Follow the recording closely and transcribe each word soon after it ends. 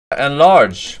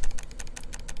Enlarge.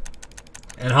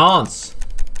 Enhance.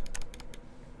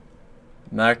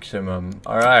 Maximum.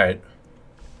 Alright.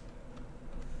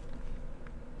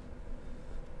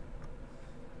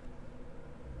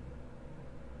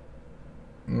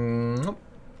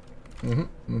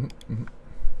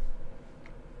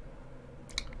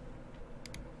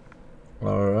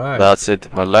 Alright. That's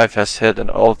it. My life has hit an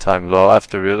all-time low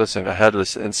after realizing a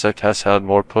headless insect has had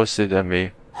more pussy than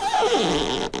me.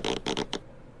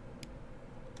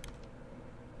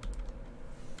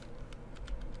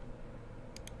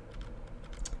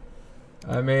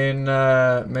 I mean,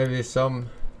 maybe some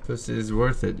pussy is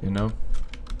worth it, you know?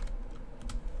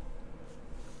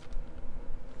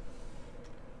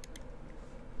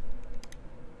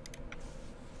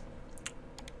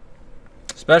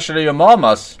 Especially your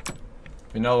mamas.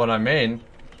 You know what I mean?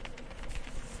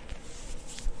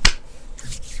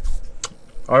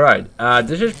 Alright,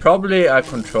 this is probably a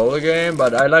controller game,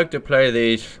 but I like to play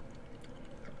these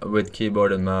with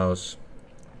keyboard and mouse.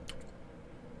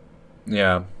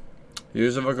 Yeah.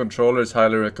 Use of a controller is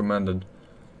highly recommended.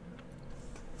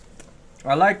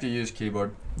 I like to use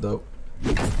keyboard, though.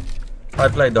 I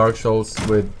play Dark Souls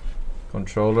with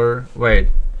controller. Wait.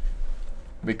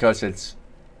 Because it's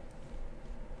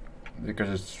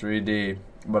 3D,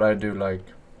 but I do like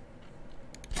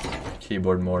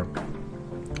keyboard more.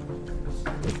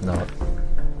 If not.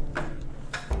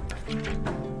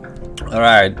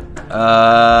 Alright.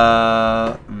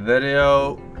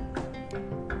 Video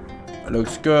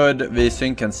looks good.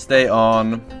 VSync can stay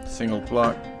on. Single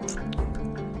plug.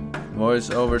 Voice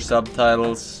over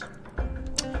subtitles.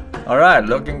 Alright,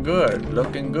 looking good.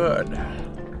 Looking good.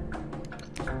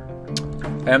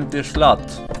 Empty slot.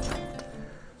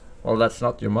 Well, that's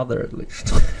not your mother, at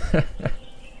least.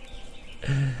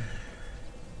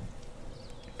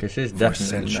 Because she's definitely For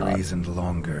centuries not. and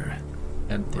longer,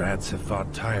 Empty. rats have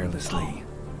fought tirelessly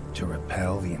to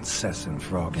repel the incessant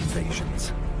frog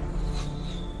invasions.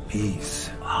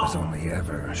 Peace was only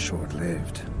ever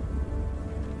short-lived.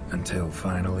 Until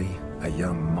finally, a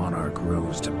young monarch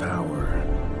rose to power.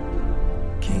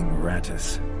 King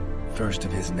Rattus, first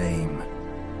of his name,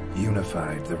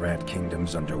 unified the rat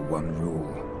kingdoms under one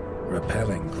rule.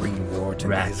 Repelling Greenwort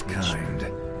and his kind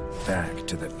back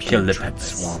to the putrid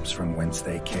swamps from whence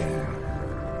they came.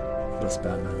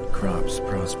 Crops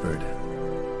prospered,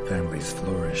 families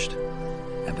flourished,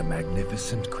 and the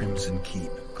magnificent Crimson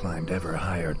Keep climbed ever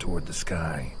higher toward the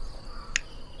sky.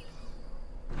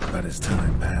 But as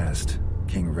time passed,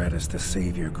 King Redis the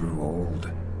Savior grew old,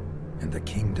 and the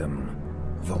kingdom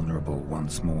vulnerable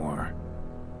once more.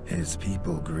 His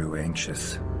people grew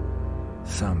anxious,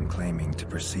 some claiming to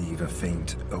perceive a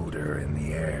faint odor in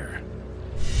the air.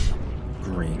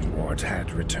 Greenwort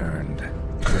had returned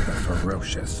with a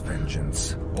ferocious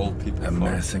vengeance,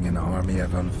 amassing an army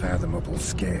of unfathomable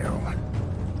scale.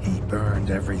 He burned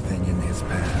everything in his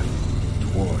path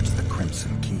towards the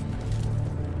Crimson Keep.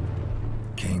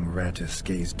 King Rattus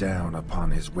gazed down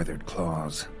upon his withered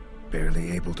claws,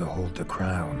 barely able to hold the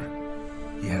crown.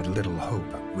 He had little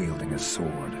hope wielding a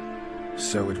sword,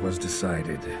 so it was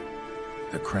decided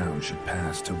the crown should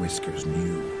pass to Whisker's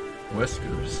new.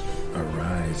 Whiskers.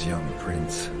 Arise, young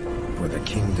prince, for the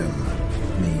kingdom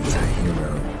needs a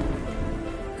hero.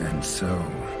 And so,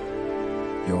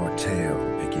 your tale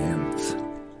begins.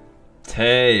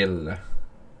 Tale.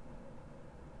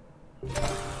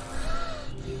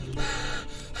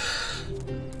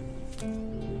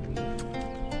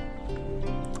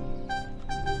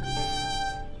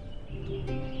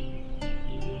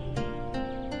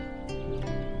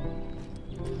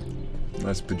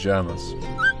 Nice pajamas.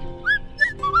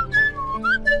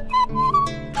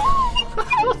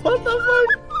 What the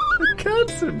fuck?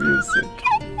 Cancer music.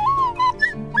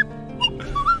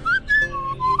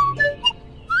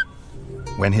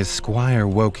 When his squire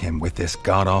woke him with this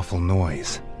god-awful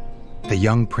noise, the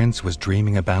young prince was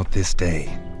dreaming about this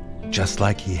day, just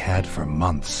like he had for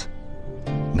months.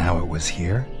 Now it was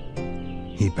here,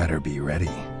 he better be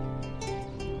ready.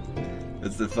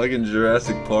 It's the fucking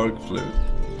Jurassic Park flute.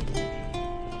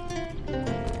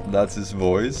 That's his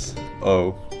voice?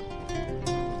 Oh.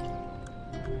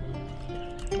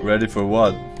 Ready for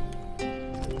what?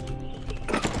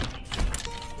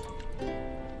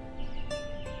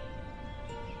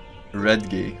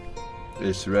 Redgi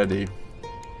is ready.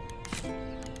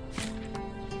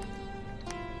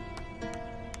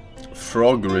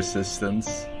 Frog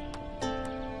resistance.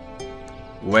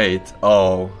 Wait,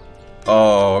 oh.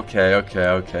 Oh,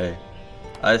 okay.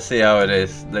 I see how it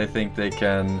is. They think they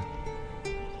can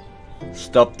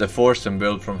stop the Forsen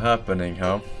build from happening,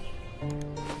 huh?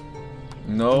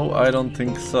 No, I don't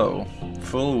think so.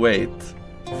 Full weight.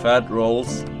 Fat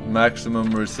rolls,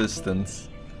 maximum resistance.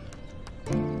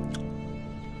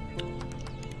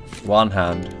 One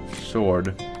hand,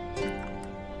 sword.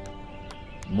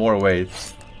 More weight.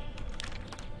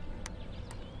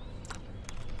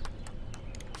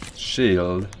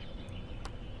 Shield.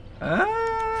 I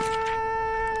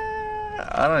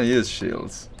don't use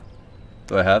shields.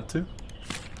 Do I have to?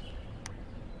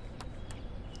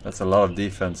 That's a lot of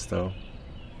defense though.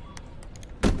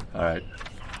 Alright.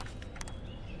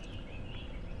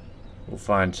 We'll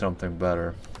find something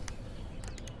better.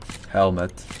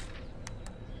 Helmet.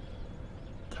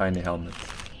 Tiny helmet.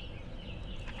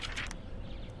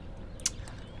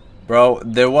 Bro,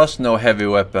 there was no heavy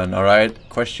weapon, alright?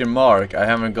 Question mark. I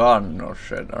haven't gotten no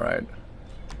shit, alright?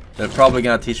 They're probably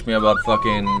gonna teach me about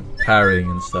fucking parrying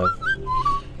and stuff.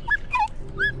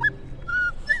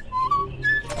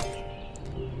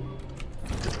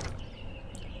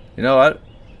 You know what?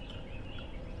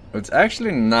 It's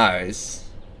actually nice,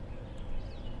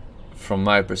 from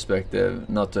my perspective,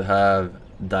 not to have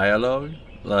dialogue,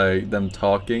 like them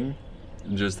talking,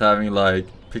 and just having like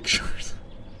pictures.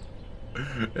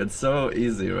 It's so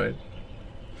easy, right?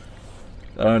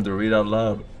 I don't have to read out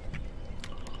loud.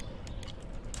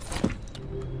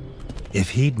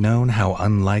 If he'd known how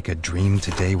unlike a dream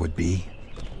today would be,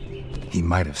 he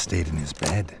might have stayed in his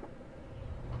bed.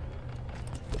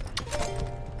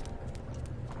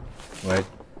 Wait.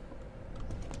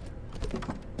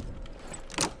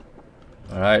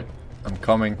 Alright, I'm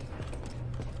coming.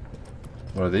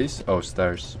 What are these? Oh,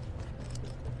 stairs.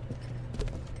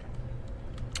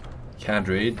 Can't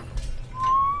read.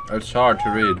 It's hard to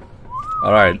read.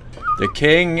 Alright. The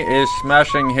king is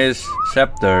smashing his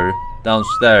scepter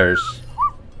downstairs.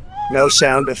 No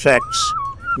sound effects.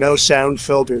 No sound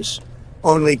filters.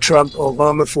 Only Trump,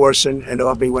 Obama, Forsen, and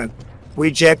Obi-Wan.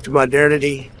 Reject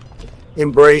modernity.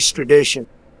 Embrace tradition.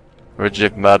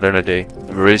 Reject modernity,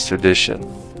 embrace tradition.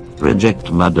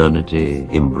 Reject modernity,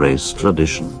 embrace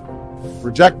tradition.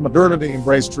 Reject modernity,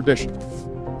 embrace tradition.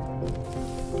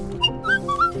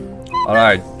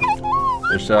 Alright.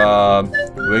 There's a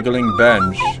wiggling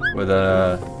bench with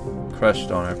a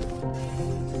crest on it.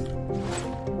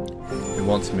 He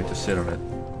wants me to sit on it.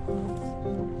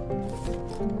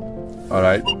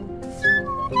 Alright.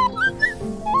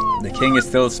 The king is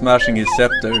still smashing his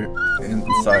scepter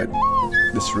inside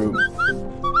this room.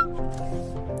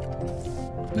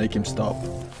 Make him stop.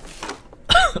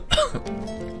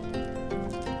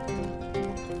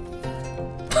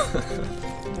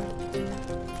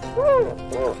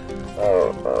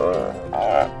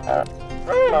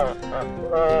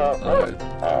 Alright.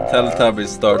 Teletubbies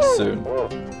starts soon.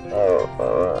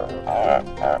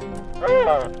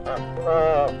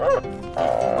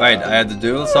 Wait, I had to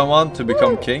duel someone to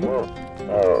become king?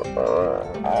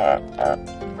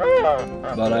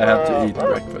 But I have to eat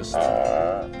breakfast.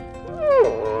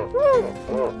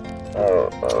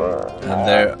 And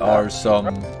there are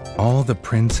some... All the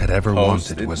prince had ever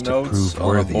wanted was to notes prove on a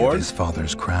worthy of board? his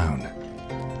father's crown.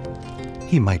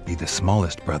 He might be the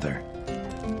smallest brother,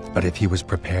 but if he was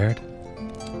prepared,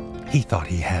 he thought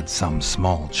he had some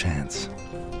small chance.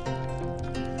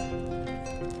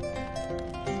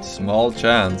 Small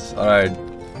chance. Alright.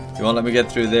 You won't let me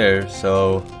get through there,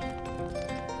 so...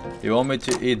 You want me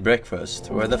to eat breakfast.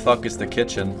 Where the fuck is the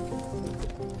kitchen?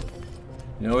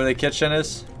 You know where the kitchen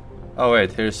is? Oh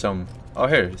wait, here's some... Oh,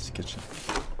 here is the kitchen.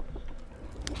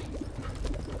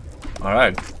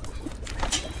 Alright.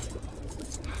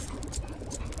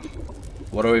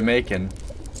 What are we making?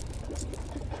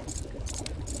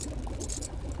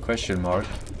 Question mark.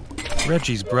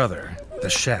 Reggie's brother, the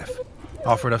chef,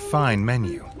 offered a fine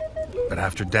menu, but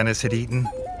after Dennis had eaten,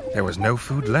 there was no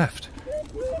food left.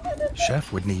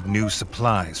 Chef would need new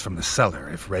supplies from the cellar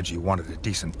if Reggie wanted a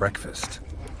decent breakfast.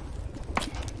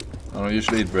 I don't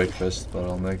usually eat breakfast, but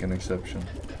I'll make an exception.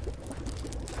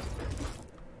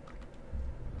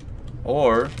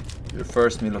 Or, your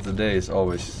first meal of the day is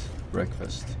always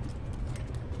breakfast.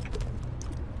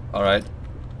 Alright.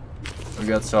 We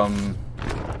got some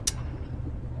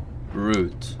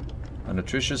root. A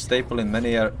nutritious staple in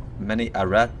many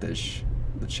Arat dish.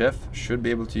 The chef should be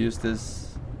able to use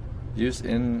this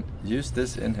in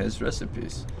his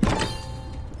recipes.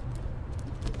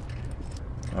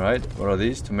 Alright, what are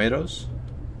these? Tomatoes?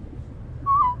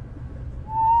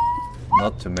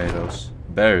 Not tomatoes.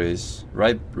 Berries.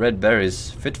 Ripe red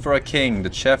berries. Fit for a king.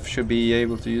 The chef should be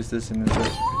able to use this in his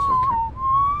recipes.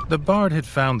 Okay. The bard had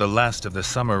found the last of the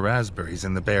summer raspberries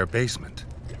in the bare basement.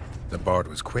 The bard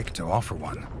was quick to offer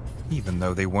one, even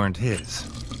though they weren't his.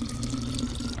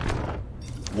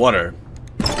 Water.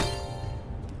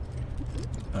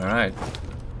 Alright.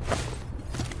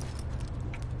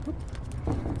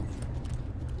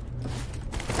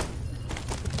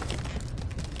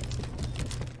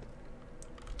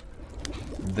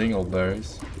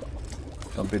 dingleberries.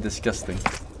 Don't be disgusting.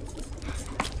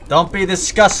 Don't be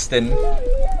disgusting!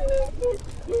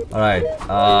 Alright,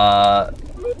 I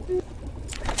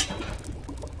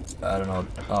don't know.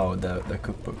 Oh, the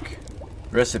cookbook.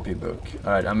 Recipe book.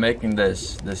 Alright, I'm making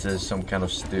this. This is some kind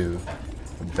of stew.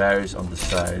 Berries on the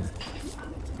side.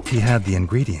 He had the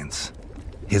ingredients.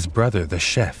 His brother, the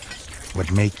chef,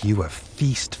 would make you a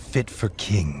feast fit for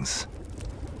kings.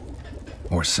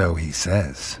 Or so he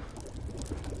says.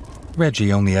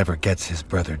 Redgi only ever gets his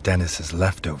brother Dennis's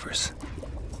leftovers,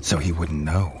 so he wouldn't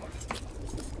know.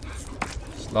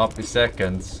 Sloppy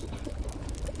seconds.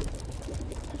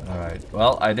 Alright,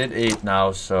 well, I did eat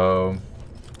now, so...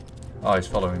 Oh, he's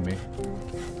following me.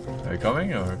 Are you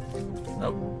coming, or...?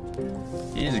 Nope.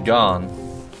 He's gone.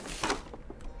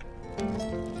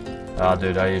 Ah,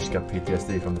 dude, I just got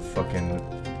PTSD from the fucking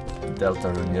Delta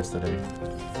run yesterday.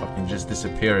 Fucking just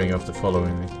disappearing after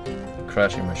following me.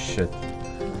 Crashing my shit.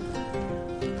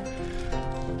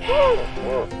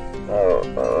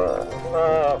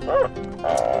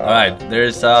 Alright,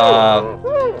 there's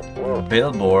a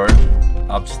billboard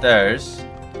upstairs.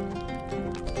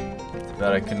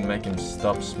 But I couldn't make him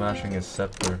stop smashing his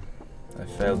scepter. I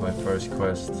failed my first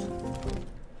quest.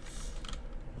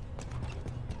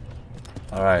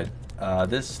 Alright,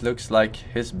 this looks like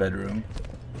his bedroom.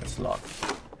 It's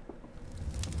locked.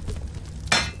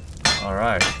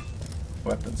 Alright,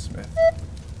 weaponsmith.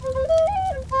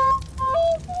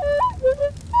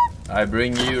 I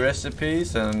bring you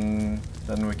recipes and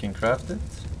then we can craft it.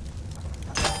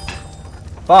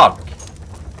 Fuck!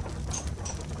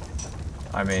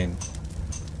 I mean,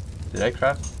 did I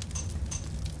craft?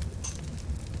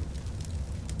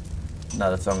 No,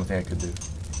 that's the only thing I could do.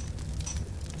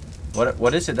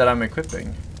 What is it that I'm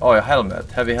equipping? Oh, a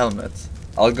helmet, heavy helmet.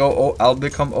 I'll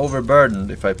become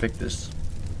overburdened if I pick this.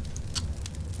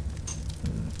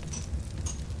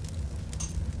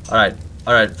 Alright,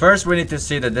 alright, first we need to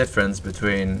see the difference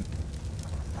between...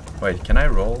 Wait, can I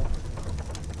roll?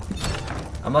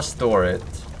 I must store it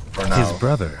for now. His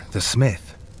brother, the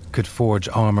smith, could forge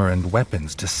armor and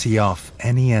weapons to see off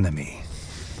any enemy.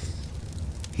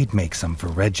 He'd make some for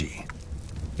Redgi,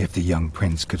 if the young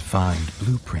prince could find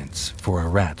blueprints for a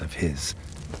rat of his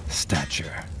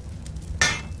stature.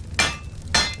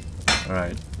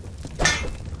 Alright.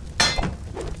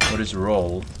 What is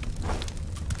roll?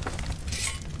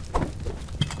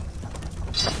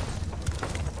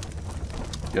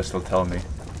 Guess he'll tell me.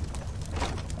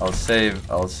 I'll save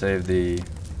the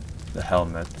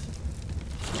helmet.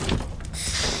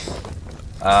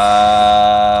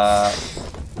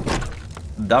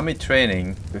 Dummy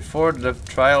training. Before the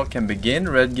trial can begin,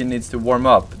 Redgi needs to warm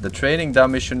up. The training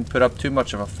dummy shouldn't put up too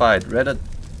much of a fight. Red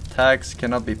attacks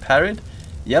cannot be parried.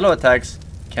 Yellow attacks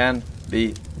can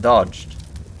be dodged.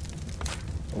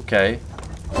 Okay.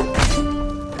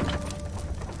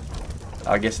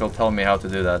 I guess he'll tell me how to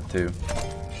do that too.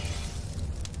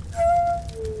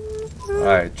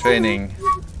 Alright, training.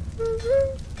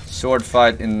 Sword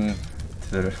fight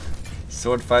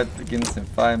begins in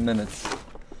 5 minutes.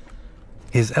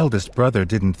 His eldest brother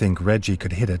didn't think Redgi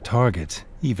could hit a target,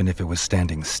 even if it was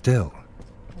standing still.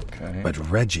 Okay. But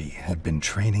Redgi had been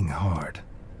training hard.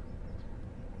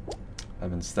 I've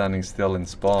been standing still in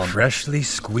spawn. Freshly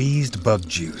squeezed bug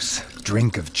juice,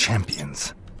 drink of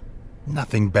champions.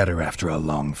 Nothing better after a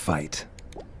long fight.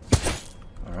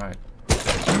 Alright.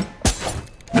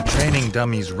 The training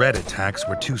dummy's red attacks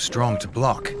were too strong to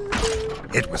block.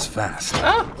 It was fast.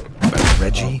 But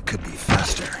Redgi could be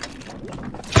faster.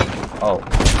 Oh.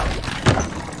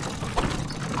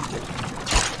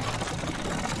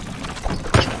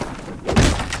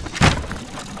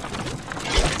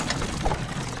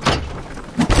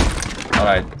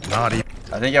 Alright. Naughty.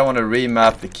 I think I want to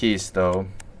remap the keys though.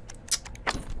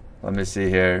 Let me see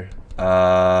here.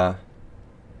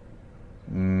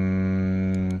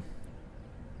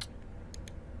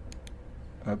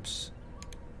 Oops.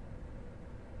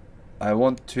 I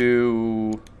want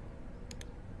to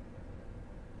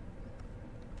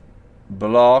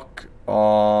block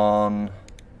on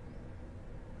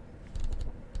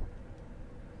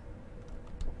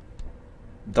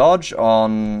dodge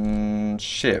on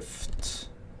shift.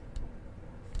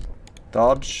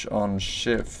 Dodge on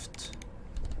shift.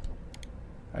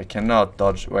 I cannot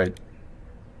dodge. Wait.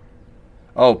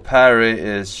 Oh, parry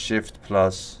is shift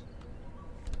plus.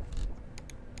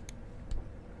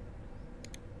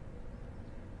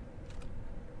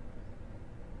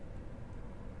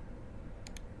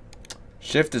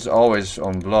 Shift is always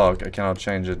on block. I cannot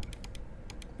change it.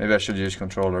 Maybe I should use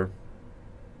controller.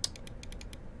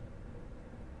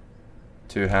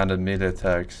 Two-handed melee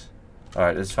attacks.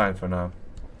 Alright, it's fine for now.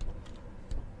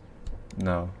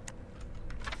 No.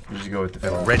 Just go with the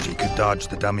Though phone. Redgi could dodge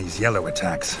the dummy's yellow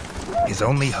attacks, his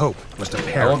only hope was to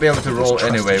pair I won't be able to with roll his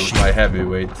trusty anyway with shield. my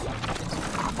heavyweight.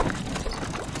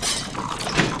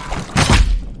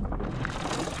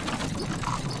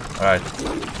 Alright.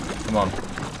 Come on.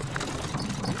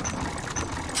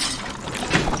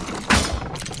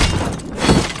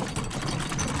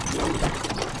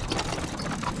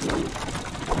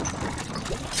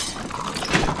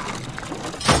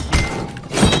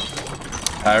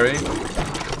 Parry.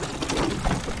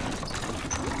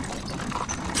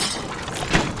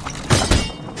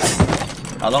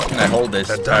 How long can I hold this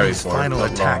The parry dummy's for? final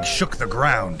Not attack long. shook the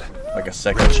ground. Like a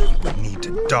second. Redgi would need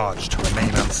to dodge to remain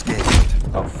unscathed.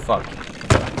 Oh fuck.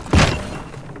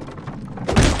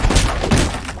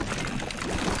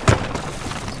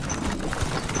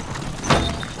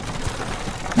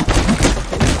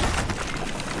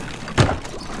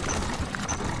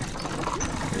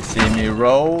 You see me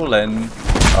roll and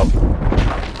oh.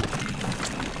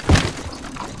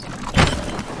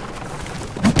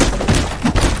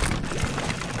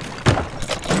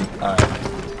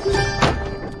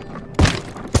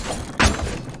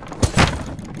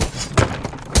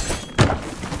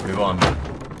 We won.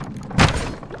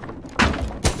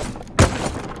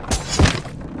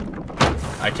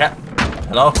 I can't.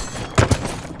 Hello?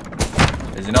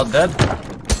 Is he not dead?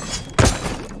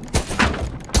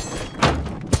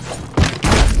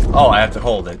 Oh, I have to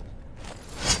hold it.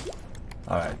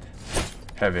 Alright.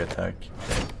 Heavy attack.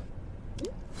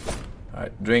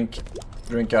 Alright, drink.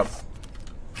 Drink up.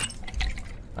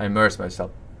 I immerse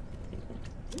myself.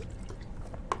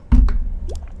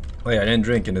 Wait, I didn't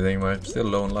drink anything, but I'm still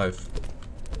low in life.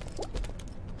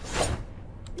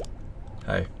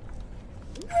 Hey.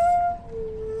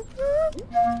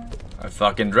 I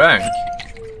fucking drank.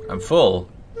 I'm full.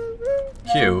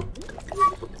 Q.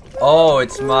 Oh,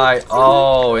 it's my...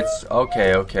 Oh, it's...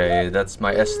 Okay, okay. That's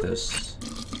my Estus.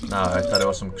 No, I thought it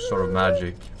was some sort of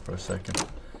magic for a second.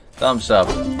 Thumbs up.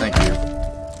 Thank you.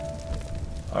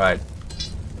 Alright.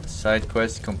 Side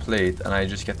quest complete, and I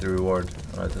just get the reward.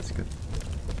 Alright, that's good.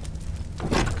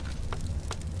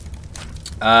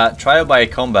 Trial by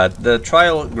combat. The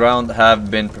trial ground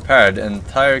have been prepared.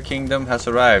 Entire kingdom has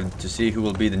arrived to see who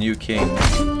will be the new king.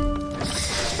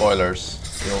 Spoilers.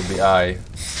 It will be I.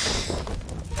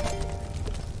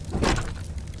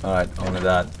 Alright, only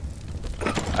that.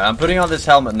 I'm putting on this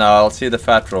helmet now. I'll see the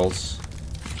fat rolls.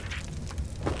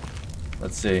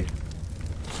 Let's see.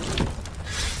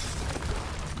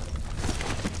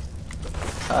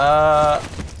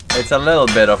 It's a little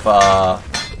bit of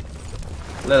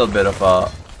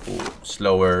a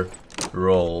slower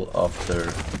roll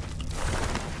after.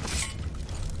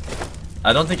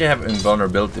 I don't think I have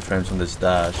invulnerability frames on this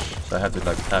dash, so I have to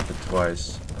like tap it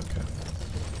twice. Okay.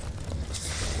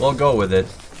 We'll go with it.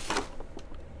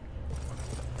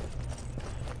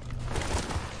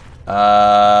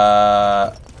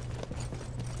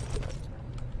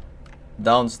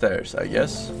 Downstairs, I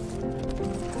guess.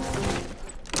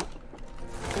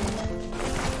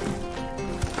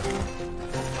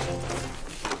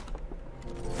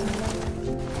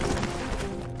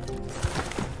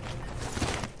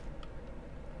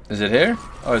 Is it here?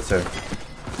 Oh, it's here.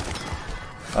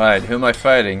 Alright, who am I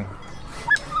fighting?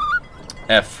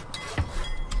 F.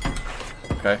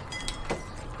 Okay.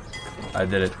 I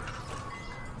did it.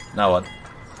 Now what?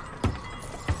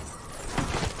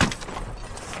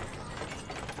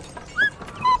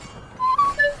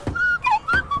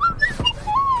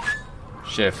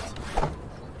 Shift.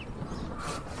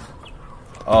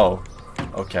 Oh.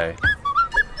 Okay.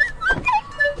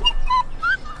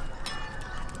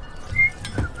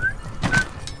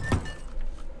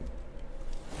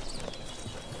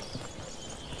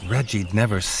 Redgi'd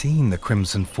never seen the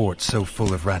Crimson Fort so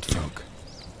full of ratfolk.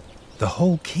 The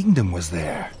whole kingdom was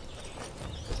there.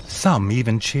 Some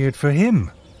even cheered for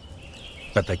him.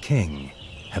 But the king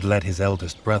had let his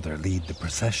eldest brother lead the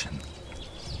procession.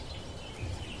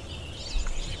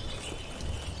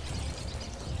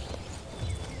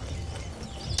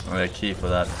 Oh, key for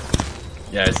that.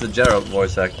 Yeah, it's the Gerald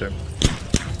voice actor.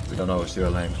 We don't know his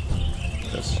real name.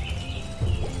 Because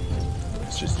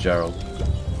it's just Gerald.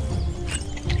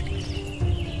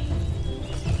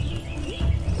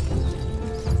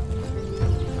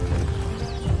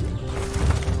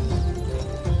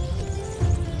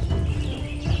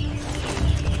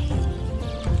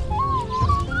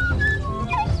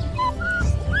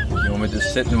 You want me to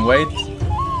sit and wait?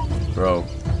 Bro,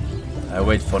 I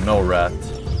wait for no rat.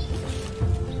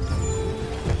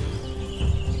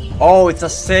 Oh, it's a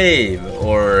save,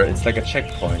 or it's like a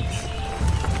checkpoint.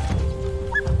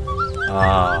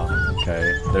 Ah,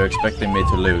 okay. They're expecting me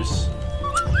to lose.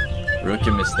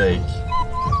 Rookie mistake.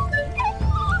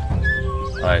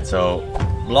 Alright, so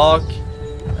block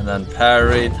and then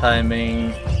parry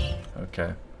timing.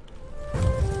 Okay.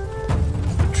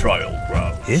 Trial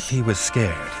ground. If he was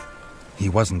scared, he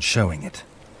wasn't showing it.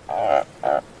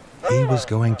 He was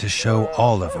going to show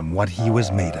all of them what he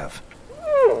was made of.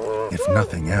 If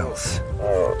nothing else,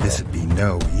 this'd be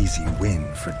no easy win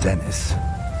for Dennis.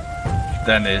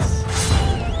 Dennis.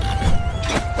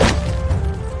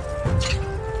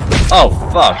 Oh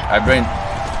fuck! I brain.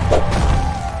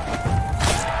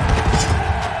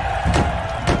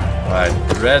 Right,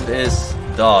 red is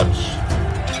dodge.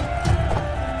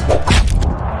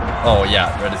 Oh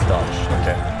yeah, red is dodge.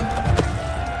 Okay.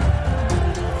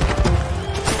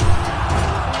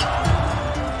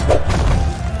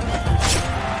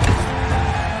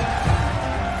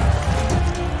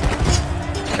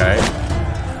 Okay.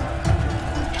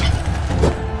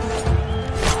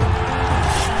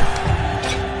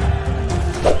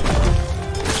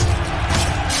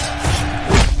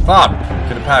 Fuck!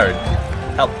 Could have parried.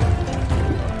 Help.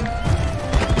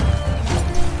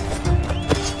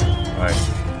 Alright.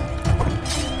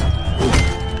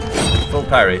 Full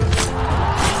parry.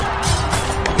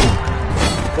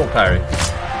 Full parry.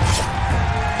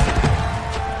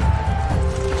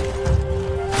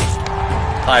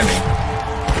 Timing.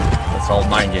 That's all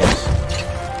mind games.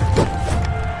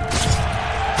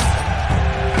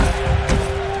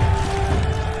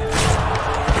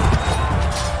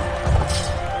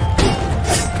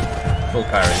 Full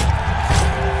parry.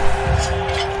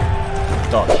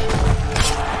 Dodge.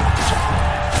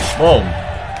 Boom.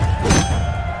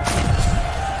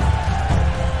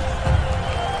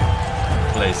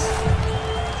 Place.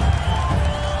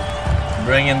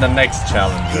 Bring in the next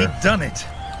challenger. He'd done it.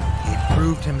 He'd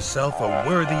proved himself a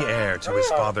worthy heir to his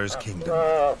father's kingdom.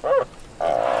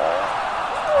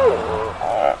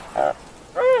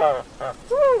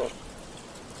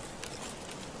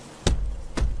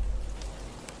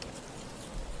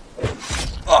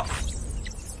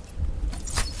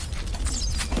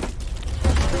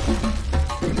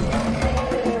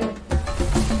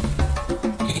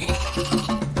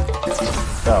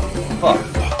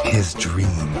 His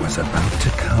dream was about to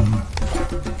come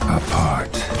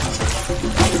apart.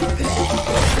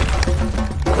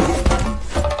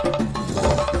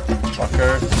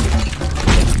 Fucker.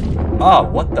 Ah,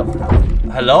 what the?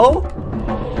 Hello?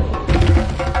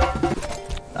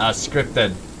 Ah,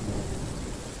 scripted.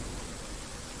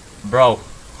 Bro.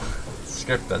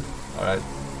 Scripted. Alright.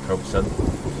 Cope said.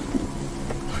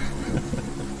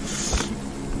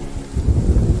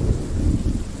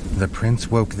 The prince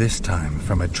woke this time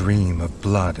from a dream of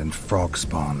blood and frog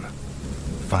spawn,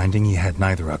 finding he had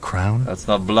neither a crown, that's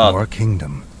not blood, nor a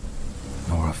kingdom,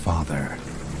 nor a father.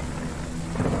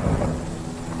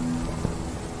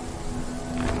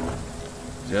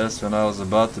 Just when I was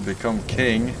about to become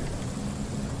king.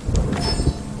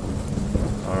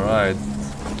 Alright.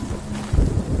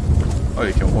 Oh,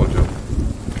 you can hold you.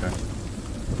 Okay.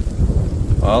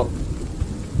 Well.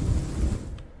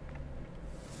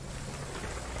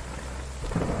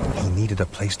 He needed a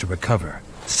place to recover,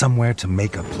 somewhere to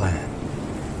make a plan.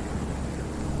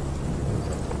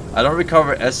 I don't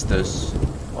recover Estus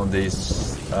on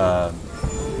these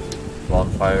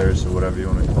bonfires or whatever you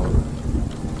want to call them.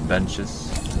 Benches,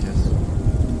 I guess.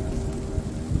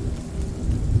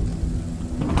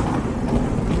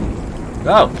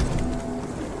 Go!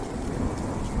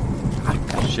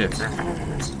 Shit.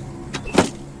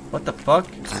 What the fuck?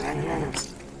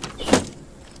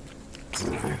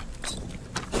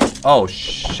 Oh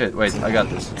shit, wait, I got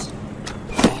this.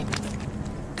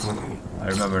 I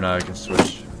remember now I can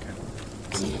switch.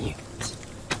 Okay.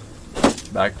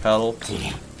 Back pedal.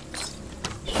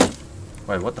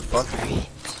 Wait, what the fuck?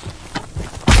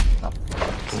 Oh.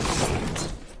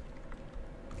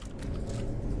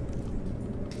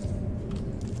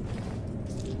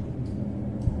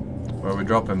 Where are we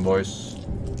dropping, boys?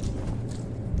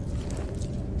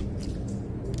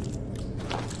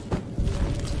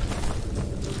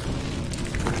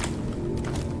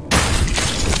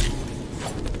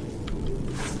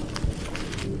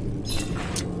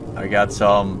 I got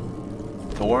some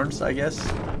thorns, I guess.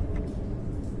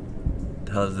 What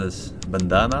the hell is this?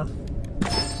 Bandana?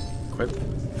 Equip.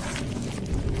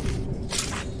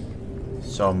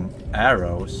 Some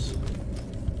arrows.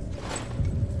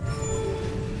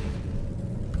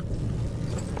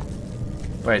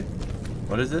 Wait,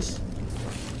 what is this?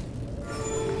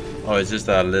 Oh, it's just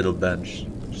a little bench.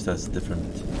 Just has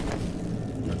different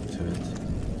look to it.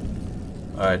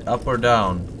 Alright, up or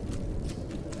down?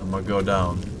 I'm gonna go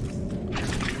down.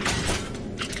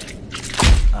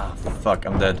 Ah, fuck,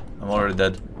 I'm dead. I'm already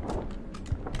dead.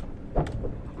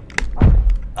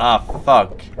 Ah,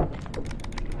 fuck.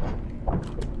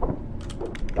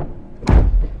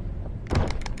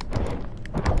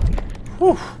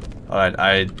 Whew. Alright,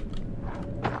 I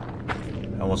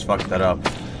almost fucked that up.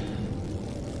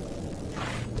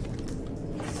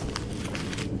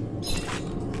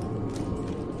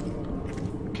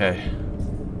 Okay.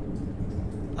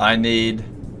 I need...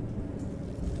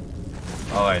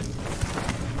 Oh wait.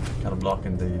 Kind of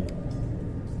blocking the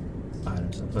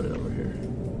items. I'll put it over here.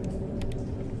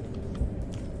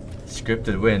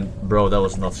 Scripted win. Bro, that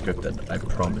was not scripted. I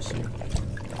promise you.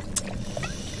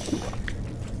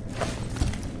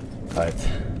 Alright.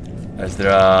 Is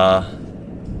there a...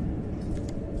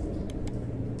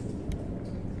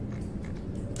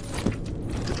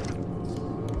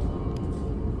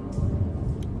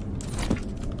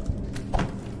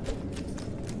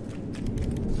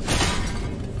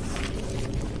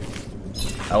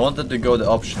 I wanted to go the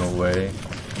optional way.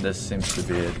 This seems to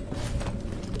be it.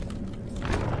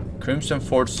 Crimson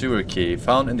Fort sewer key.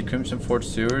 Found in the Crimson Fort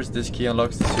sewers. This key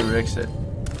unlocks the sewer exit.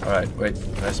 Alright, wait.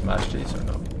 Can I smash these or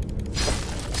no?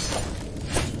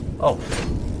 Oh.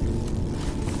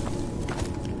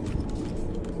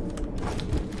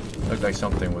 Looked like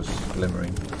something was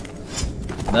glimmering.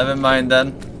 Never mind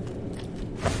then.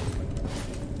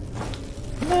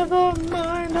 Never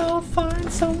mind, I'll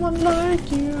find someone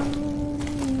like you.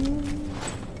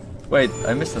 Wait,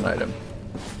 I missed an item.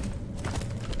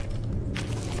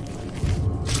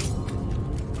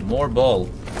 More ball.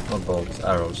 Not balls,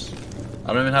 arrows.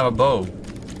 I don't even have a bow.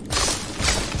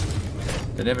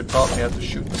 They never taught me how to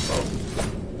shoot the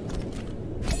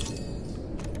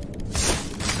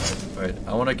bow. Wait,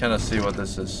 I want to kind of see what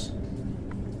this is.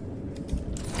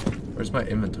 Where's my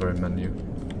inventory menu?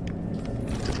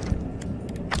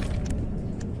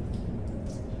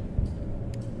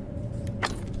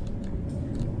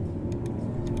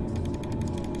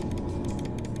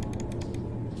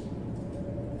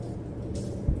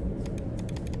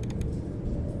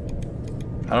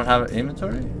 I don't have an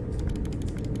inventory?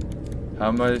 How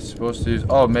am I supposed to use...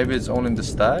 Oh, maybe it's only in the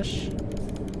stash?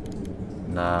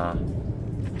 Nah.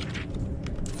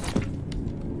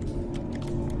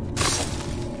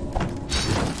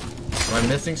 Am I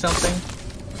missing something?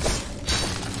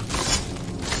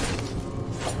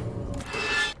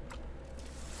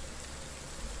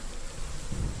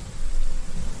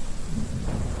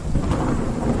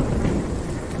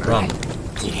 Run.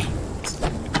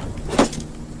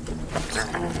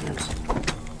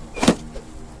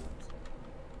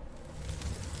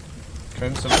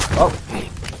 Crimson. Oh!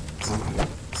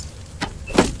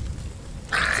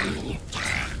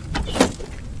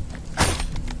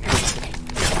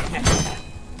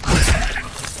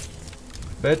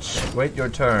 Bitch, wait your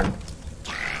turn.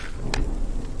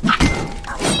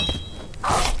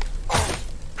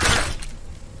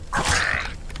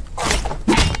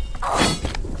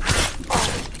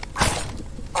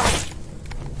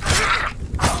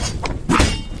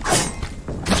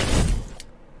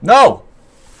 No!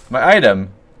 My item.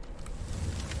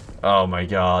 Oh my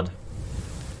god.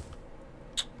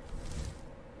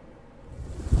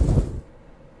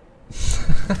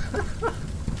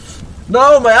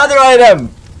 No, my other item.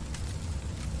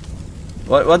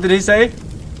 What did he say?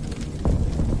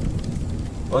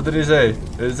 What did he say?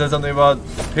 It said something about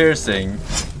piercing.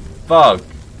 Fuck.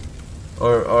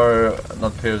 Or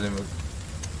not piercing, but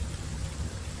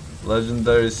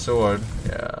legendary sword.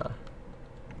 Yeah.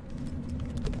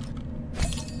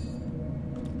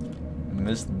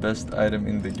 Missed best item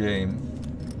in the game.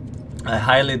 I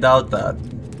highly doubt that.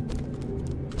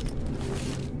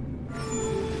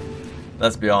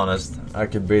 Let's be honest, I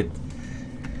could beat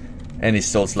any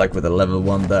Souls like with a level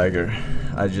 1 dagger.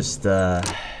 I just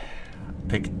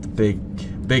picked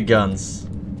big guns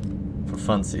for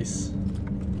funsies.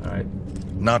 Alright.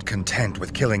 Not content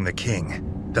with killing the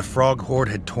king, the frog horde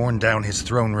had torn down his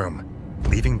throne room,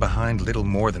 leaving behind little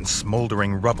more than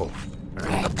smoldering rubble.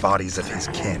 The bodies of his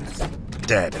kin,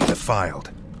 dead and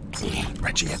defiled.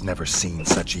 Redgi had never seen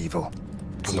such evil,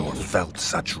 nor felt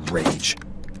such rage.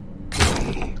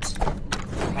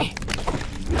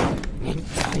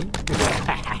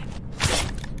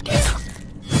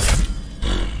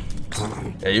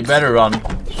 Yeah, you better run.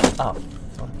 Oh,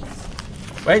 fuck.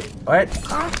 Wait.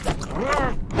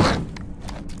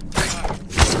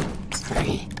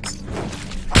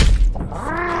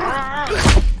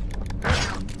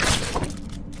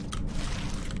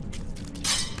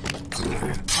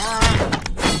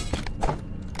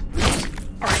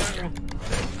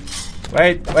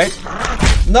 Wait, wait.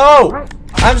 No!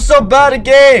 I'm so bad at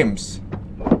games!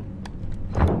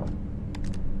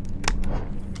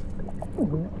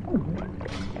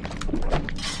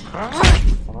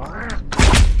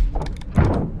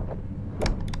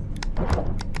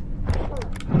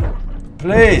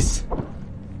 Please!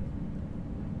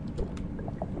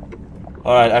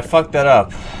 Alright, I fucked that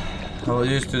up. I was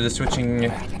used to the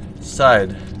switching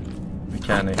side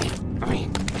mechanic.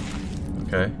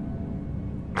 Okay.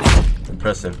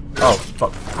 Impressive. Oh,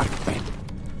 fuck.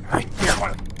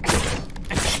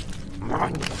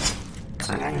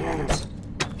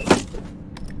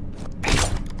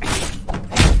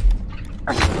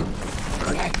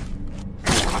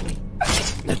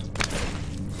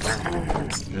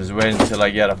 Just wait until I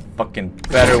get a fucking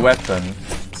better weapon.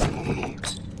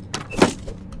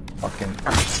 Fucking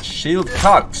shield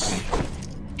cocks.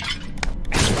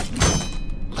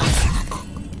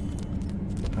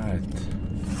 Alright.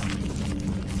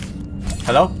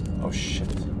 Hello? Oh shit.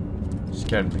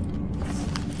 Scared me.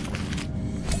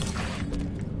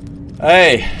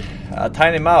 Hey, a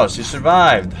tiny mouse, you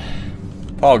survived.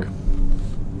 Pog.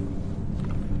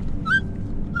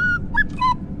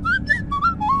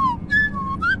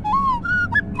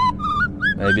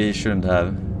 Maybe you shouldn't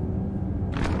have.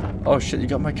 Oh shit, you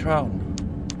got my crown.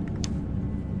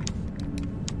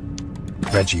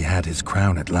 Redgi had his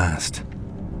crown at last,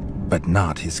 but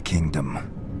not his kingdom.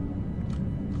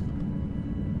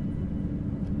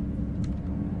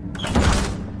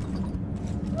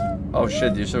 Oh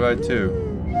shit, you survived too.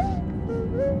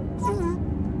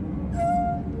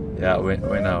 Yeah, we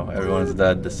know. Everyone's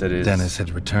dead, the city is Dennis had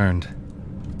returned,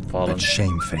 fallen. but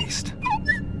shamefaced.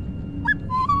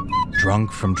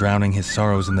 Drunk from drowning his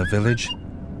sorrows in the village,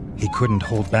 he couldn't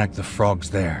hold back the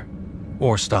frogs there,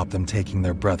 or stop them taking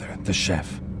their brother, the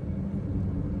chef.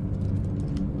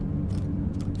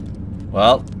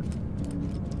 Well,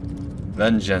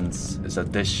 vengeance is a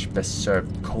dish best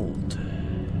served cold.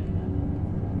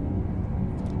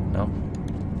 No?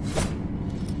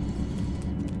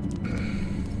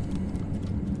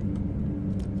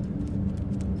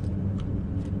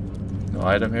 No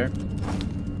item here?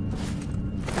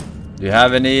 Do you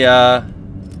have any,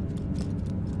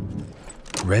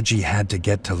 Redgi had to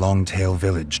get to Longtail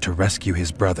Village to rescue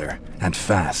his brother, and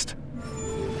fast.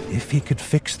 If he could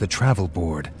fix the travel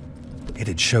board,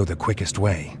 it'd show the quickest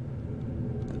way.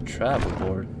 The travel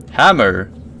board? Hammer!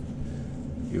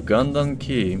 Ugandan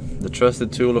key. The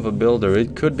trusted tool of a builder.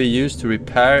 It could be used to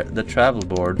repair the travel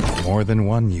board. More than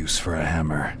one use for a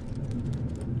hammer.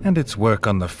 And its work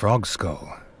on the frog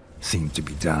skull seemed to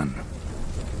be done.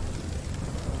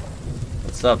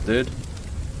 What's up, dude?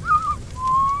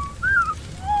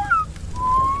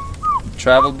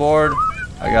 Travel board.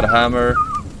 I got a hammer.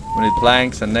 We need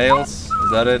planks and nails. Is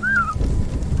that it?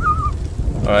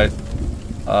 Alright.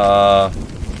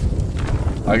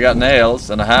 I got nails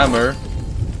and a hammer.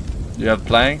 Do you have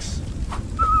planks?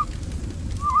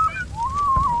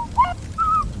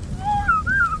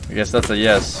 I guess that's a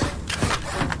yes.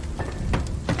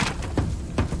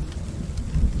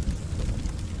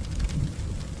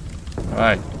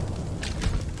 Alright.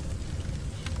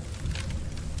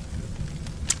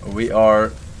 We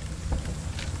are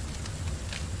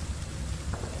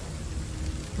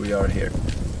here.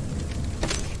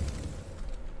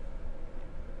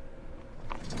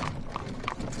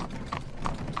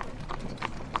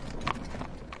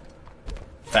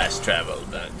 Fast travel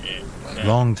dungeon.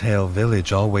 Longtail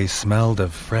Village always smelled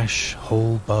of fresh,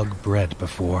 whole bug bread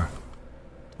before.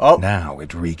 Oh! Now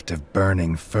it reeked of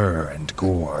burning fur and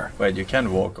gore. Wait, you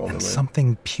can walk all the way. And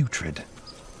something putrid.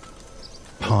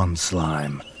 Pond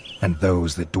slime, and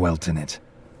those that dwelt in it.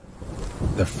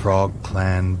 The Frog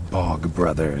Clan Bog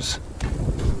Brothers.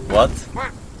 What?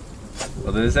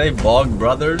 What did they say? Bog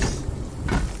Brothers?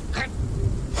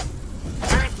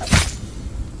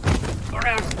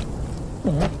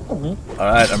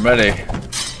 Alright, I'm ready. I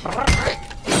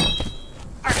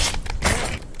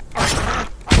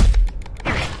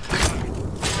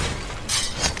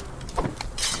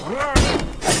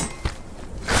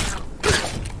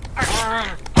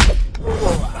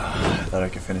thought I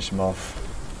could finish him off.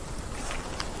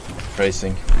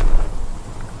 Racing.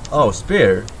 Oh,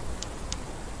 spear.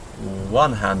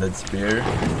 One-handed spear.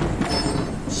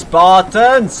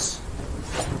 Spartans!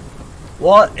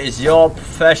 What is your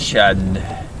profession?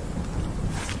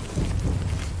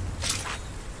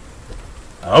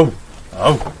 Oh,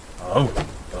 oh, oh,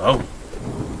 oh.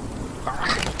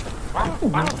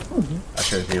 I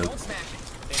should have healed.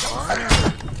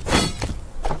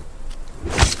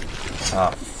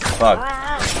 Ah, fuck.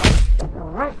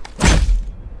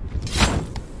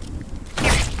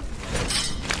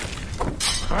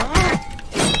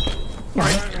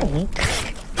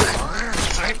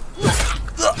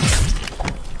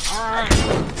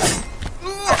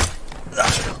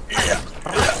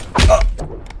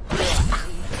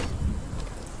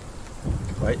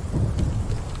 Wait.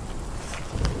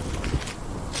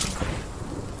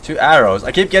 2 arrows.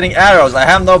 I keep getting arrows. I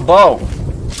have no bow.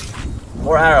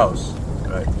 More arrows.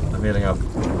 Alright, I'm healing up.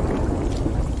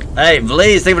 Hey,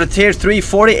 Blaze, they were the tier 3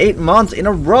 48 months in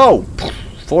a row.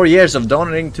 4 years of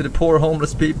donating to the poor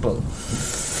homeless people.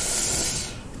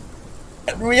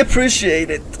 And we appreciate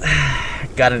it.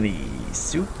 Got any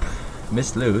soup?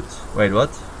 Missed loot. Wait,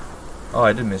 what? Oh,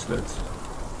 I did miss loot.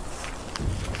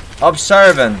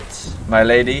 Observant, my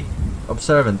lady.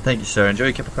 Observant, thank you, sir. Enjoy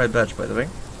your CABAC badge, by the way.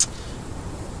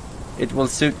 It will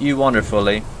suit you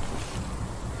wonderfully.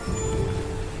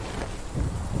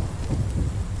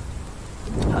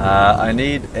 I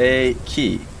need a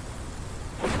key.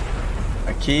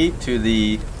 A key to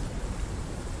the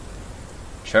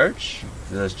church?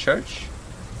 Is that a church?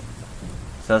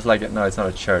 It sounds like it. No, it's not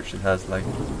a church. It has like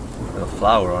a little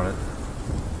flower on it.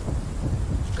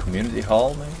 Community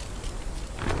hall, maybe?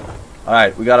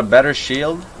 Alright, we got a better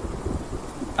shield.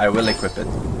 I will equip it.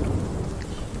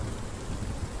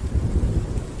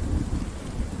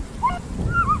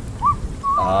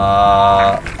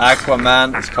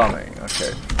 Aquaman is coming.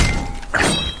 Okay.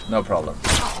 No problem.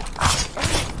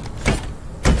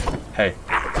 Hey.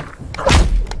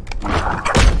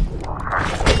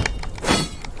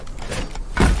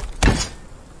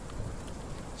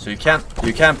 So you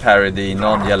can't parry the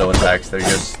non-yellow attacks. They're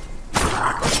just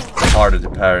harder to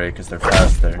parry because they're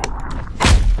faster.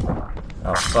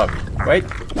 Oh fuck! Wait.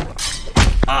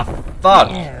 Ah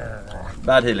fuck!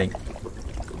 Bad healing.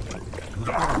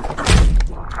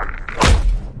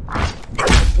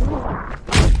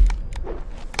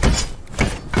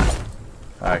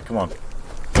 Alright, come on.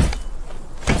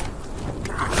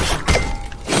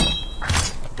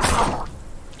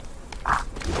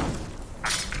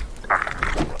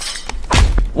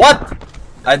 What?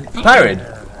 I parried.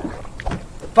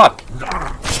 Fuck.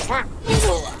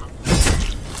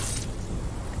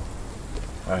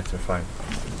 Alright, we're fine.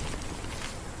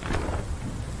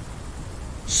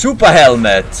 Super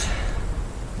helmet.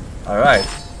 Alright.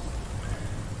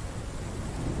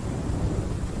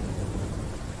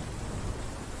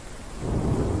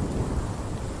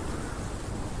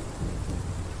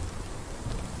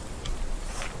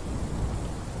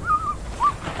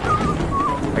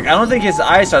 Like, I don't think his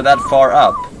eyes are that far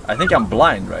up. I think I'm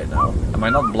blind right now. Am I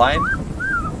not blind?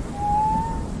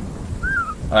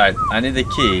 Alright, I need the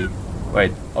key.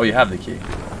 Wait, oh, you have the key.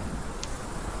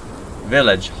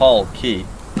 Village, hall, key.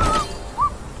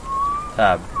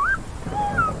 Tab.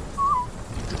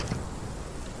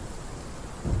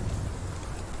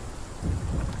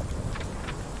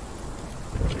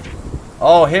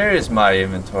 Oh, here is my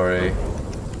inventory.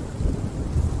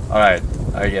 Alright,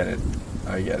 I get it.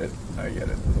 I get it. I get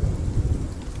it.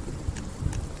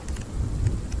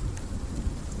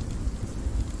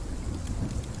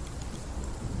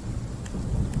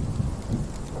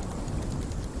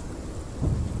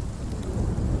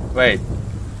 Wait.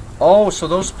 Oh, so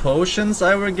those potions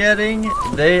I were getting,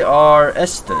 they are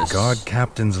Estus. Guard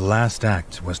captain's last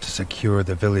act was to secure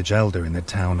the village elder in the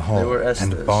town hall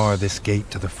and bar this gate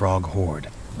to the frog horde.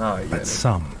 Oh, I get but it.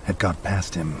 some had got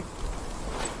past him.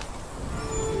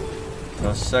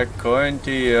 Tossa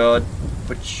kointiot,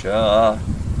 butcha.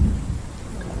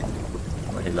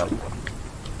 I'm gonna heal up.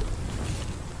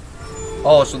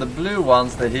 Oh, so the blue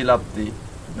ones, they heal up the...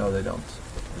 No, they don't.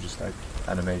 They're just like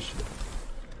animation.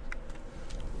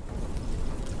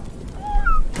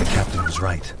 The captain was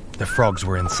right. The frogs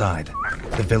were inside.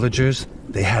 The villagers,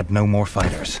 they had no more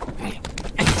fighters.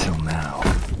 Until now.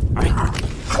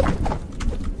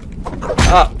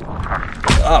 Ah!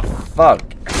 Ah, fuck.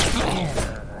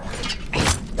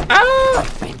 Ah!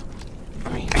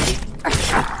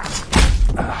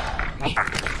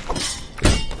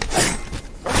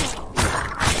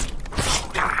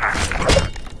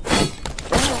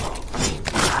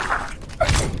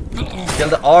 Kill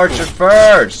the archer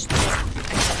first!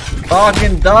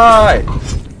 Fucking die!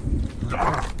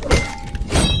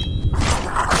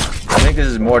 I think this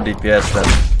is more DPS than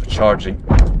charging.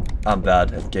 I'm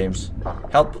bad at games.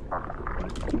 Help!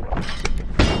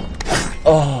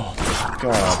 Oh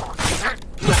god.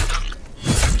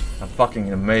 I'm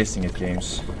fucking amazing at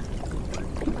games.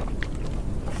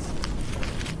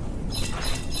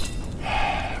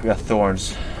 We got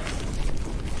thorns.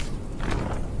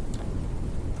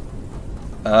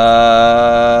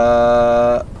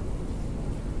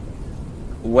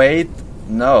 Wait,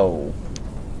 no.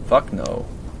 Fuck no.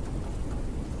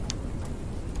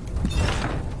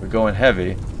 We're going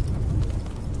heavy.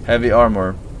 Heavy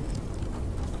armor.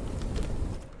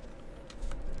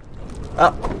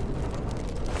 Ah!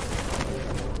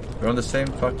 We're on the same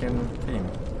fucking team.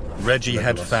 Redgi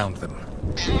had found them.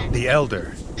 The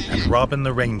elder and Robin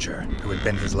the ranger, who had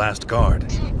been his last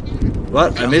guard.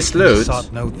 What? I missed loot?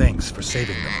 Sought no thanks for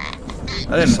saving them.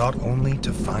 I He didn't... sought only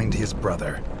to find his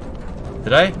brother.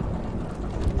 Did I?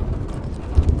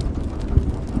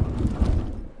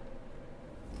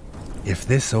 If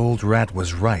this old rat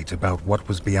was right about what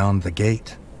was beyond the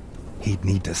gate, he'd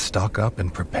need to stock up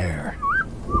and prepare.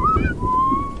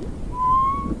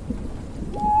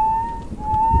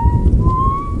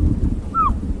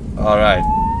 Alright.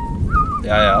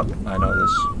 Yeah, I know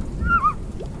this.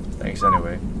 Thanks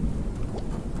anyway.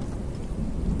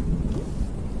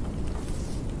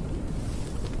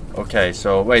 Okay,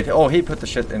 so wait. Oh, he put the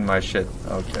shit in my shit.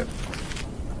 Okay.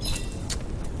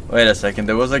 Wait a second.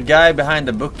 There was a guy behind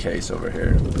the bookcase over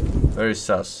here. Very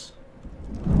sus.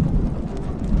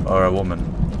 Or a woman.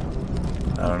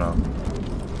 I don't know.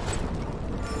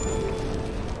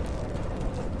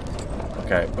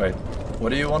 Okay, wait. What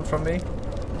do you want from me?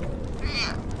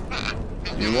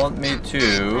 You want me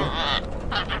to...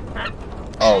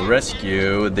 Oh,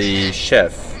 rescue the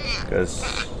chef. Because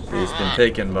he's been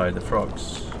taken by the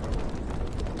frogs.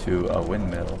 To a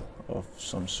windmill of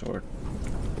some sort.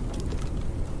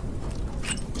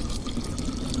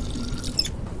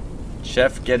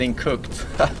 Chef getting cooked.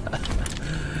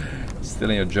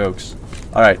 Stealing your jokes.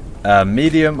 Alright,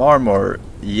 medium armor.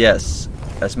 Yes.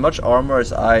 As much armor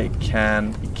as I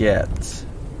can get.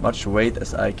 Much weight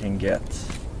as I can get.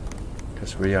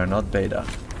 Because we are not beta.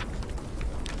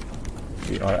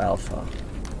 We are alpha.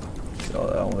 So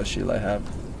the only shield I have.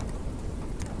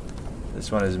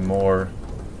 This one is more...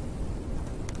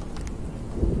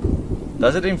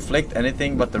 Does it inflict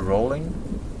anything but the rolling?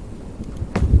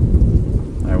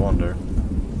 I wonder.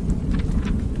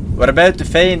 We're about to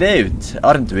find out,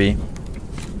 aren't we?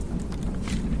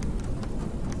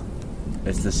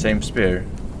 It's the same spear.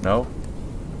 No?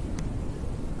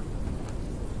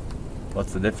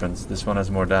 What's the difference? This one has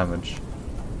more damage.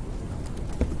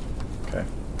 Okay.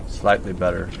 Slightly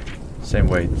better. Same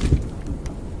weight.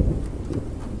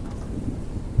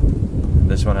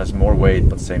 This one has more weight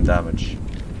but same damage.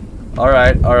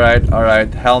 Alright, alright,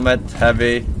 alright. Helmet,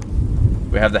 heavy.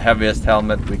 We have the heaviest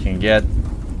helmet we can get.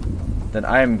 Then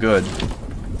I am good.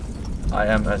 I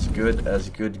am as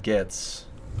good gets.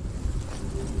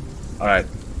 Alright.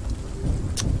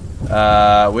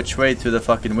 Which way to the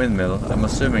fucking windmill? I'm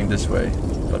assuming this way.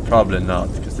 But probably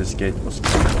not, because this gate was...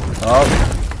 Oh!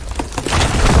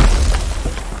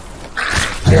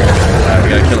 We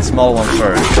gotta kill a small one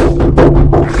first.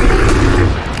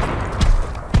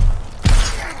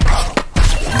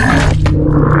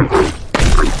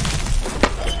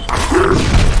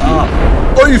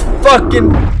 Oh, you fucking...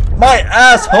 My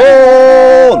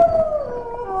asshole!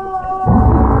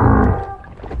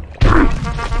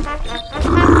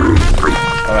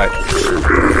 Alright.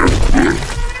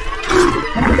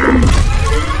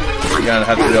 You're gonna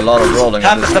have to do a lot of rolling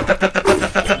on this.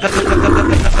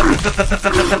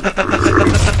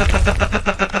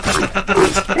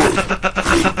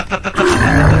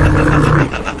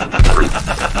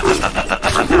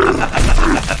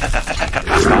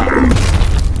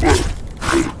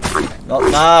 Not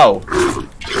now!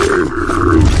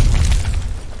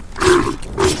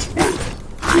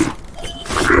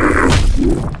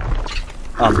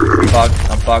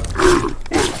 I'm fucked.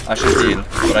 I should heal,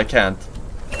 but I can't.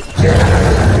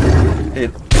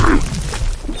 Hit.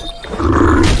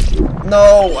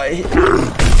 No, I hit.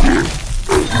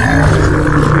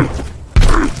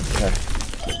 Okay.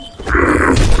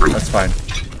 That's fine.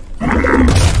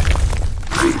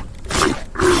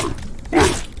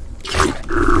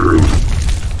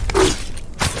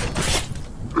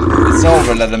 It's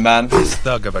over, Leatherman. This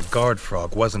thug of a guard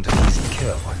frog wasn't an easy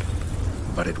kill,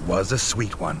 but it was a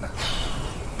sweet one.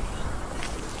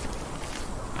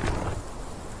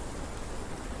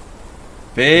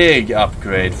 Big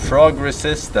upgrade. Frog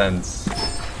resistance.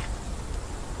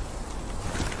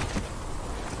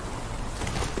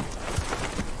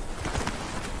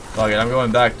 Fuck it, I'm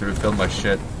going back to refill my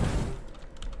shit.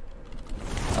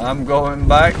 I'm going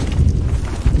back.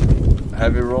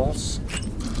 Heavy rolls.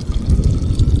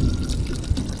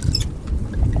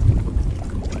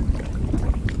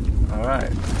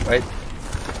 Alright, wait.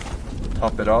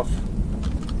 Top it off.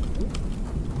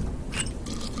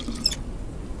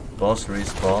 Boss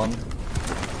respawn.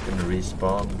 Didn't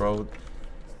respawn, bro.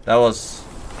 That was...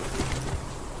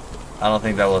 I don't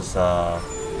think that was a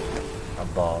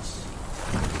boss.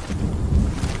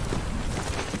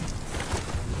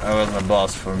 That wasn't a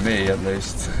boss for me, at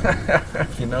least.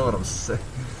 You know what I'm saying.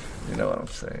 You know what I'm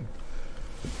saying.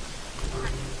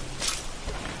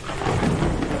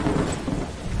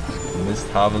 Mist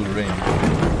Havel ring.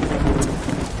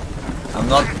 I'm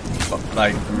not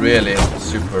like really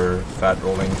super fat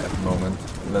rolling at the moment.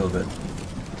 A little bit.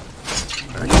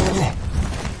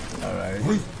 Alright.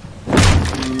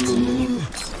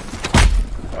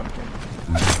 Fucking.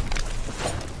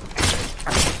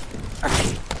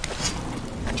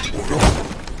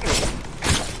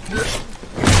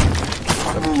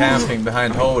 Stop camping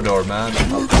behind Hodor, man.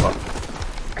 Oh, fuck.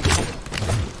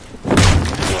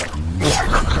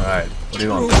 Alright, what do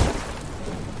you want?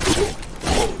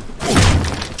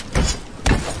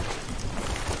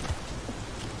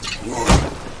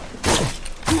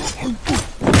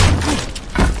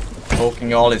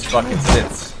 Poking all his fucking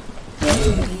sits.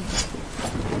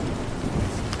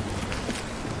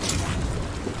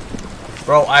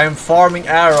 Bro, I am farming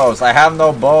arrows. I have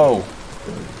no bow.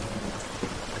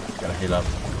 Gotta heal up.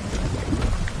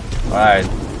 Alright.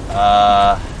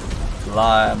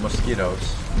 Fly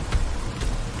mosquitoes.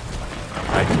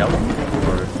 I kill them?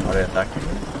 Or are they attacking me?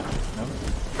 No?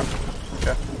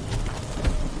 Okay.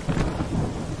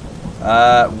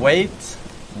 Wait.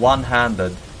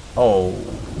 One-handed. Oh.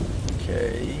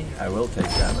 Okay. I will take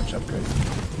damage upgrade.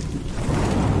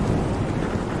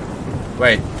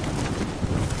 Wait.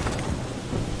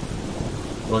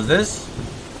 Was this?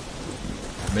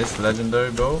 Miss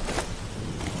legendary bow?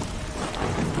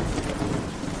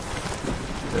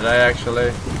 Did I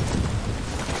actually?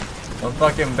 Don't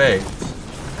fucking bait.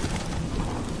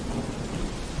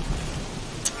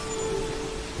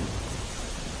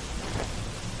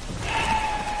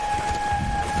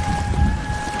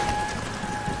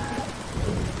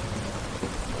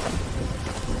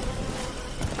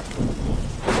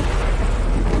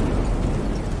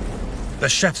 The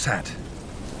chef's hat.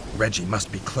 Redgi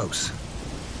must be close.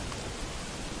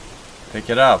 Pick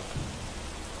it up.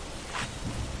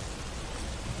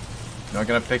 You're not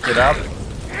gonna pick it up?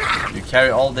 You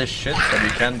carry all this shit that you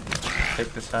can't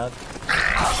take this hat?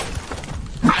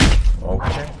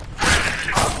 Okay.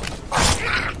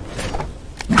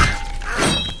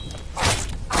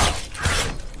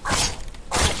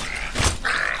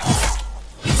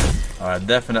 Alright,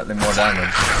 definitely more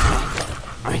damage.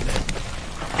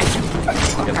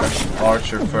 Get that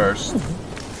archer first.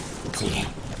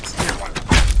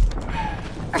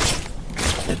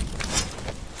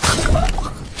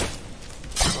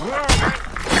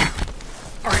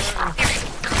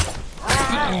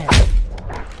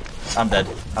 I'm dead.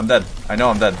 I'm dead. I know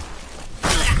I'm dead.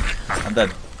 I'm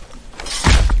dead.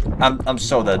 I'm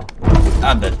so dead.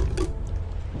 I'm dead.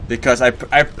 Because I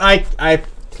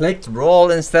clicked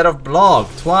roll instead of block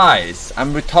twice.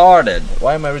 I'm retarded.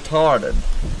 Why am I retarded?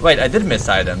 Wait, I did miss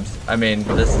items. I mean,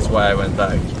 this is why I went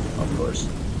back, of course,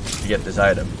 to get this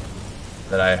item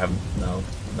that I have now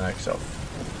max of.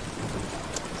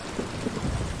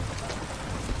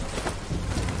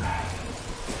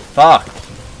 Fuck.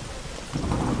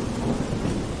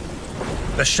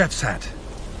 The chef's hat.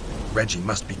 Redgi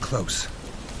must be close.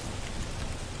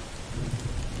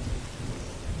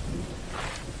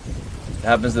 It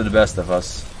happens to the best of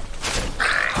us.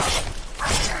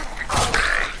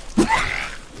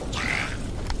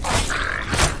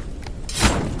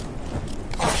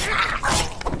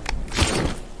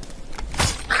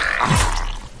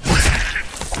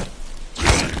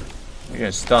 We're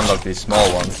gonna stun lock these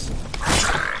small ones.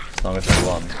 As long as I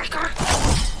won.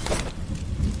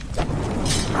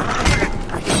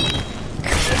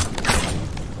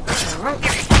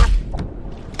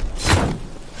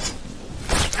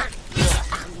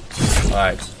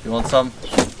 Alright, you want some?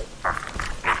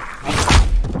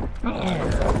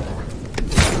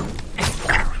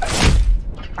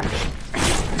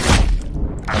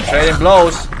 I'm trading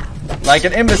blows like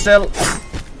an imbecile.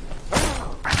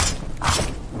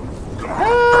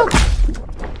 Help!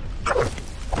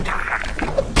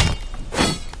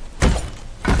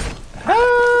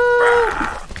 Help!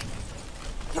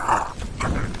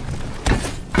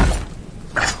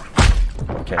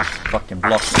 Okay, fucking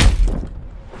block.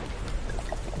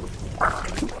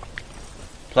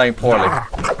 Playing poorly.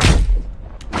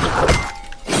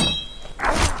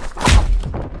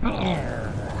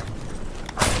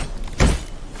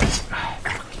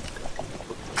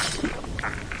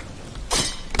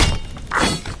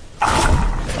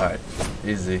 Alright,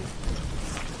 easy.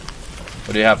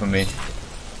 What do you have for me?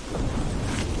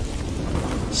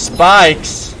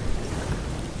 Spikes!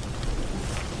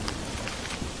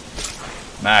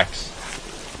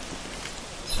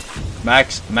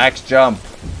 Max jump.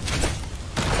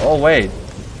 Oh wait,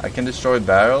 I can destroy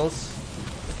barrels?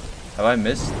 Have I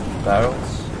missed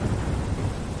barrels?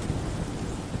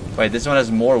 Wait, this one has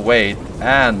more weight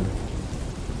and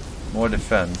more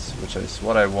defense, which is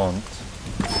what I want.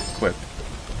 Equip.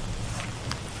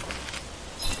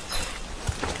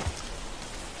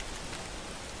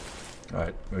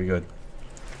 Alright, very good.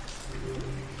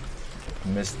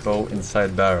 Missed bow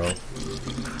inside barrel.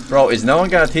 Bro, is no one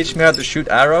gonna teach me how to shoot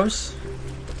arrows?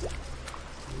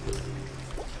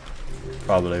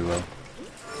 Probably will.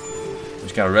 I'm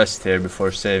just gonna rest here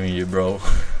before saving you, bro.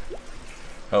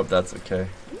 Hope that's okay.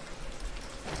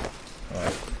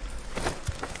 Alright.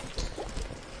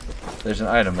 There's an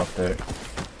item up there.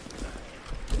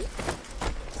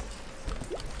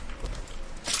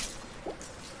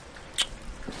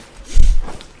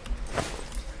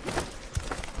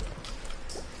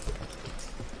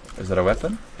 Is that a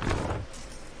weapon?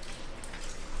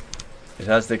 It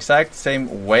has the exact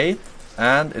same weight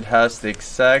and it has the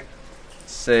exact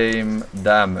same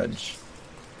damage.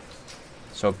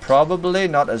 So probably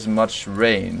not as much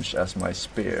range as my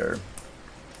spear.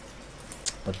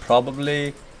 But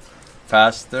probably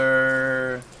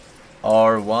faster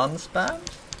R1 spam?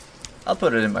 I'll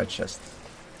put it in my chest.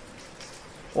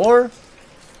 Or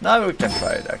now we can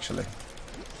try it actually.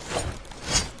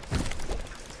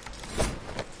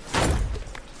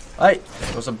 Hey,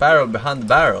 there was a barrel behind the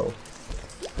barrel.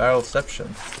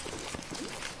 Barrelception.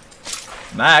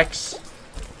 Max!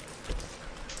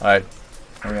 Alright,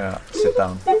 we're gonna sit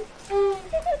down.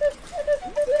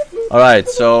 Alright,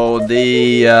 so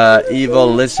the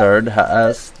evil lizard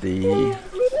has the...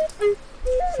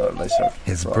 lizard.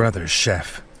 His brother's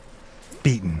chef.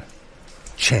 Beaten,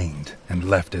 chained, and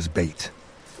left as bait.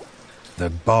 The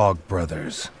Bog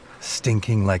brothers,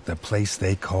 stinking like the place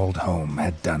they called home,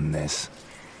 had done this.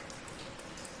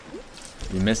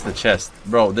 You missed the chest.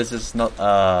 Bro, this is not,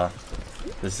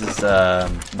 this is,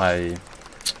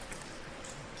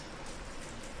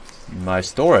 my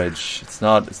storage. It's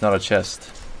not a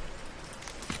chest.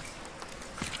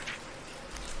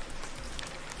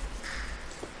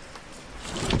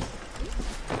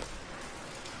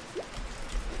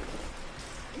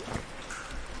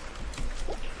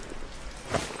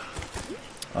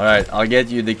 Alright, I'll get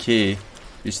you the key.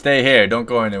 You stay here, don't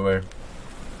go anywhere.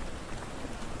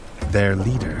 Their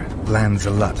leader,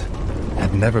 Lancelot,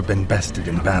 had never been bested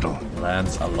in battle.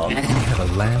 Lancelot. He had a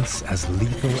lance as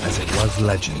lethal as it was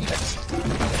legend.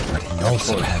 But he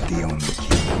also had the only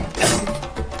key.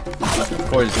 Of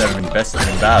course, he's never been bested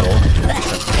in battle.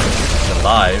 He's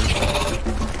alive.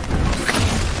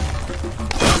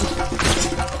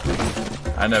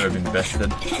 I've never been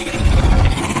bested.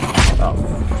 Oh,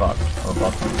 fuck. I'm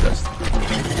about to be bested.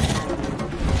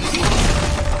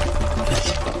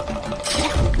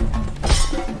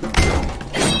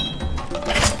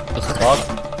 Fuck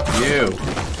you.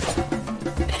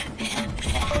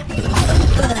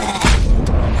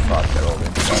 Oh, fuck, they're all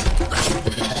inside.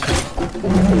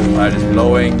 Alright, it's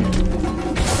blowing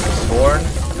his horn.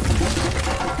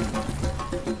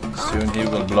 Soon he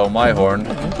will blow my horn.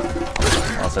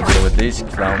 As I deal with these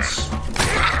clowns.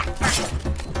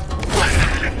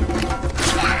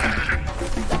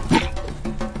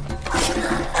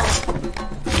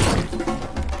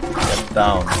 Get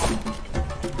down.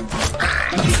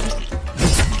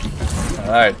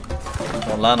 Alright,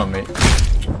 don't land on me.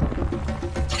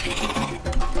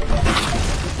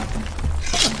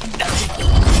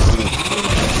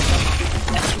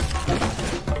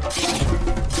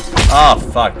 Oh,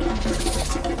 fuck.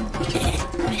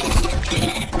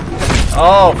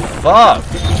 Oh, fuck.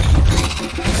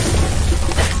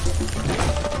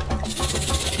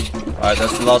 Alright,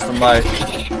 that's the last of my...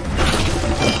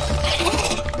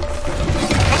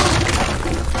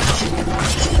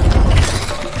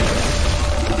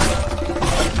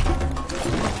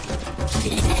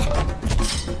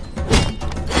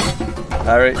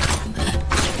 Harry.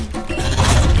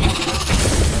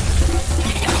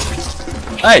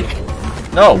 Hey!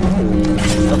 No!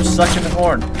 Stop sucking the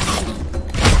horn.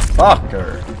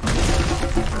 Fucker.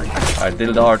 Alright,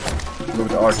 deal the art. Look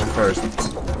at the archer first.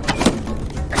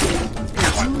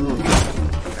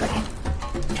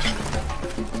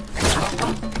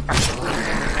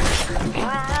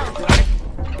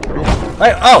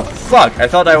 Hey, oh, fuck! I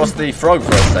thought I was the frog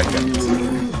for a second.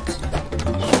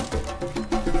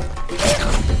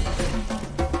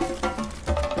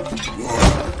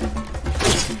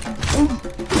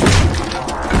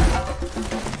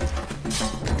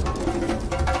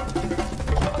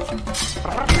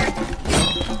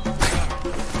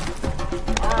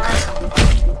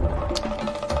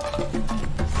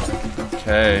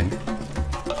 Okay.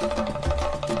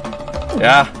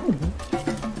 Yeah.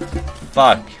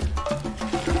 Fuck.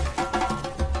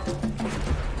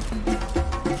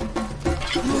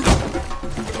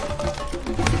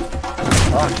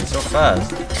 Fuck, he's so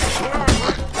fast.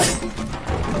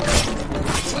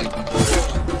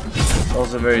 He's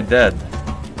also very dead.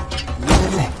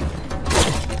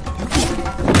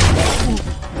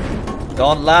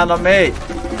 Don't land on me!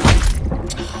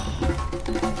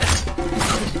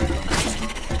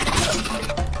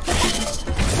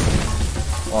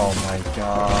 Oh my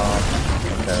god.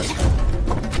 Okay.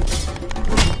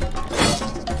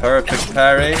 Perfect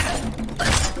parry.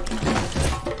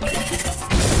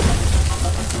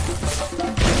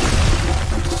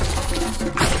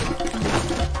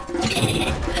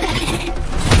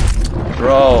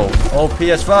 Bro, OP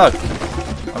as fuck.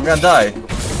 I'm gonna die.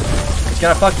 It's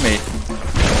gonna fuck me.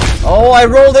 Oh, I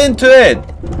rolled into it.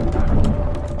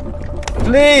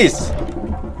 Please.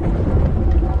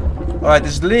 Alright,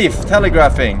 this leaf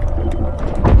telegraphing.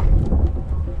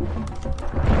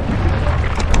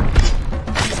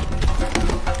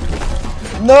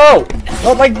 No!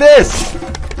 Not like this!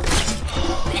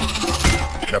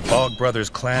 The Bog Brothers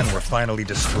clan were finally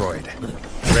destroyed.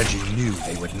 Redgi knew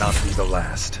they would not be the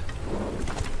last.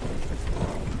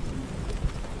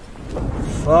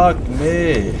 Fuck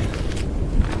me.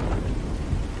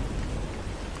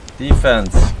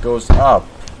 Defense goes up.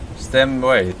 Stem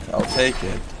weight, I'll take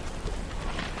it.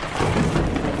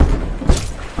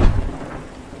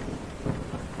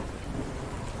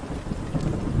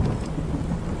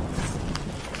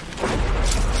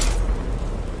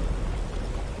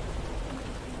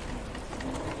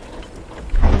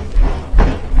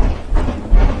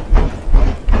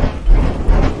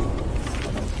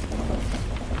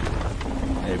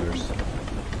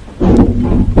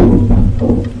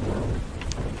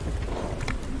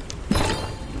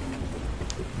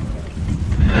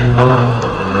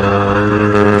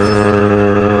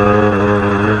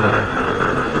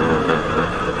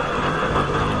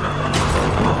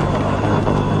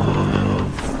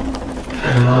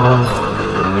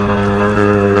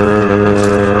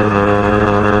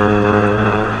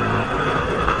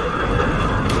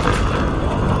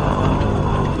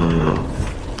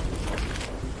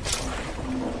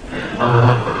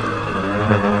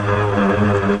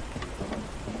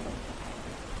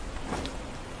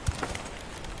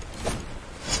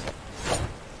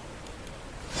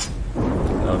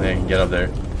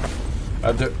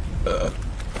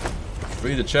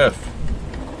 Free the chef.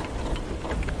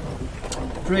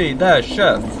 Free the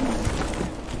chef.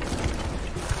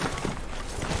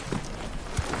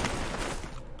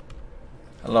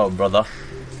 Hello, brother.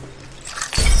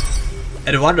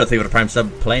 Eduardo, thank you for the prime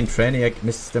sub. Plain Training,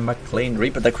 Mr. McLean,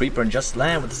 Reaper the Creeper, and Just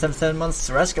Land with the 7 months.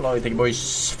 Rascaloid, thank you, boys.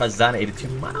 Fazan, 82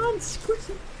 months.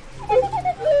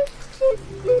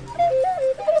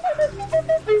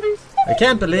 I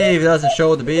can't believe it doesn't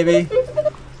show the baby.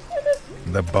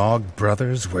 The Bog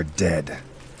Brothers were dead,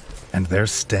 and their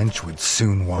stench would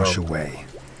soon wash away.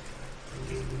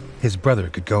 His brother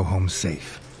could go home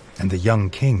safe, and the young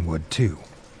king would too,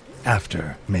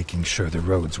 after making sure the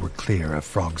roads were clear of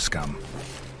frog scum.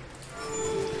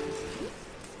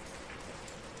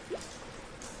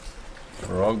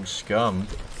 Frog scum?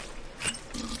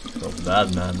 So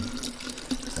bad, man.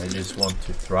 I just want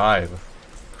to thrive.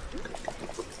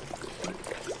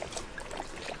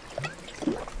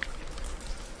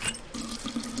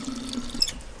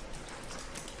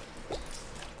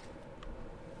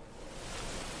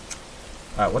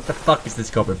 Alright, what the fuck is this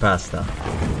copper pasta?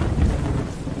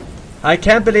 I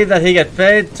can't believe that he got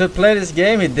paid to play this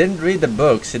game. He didn't read the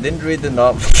books. He didn't read the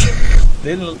novels.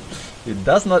 He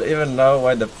does not even know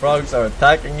why the frogs are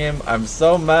attacking him. I'm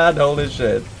so mad. Holy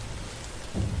shit.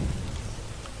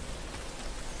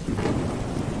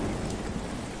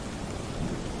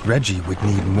 Redgi would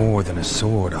need more than a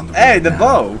sword on the Hey, road the now,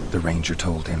 bow! the ranger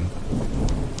told him.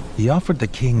 He offered the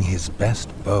king his best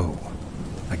bow,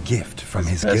 a gift from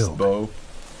his best guild. Bow.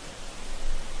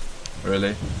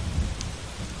 Really?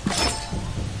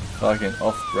 Fucking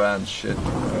off-brand shit.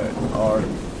 Alright, R.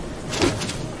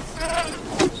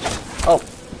 Oh!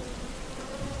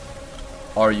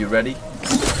 Are you ready?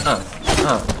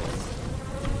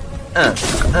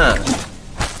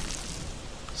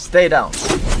 Stay down.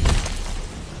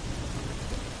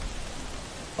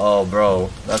 Oh, bro,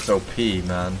 that's OP,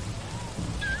 man.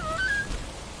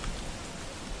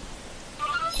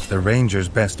 The ranger's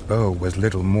best bow was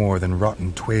little more than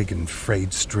rotten twig and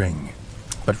frayed string,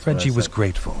 but Redgi was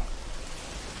grateful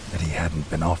that he hadn't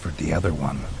been offered the other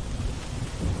one.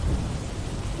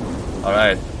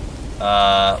 Alright.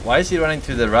 Why is he running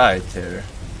to the right here?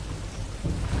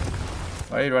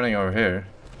 Why are you running over here?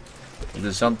 Is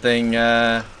there something,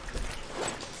 I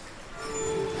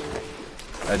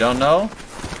don't know?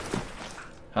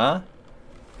 Huh?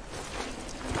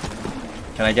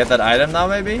 Can I get that item now,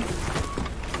 maybe?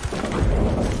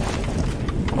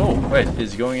 Oh, wait,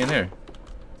 he's going in here.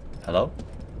 Hello?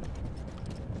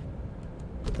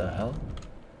 What the hell?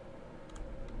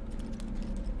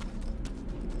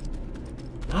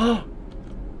 A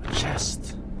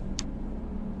chest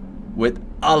with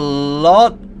a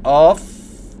lot of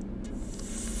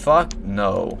Fuck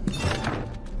no.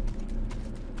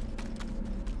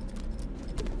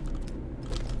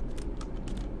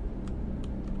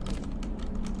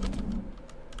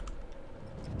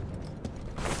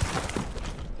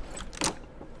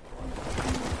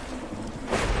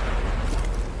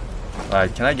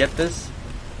 Alright, can I get this?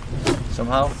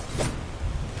 Somehow?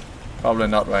 Probably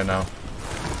not right now.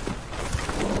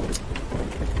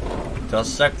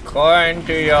 Toss a coin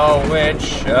to your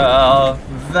witch,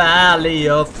 Valley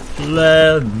of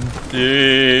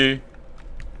Plenty.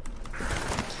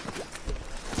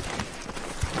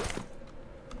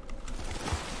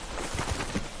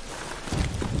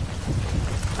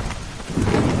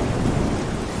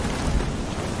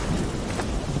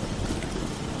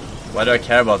 Why do I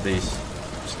care about these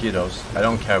mosquitoes? I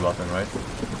don't care about them, right?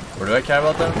 Or do I care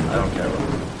about them? I don't care about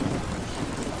them.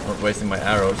 I'm not wasting my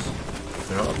arrows.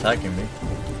 They're not attacking me.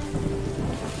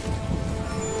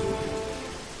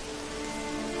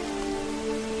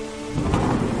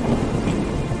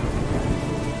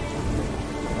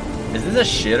 Is this a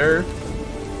shitter?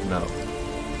 No.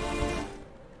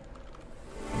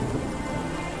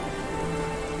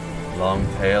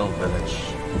 Longtail Village.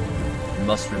 We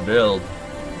must rebuild.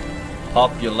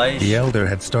 Population. The Elder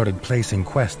had started placing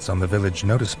quests on the village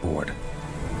notice board.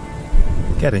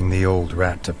 Getting the old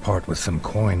rat to part with some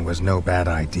coin was no bad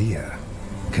idea,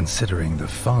 considering the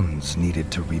funds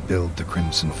needed to rebuild the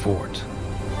Crimson Fort.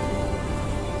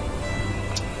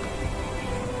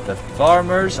 The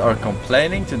farmers are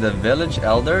complaining to the village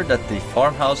elder that the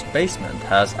farmhouse basement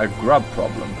has a grub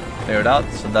problem. Clear it out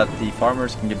so that the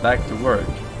farmers can get back to work.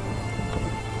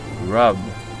 Grub.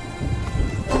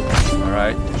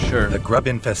 Alright, sure. The grub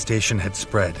infestation had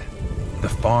spread. The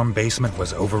farm basement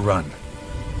was overrun.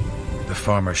 The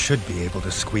farmer should be able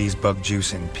to squeeze bug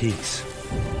juice in peace.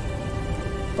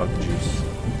 Bug juice.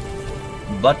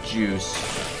 Butt juice.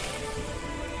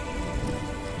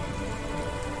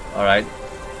 Alright.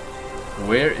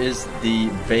 Where is the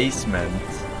basement?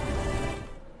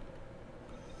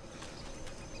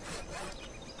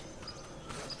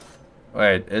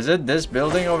 Wait, is it this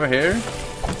building over here?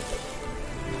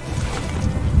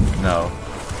 No.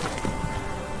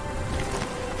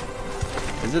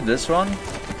 Is it this one?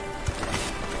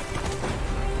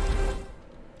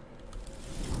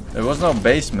 There was no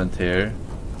basement here,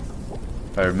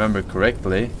 if I remember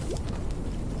correctly.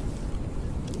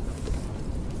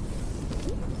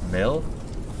 Mill?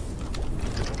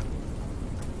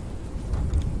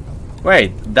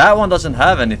 Wait, that one doesn't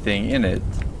have anything in it.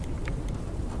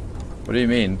 What do you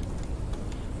mean?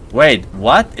 Wait,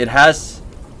 what? It has...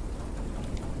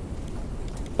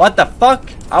 What the fuck?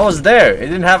 I was there. It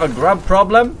didn't have a grub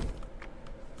problem?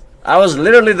 I was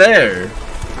literally there.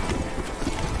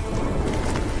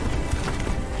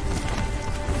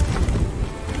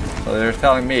 So they're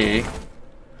telling me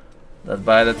that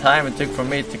by the time it took for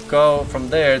me to go from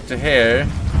there to here,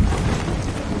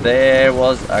 there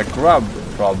was a grub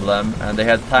problem and they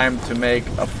had time to make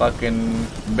a fucking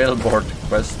billboard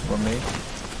quest for me.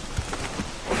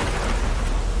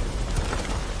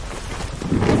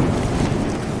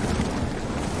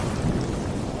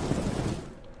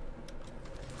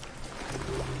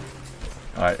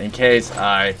 Alright, in case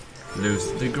I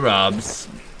lose the grubs,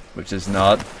 which is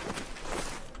not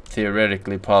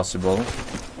theoretically possible.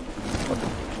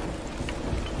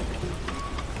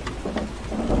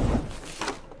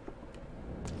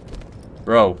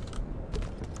 Bro,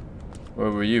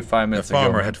 where were you 5 minutes ago? The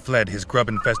farmer had fled his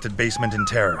grub-infested basement in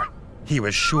terror. He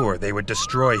was sure they would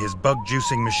destroy his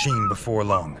bug-juicing machine before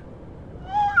long.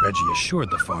 Redgi assured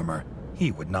the farmer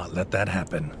he would not let that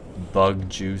happen.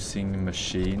 Bug-juicing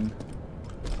machine?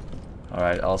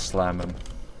 Alright, I'll slam him.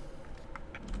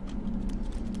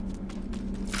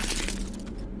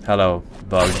 Hello,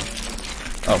 bug.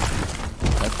 Oh.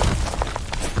 What?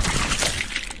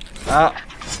 Ah!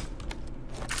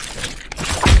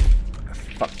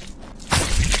 Fuck.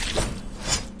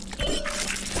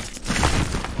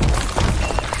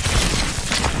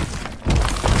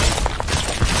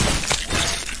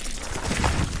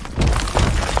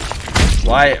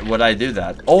 Why would I do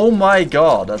that? Oh my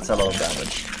god, that's a lot of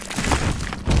damage.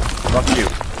 Fuck you.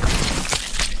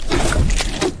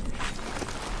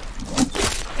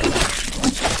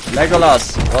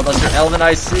 Legolas, what does your elven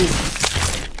eyes see?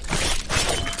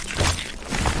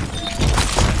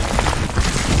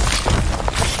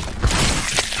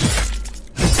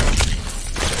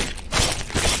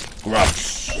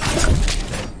 Grubs.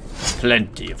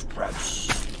 Plenty of grubs.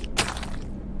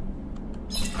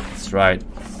 That's right.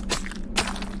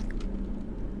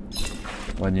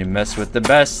 When you mess with the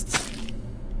best.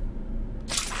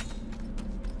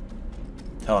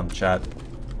 Tell him, chat.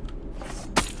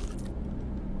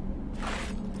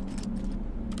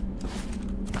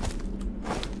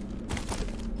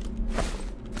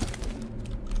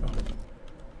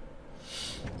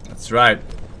 That's right.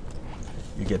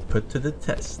 You get put to the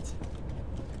test.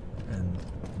 And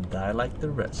die like the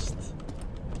rest.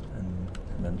 And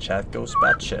then chat goes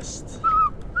bat chest.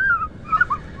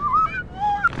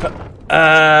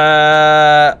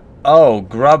 Oh,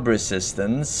 grub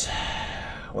resistance.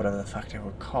 Whatever the fuck they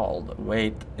were called.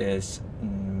 Weight is...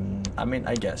 I mean,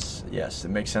 I guess. Yes,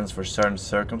 it makes sense for certain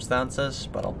circumstances.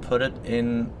 But I'll put it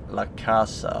in La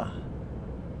Casa.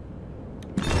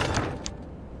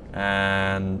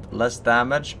 And less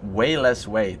damage, way less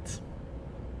weight.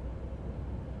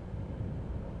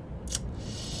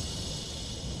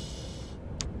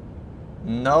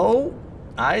 No,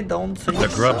 I don't think so.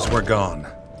 The grubs were gone.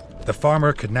 The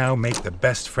farmer could now make the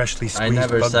best freshly squeezed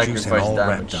never bug juice in all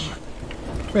sacrificed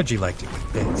Rapdom. Redgi liked it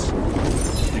with bits.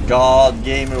 The god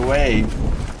game away.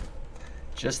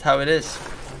 Just how it is.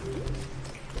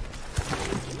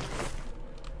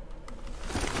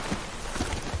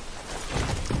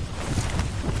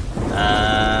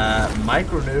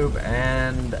 Micro Noob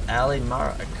and Ali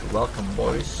Marak. Welcome,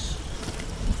 boys.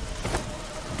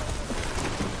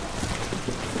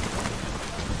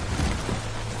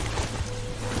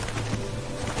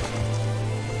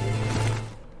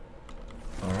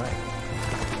 Alright.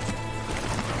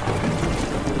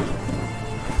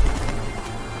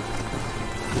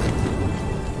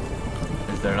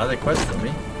 Is there another quest for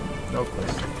me? No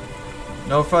quest.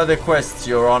 No further quests,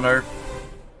 Your Honor.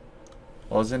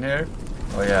 What was in here?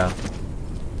 Oh yeah.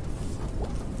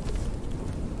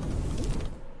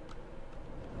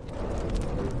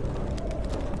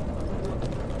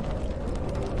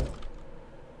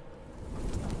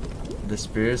 The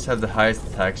spears have the highest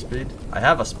attack speed. I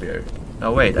have a spear.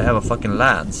 No wait, I have a fucking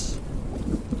lance.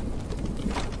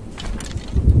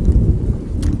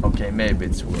 Okay, maybe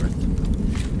it's worth.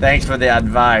 Thanks for the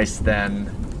advice then.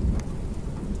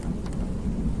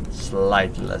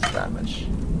 Slightly less damage.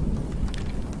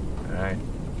 Alright.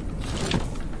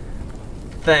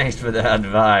 Thanks for the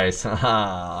advice.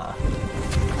 Haha.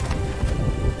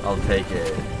 I'll take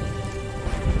it.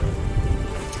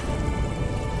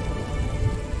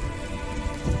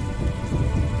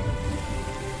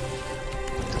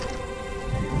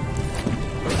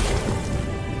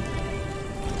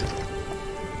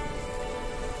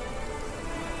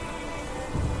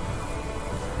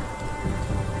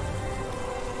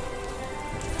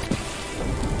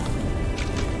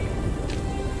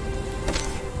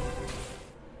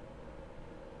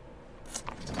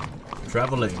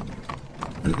 Traveling.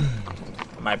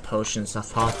 My potions are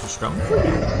far too strong for you.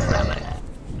 Traveling.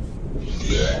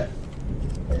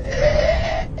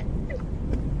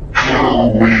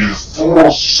 Can we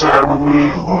force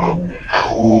everyone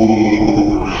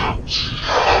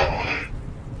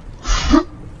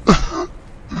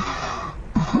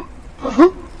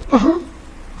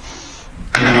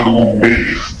Can we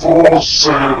force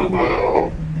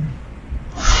everyone?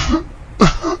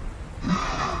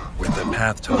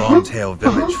 Path to Longtail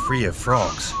Village free of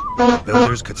frogs, the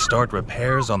builders could start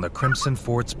repairs on the Crimson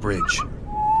Fort's bridge.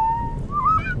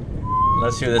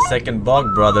 Unless you're the second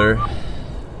bug, brother. I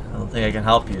don't think I can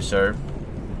help you, sir.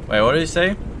 Wait, what did you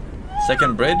say?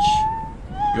 Second bridge?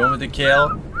 You want me to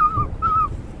kill?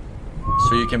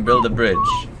 So you can build a bridge.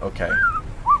 Okay.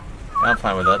 I'm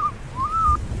fine with that.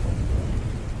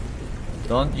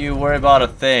 Don't you worry about a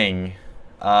thing.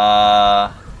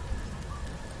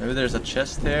 Maybe there's a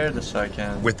chest here, just so I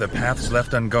can... With the paths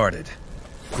left unguarded,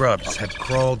 grubs had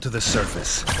crawled to the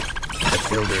surface. The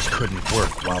builders couldn't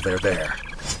work while they're there.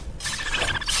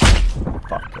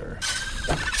 Fucker.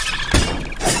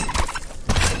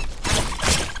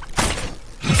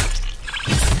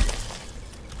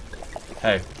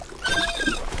 Hey.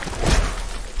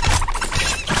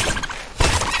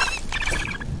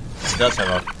 He does have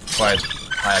a quite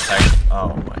high attack.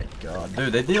 Oh my god.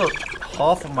 Dude, they deal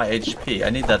half of my HP. I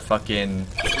need that fucking...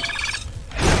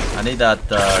 I need that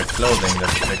clothing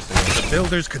that's fixed again. The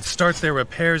builders could start their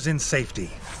repairs in safety.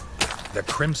 The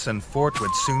Crimson Fort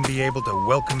would soon be able to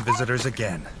welcome visitors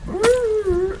again.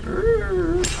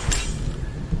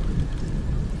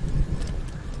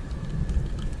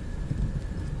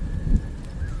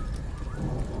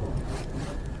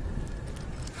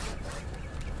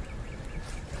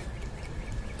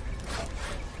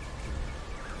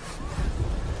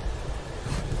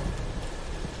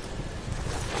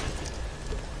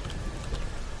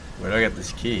 Where do I get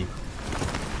this key?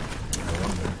 I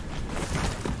wonder.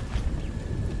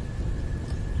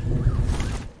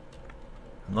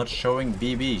 I'm not showing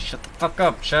BB. Shut the fuck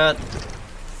up, chat.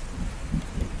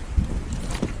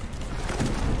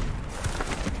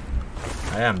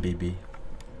 I am BB.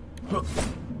 No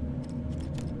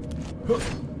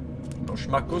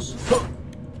schmackos.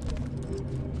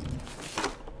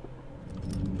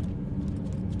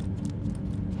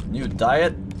 New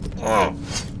diet.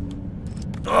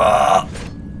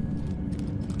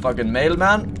 Fucking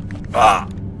mailman.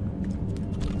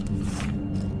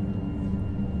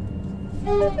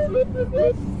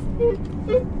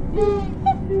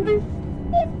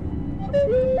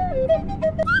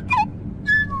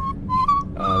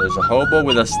 There's a hobo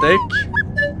with a stick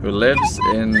who lives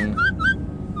in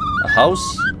a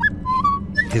house.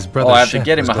 His brother I have to chef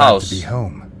get him was a glad house. to be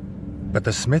home, but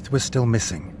the smith was still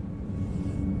missing.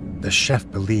 The chef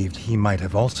believed he might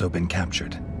have also been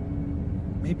captured.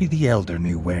 Maybe the elder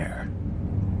knew where.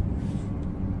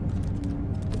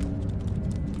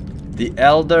 The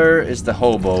elder is the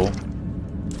hobo.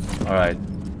 Alright.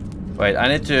 Wait, I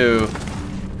need to...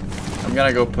 I'm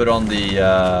gonna go put on the...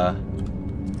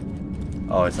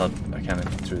 Oh, it's not... I can't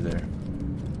get through there.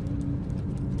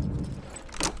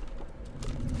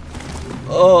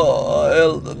 Oh,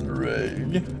 Elden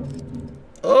Ring.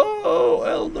 Oh,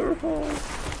 Elder Hole.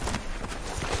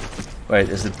 Wait,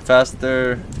 is it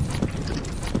faster?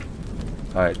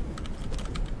 Alright.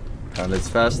 It's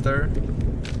faster.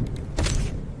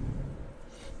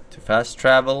 To fast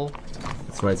travel.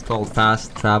 That's why it's called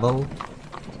fast travel.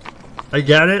 I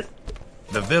get it.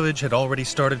 The village had already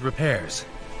started repairs.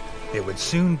 It would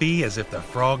soon be as if the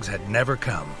frogs had never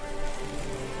come.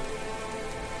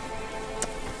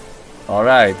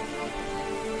 Alright.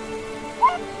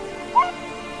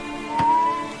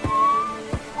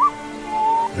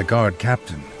 The guard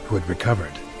captain, who had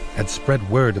recovered, had spread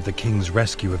word of the king's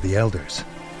rescue of the elders.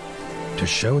 To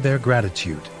show their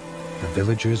gratitude, the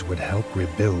villagers would help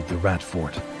rebuild the rat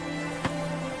fort.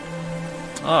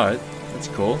 Alright, that's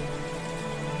cool.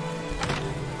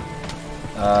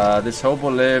 This hobo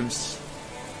lives...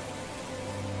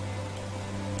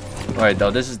 Wait,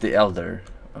 no, this is the elder.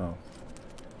 Oh.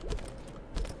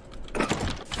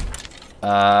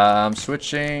 I'm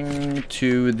switching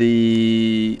to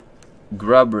the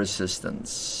grub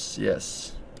resistance.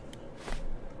 Yes.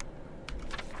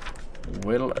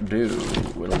 Will do.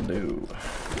 Will do.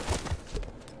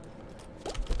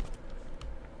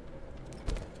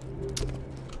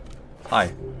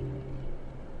 Hi.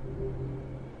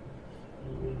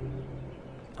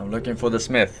 I'm looking for the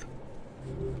smith.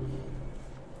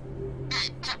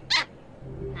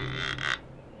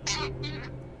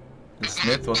 The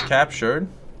smith was captured.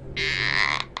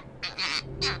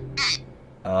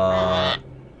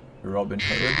 Robin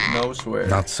Hood knows where.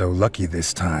 Not so lucky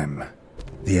this time.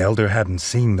 The elder hadn't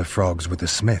seen the frogs with the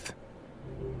smith.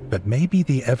 But maybe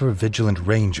the ever-vigilant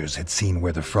rangers had seen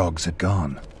where the frogs had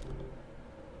gone.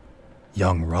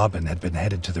 Young Robin had been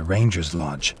headed to the Rangers'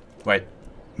 Lodge. Wait.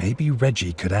 Maybe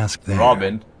Redgi could ask there.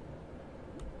 Robin?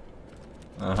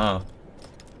 Uh-huh.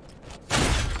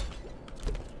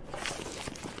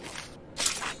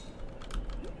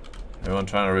 Everyone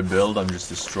trying to rebuild, I'm just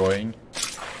destroying.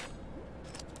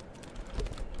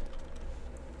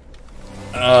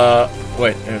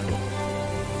 Wait.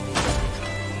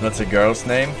 That's a girl's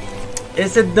name?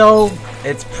 Is it though?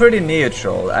 It's pretty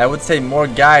neutral. I would say more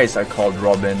guys are called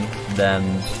Robin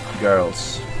than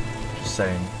girls. Just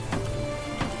saying.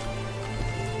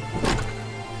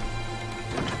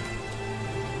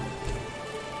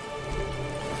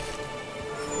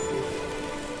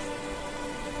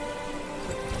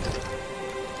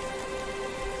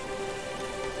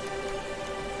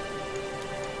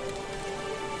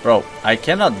 Bro, I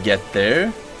cannot get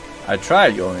there. I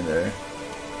tried going there.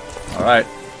 Alright.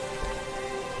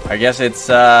 I guess it's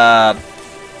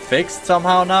fixed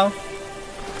somehow now.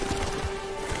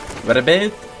 What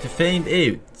about to find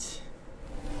out?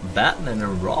 Batman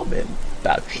and Robin.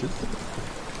 That shit.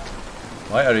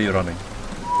 Why are you running?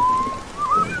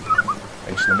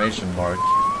 Exclamation mark.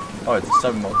 Oh, it's a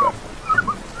sub-mode.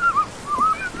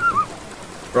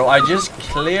 Bro, I just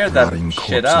cleared that Rotting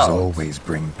shit corpses out. always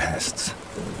bring pests.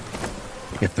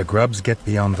 If the grubs get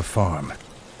beyond the farm,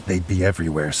 they'd be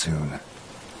everywhere soon.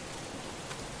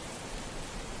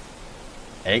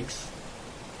 Eggs?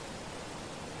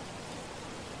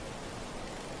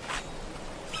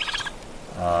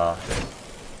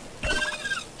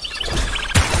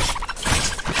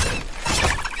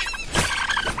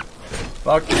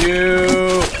 Fuck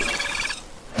you!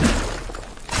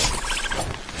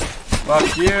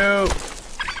 Fuck you!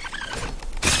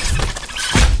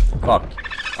 Fuck.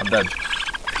 I'm dead.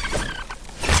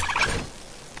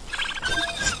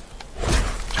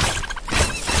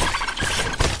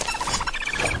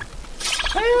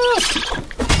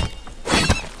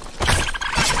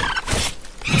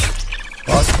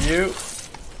 Fuck you.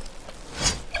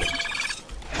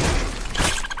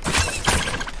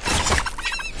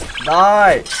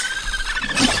 Die!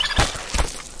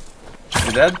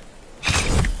 You dead?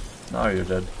 No, you're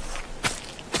dead.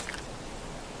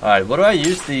 Alright, what do I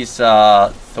use these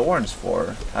thorns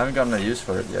for? I haven't gotten a use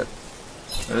for it yet.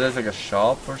 Maybe there's like a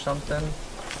shop or something?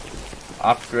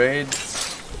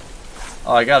 Upgrades.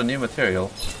 Oh, I got a new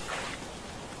material.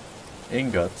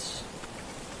 Ingots.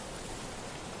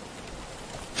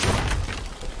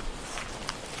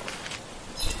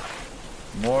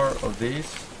 More of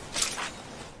these.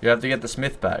 You have to get the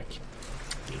smith back.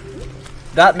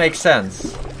 That makes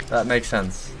sense. That makes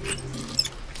sense.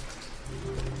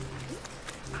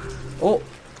 Oh,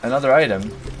 another item.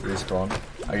 Respawn.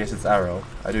 I guess it's arrow.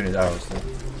 I do need arrows though.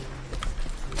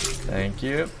 Thank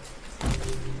you.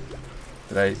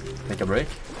 Did I take a break?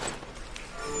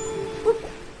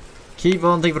 Keep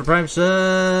on, thank you for the prime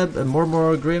sub. And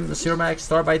more Grim, Zero Max,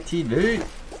 Star by TV.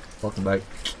 Welcome back.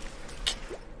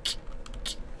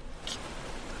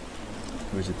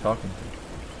 Who is it talking to?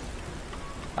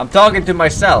 I'm talking to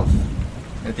myself.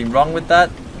 Anything wrong with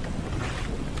that?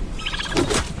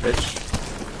 Bitch.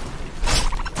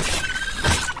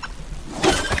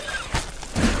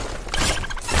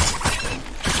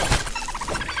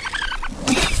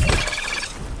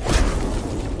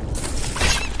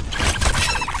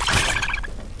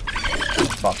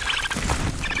 Fuck.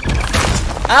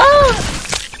 Ah!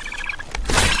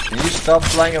 Can you stop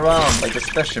flying around like a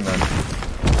specimen?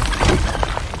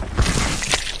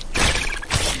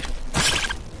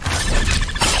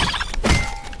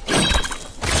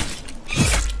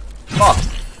 Fuck!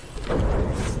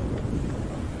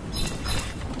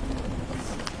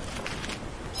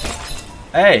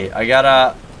 Hey, I got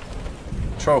a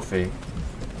trophy.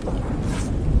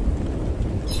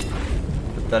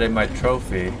 Put that in my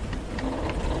trophy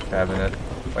cabinet.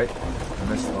 Wait, I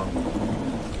missed one.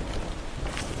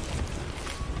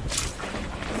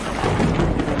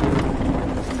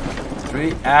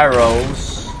 Three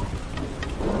arrows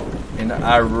in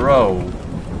a row.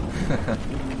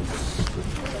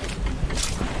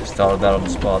 Just thought of that on the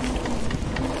spot.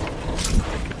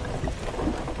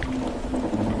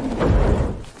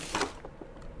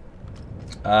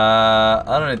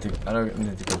 I don't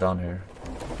need to go down here.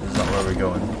 This is not where we're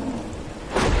going.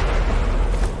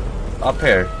 Up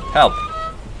here. Help!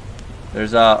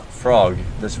 There's a frog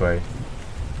this way.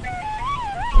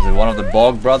 Is it one of the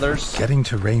Bog brothers? Getting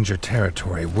to Ranger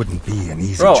territory wouldn't be an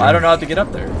easy Bro, journey. I don't know how to get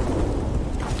up there.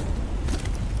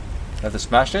 I have to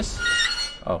smash this?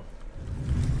 Oh.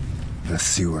 The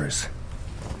sewers.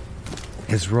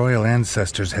 His royal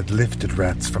ancestors had lifted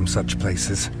rats from such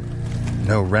places.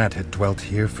 No rat had dwelt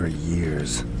here for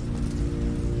years.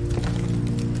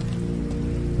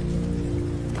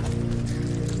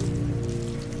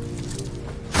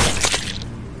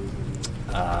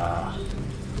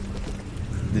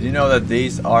 Did you know that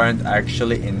these aren't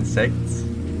actually insects?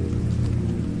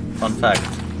 Fun fact.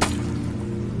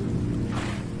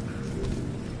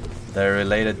 They're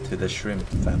related to the shrimp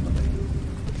family.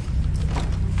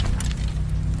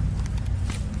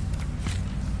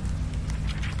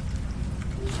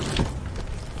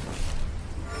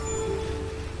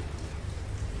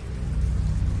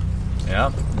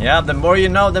 Yeah, the more you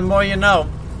know, the more you know.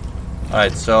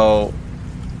 Alright, so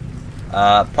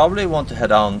probably want to head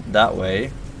down that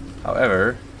way.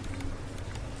 However,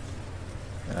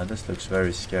 yeah, this looks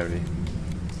very scary.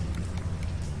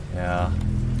 Yeah.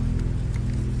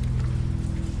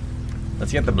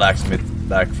 Let's get the blacksmith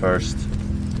back first.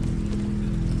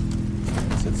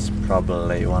 It's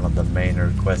probably one of the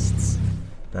mainer quests.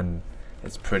 Then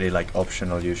it's pretty like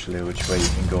optional usually which way you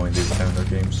can go in these kind of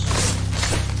games.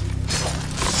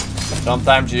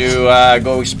 Sometimes you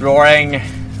go exploring,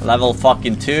 level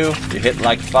fucking 2, you hit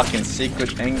like fucking secret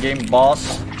endgame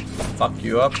boss, fuck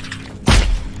you up.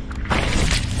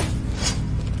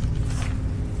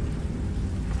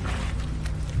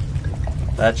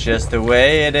 That's just the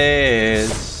way it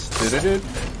is.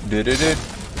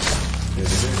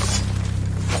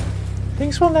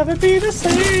 Things will never be the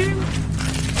same.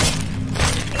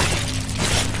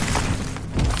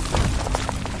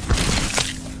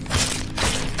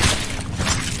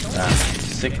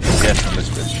 Sick to get from this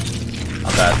bitch.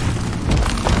 I'm bad.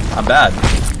 I'm bad.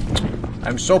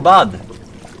 I'm so bad.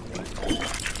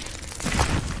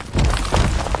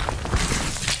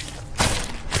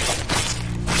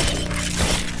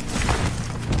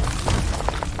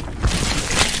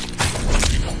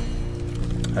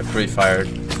 I pre-fired.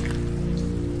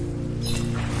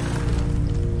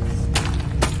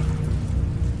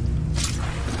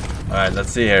 Alright,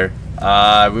 let's see here.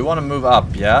 We want to move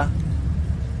up, yeah?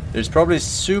 There's probably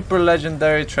super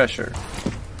legendary treasure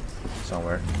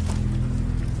somewhere.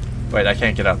 Wait, I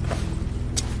can't get up.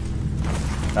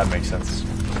 That makes sense.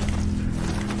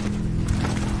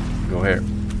 Go here.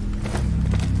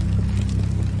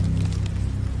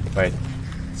 Wait.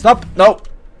 Stop! No!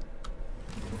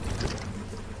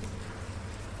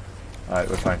 Alright,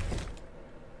 we're fine.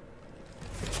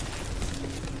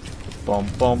 Bum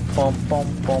bum bum bum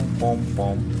bum bum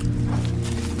bum.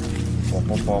 Bum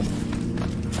bum bum.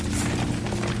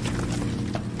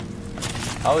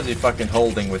 How is he fucking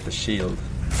holding with the shield?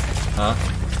 Huh?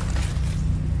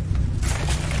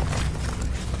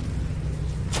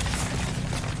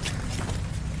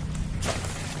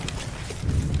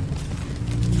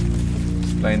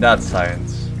 Explain that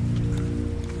science.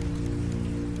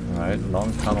 Alright,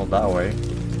 long tunnel that way.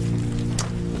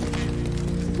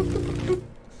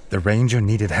 The ranger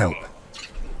needed help.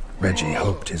 Redgi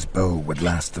hoped his bow would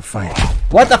last the fight.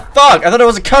 What the fuck? I thought it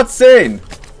was a cutscene!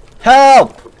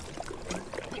 Help!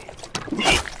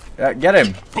 Yeah, get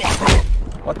him!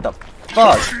 What the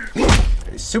fuck?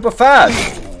 He's super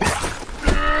fast!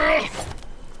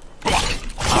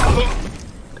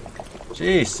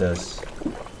 Jesus.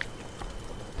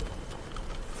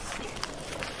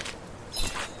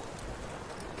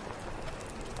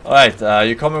 Alright,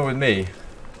 you're coming with me.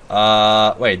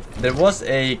 Wait, there was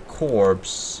a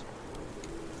corpse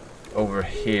over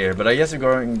here, but I guess we're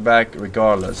going back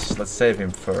regardless. Let's save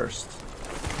him first.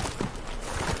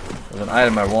 There's an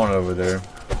item I wanted over there.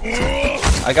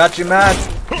 I got you, Matt!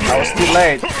 I was too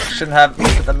late. Shouldn't have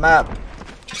looked at the map.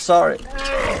 Sorry.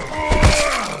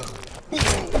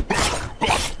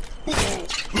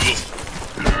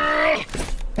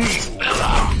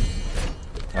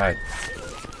 Alright.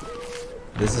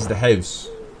 This is the house.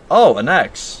 Oh, an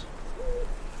axe.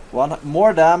 One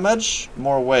more damage,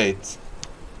 more weight.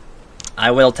 I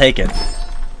will take it.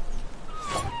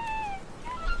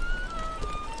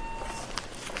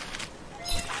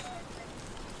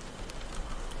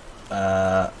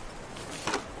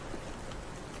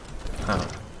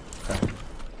 Okay.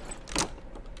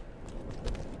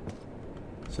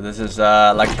 So this is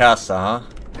La Casa, huh?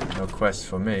 No quest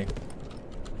for me.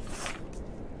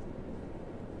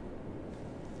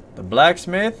 The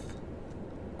blacksmith?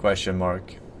 Question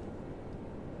mark.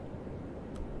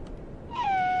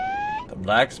 The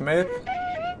blacksmith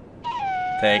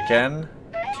taken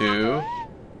to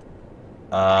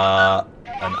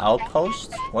an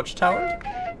outpost watchtower.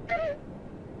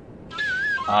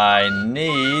 I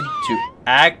need to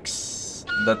axe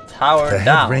the tower The head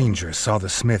down. ranger saw the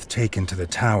smith taken to the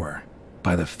tower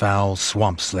by the foul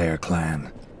Swamp Slayer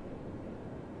clan.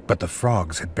 But the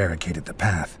frogs had barricaded the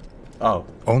path. Oh.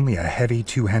 Only a heavy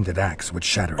two-handed axe would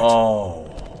shatter it.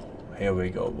 Oh, here we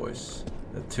go, boys.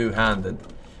 The two-handed.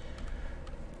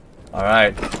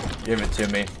 Alright, give it to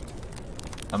me.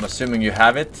 I'm assuming you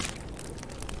have it.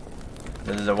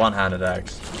 This is a one-handed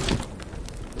axe.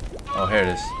 Oh, here it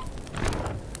is.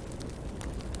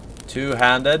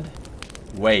 Two-handed.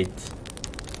 Wait.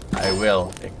 I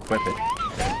will equip it.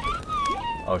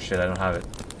 Oh shit, I don't have it.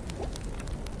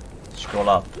 Scroll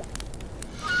up.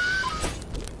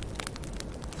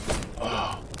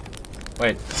 Oh.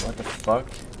 Wait, what the fuck?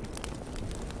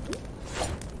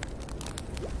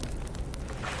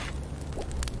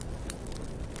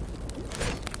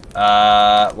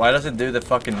 Why does it do the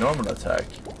fucking normal attack?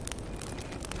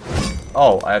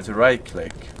 Oh, I have to right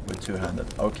click with two-handed.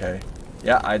 Okay.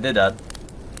 Yeah, I did that.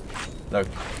 Look.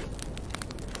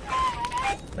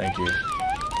 Thank you.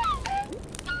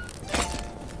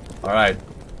 Alright.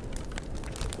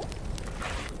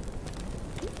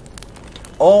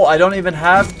 Oh, I don't even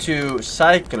have to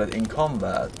cycle it in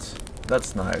combat.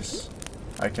 That's nice.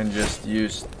 I can just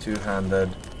use two-handed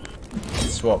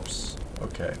swaps.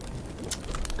 Okay.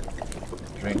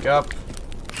 Drink up.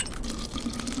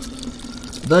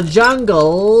 The jungle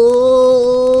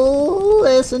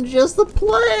isn't just a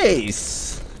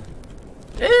place.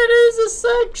 It is a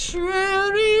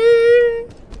sanctuary.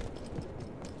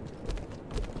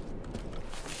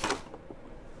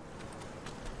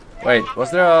 Wait,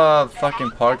 was there a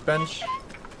fucking park bench?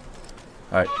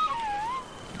 Alright.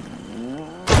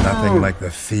 Nothing like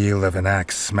the feel of an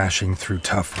axe smashing through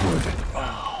tough wood.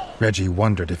 Redgi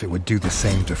wondered if it would do the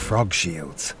same to frog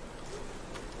shields.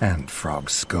 And frog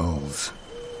skulls.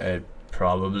 It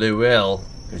probably will,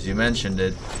 because you mentioned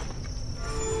it.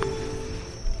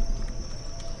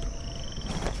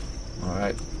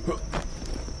 Alright.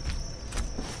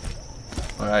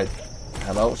 Alright.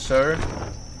 Hello, sir.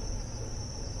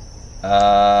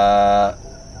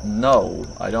 No,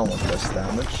 I don't want less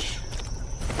damage.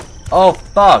 Oh,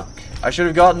 fuck! I should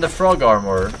have gotten the frog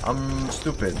armor. I'm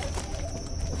stupid.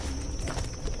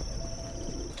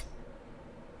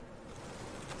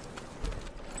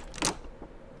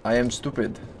 I am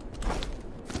stupid.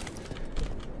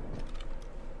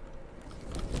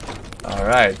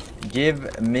 Alright,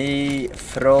 give me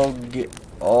frog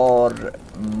armor.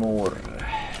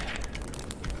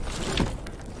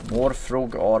 More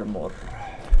frog armor.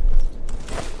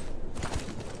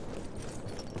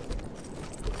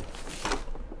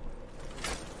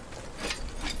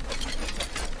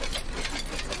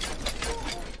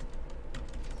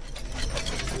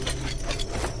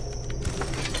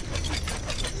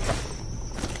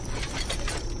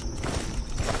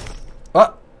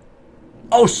 Ah!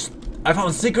 Oh, I found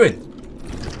a secret!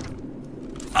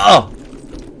 Oh!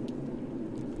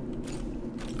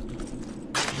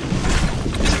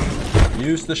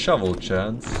 Use the shovel,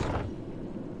 chance.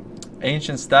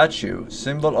 Ancient statue,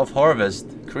 symbol of harvest.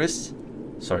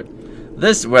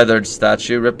 This weathered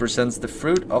statue represents the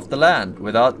fruit of the land,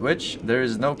 without which there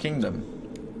is no kingdom.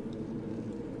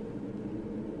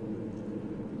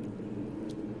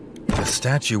 The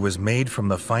statue was made from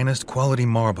the finest quality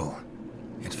marble.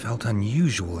 It felt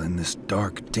unusual in this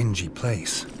dark, dingy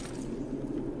place.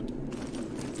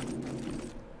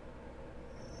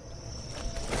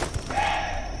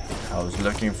 I was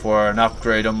looking for an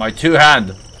upgrade on my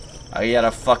two-hand. I get a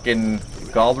fucking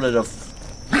goblet of...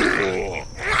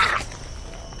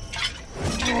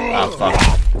 Ah, fuck.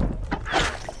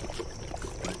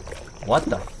 What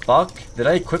the fuck? Did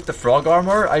I equip the frog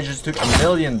armor? I just took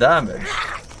 1,000,000 damage.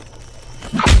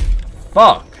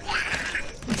 Fuck.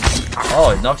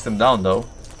 Oh, it knocks them down though.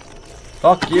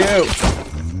 Fuck you.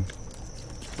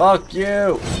 Fuck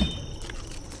you.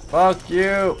 Fuck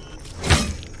you.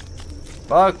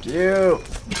 Fuck you.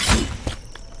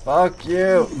 Fuck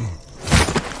you.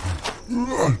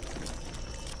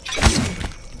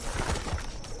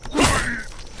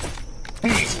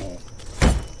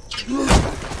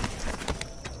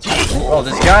 Oh,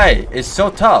 this guy is so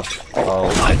tough. Oh,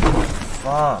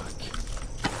 fuck.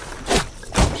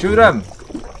 Shoot him.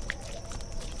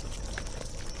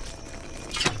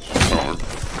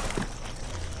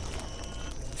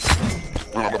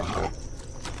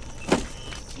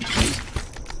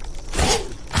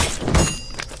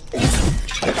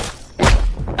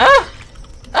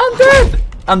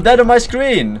 I'm dead on my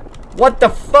screen. What the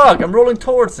fuck? I'm rolling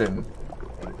towards him.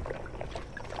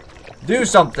 Do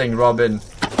something, Robin.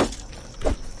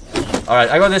 Alright,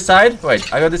 I go this side.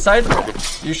 Wait, I go this side.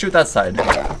 You shoot that side.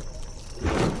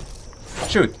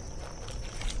 Shoot.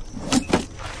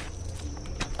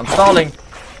 I'm stalling.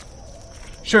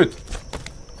 Shoot.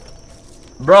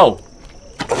 Bro.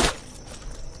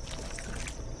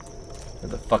 Where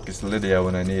the fuck is Lydia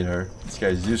when I need her? This guy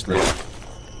is useless.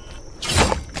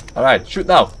 Alright, shoot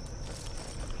now.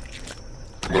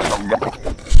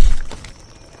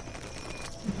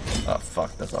 Oh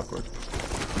fuck, that's awkward.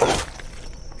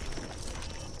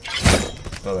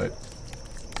 Alright.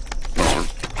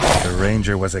 The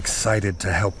ranger was excited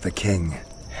to help the king.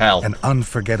 Help. An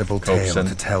unforgettable tale Forsen.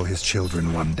 to tell his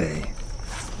children one day.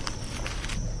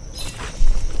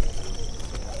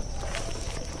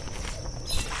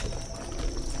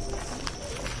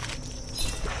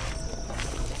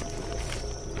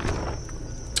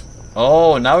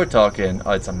 Oh, now we're talking.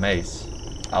 Oh, it's a mace.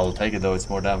 I will take it though, it's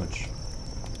more damage.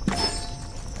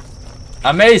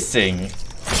 Amazing!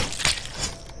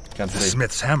 Can't The see.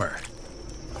 smith's hammer.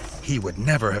 He would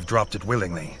never have dropped it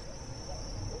willingly.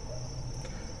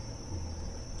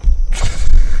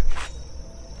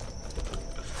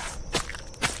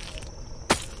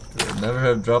 Would never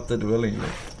have dropped it willingly.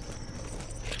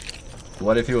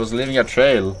 What if he was leaving a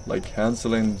trail, like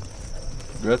Hansel and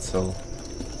Gretel?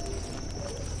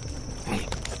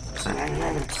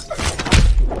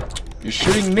 You're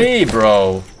shooting me,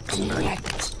 bro!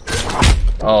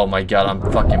 Oh my god,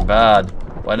 I'm fucking bad.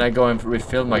 Why didn't I go and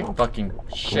refill my fucking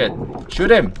shit?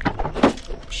 Shoot him!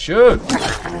 Shoot!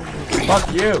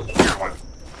 Fuck you!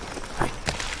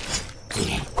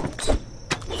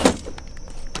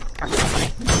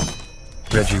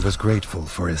 Redgi was grateful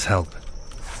for his help.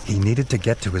 He needed to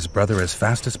get to his brother as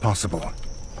fast as possible.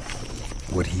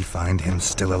 Would he find him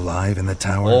still alive in the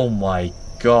tower? Oh my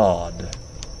god.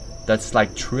 That's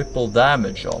like triple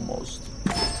damage almost.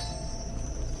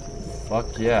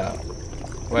 Fuck yeah.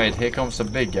 Wait, here comes a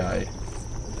big guy.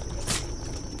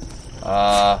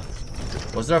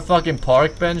 Was there a fucking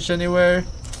park bench anywhere?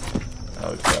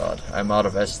 Oh god, I'm out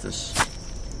of Estus.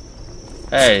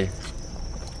 Hey.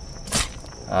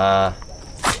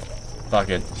 Fuck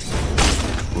it.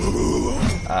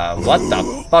 What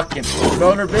the fucking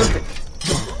vulnerability?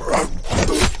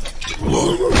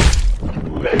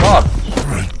 Fuck.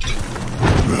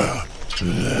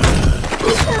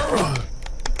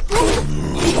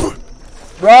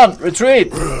 Run!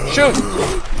 Retreat! Shoot!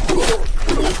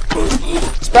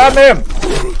 Spam him!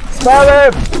 Spam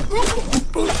him!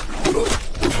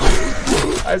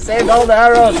 I saved all the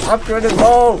arrows! Upgraded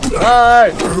bow!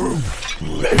 Die!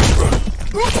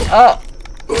 Ah!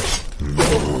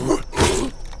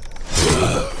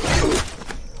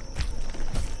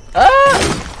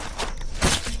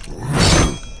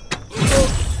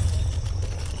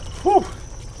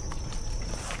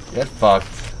 Get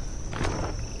fucked.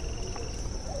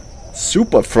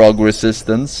 Super frog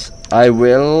resistance. I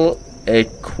will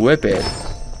equip it.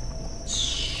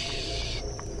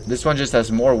 This one just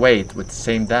has more weight with the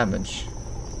same damage.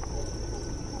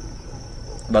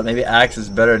 But maybe axe is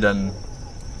better than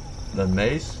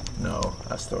mace? No,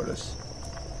 let's store this.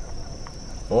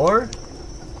 Or?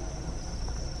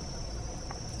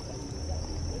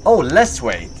 Oh, less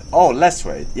weight. Oh, less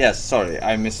weight. Yes, sorry,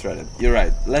 I misread it. You're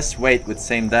right. Less weight with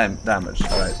same damage.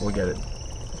 Alright, we'll get it.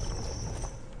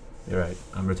 You're right,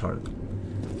 I'm retarded.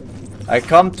 I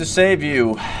come to save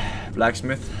you,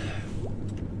 blacksmith.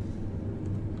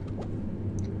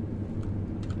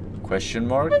 Question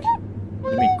mark?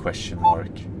 What do you mean question mark?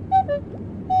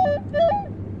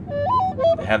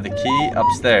 They have the key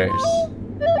upstairs.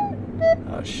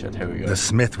 Oh shit, here we go. The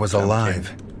smith was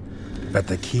alive, but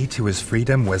the key to his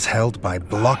freedom was held by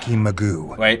Blocky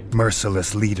Magoo,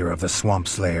 merciless leader of the Swamp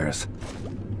Slayers.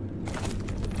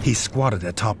 He squatted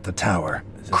atop the tower,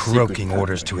 croaking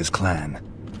orders to his clan.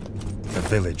 The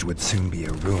village would soon be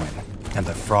a ruin, and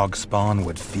the frog spawn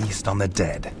would feast on the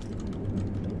dead.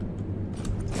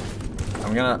 I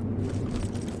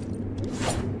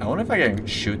wonder if I can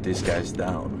shoot these guys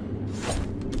down.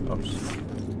 Oops.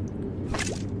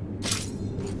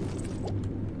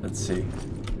 Let's see.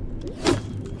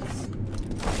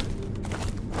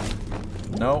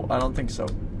 No, I don't think so.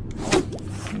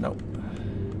 No.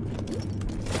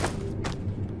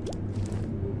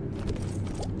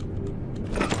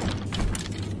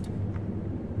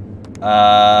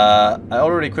 I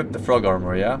already equipped the frog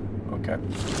armor, yeah? Okay.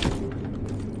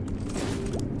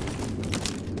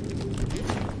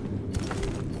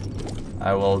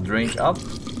 I will drink up.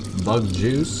 Bug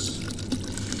juice.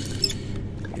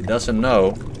 He doesn't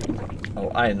know. Oh,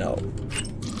 I know.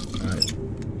 Alright.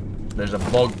 There's a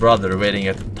bug brother waiting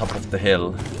at the top of the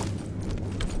hill.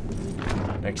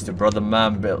 Next to Brother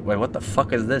Manbill. Wait, what the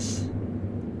fuck is this?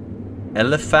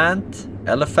 Elephant?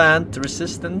 Elephant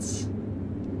resistance?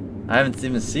 I haven't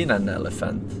even seen an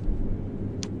elephant.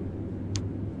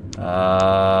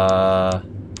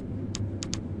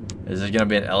 Is there gonna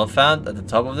be an elephant at the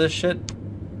top of this shit?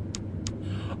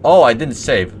 Oh, I didn't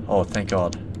save. Oh, thank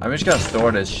God. I'm just gonna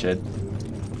store this shit.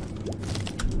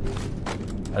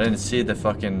 I didn't see the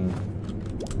fucking...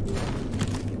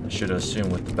 I should have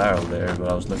assumed with the barrel there,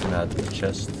 but I was looking at the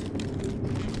chest.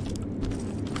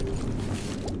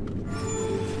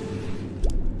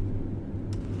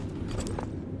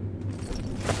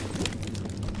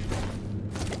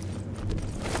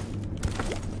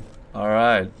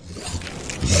 Alright.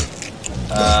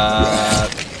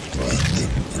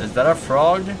 Is that a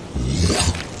frog?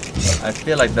 I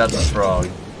feel like that's a frog.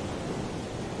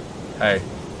 Hey.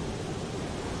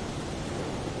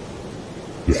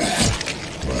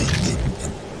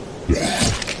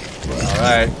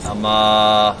 Alright, I'm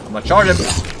gonna charge him.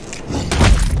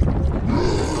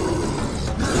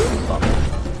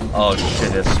 Oh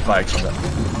shit, there's spikes on that.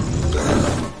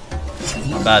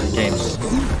 Bad games.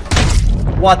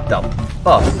 What the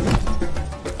fuck?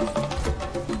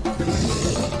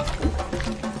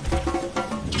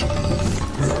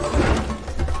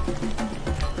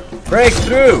 Break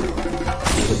through!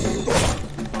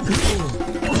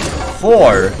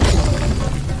 4.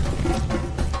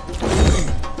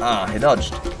 Ah, he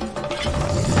dodged.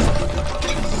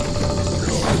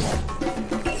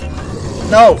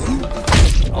 No!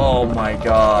 Oh my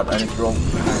god, I need to roll.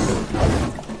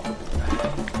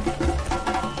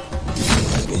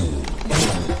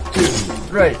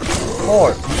 3,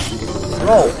 4,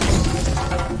 roll.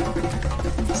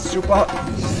 Super hot.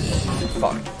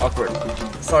 Fuck, awkward.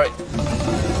 Sorry.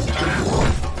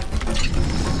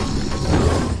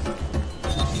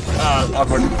 Ah,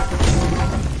 awkward.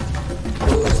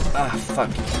 Ah, fuck.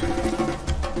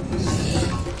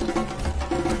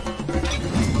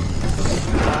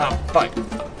 Ah, fuck.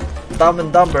 Dumb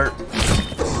and Dumber.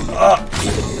 Ah.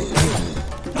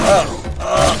 Ah.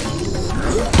 Ah.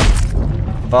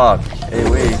 Fuck. Hey,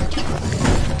 wait.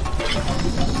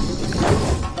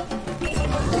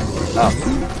 Ah,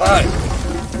 fuck.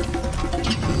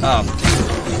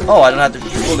 Oh, I don't have to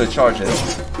fully charge it.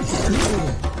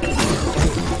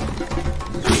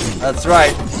 That's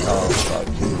right. Oh, fuck.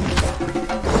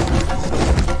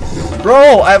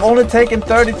 Bro, I've only taken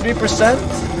 33%?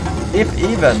 If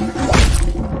even.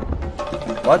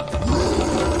 What?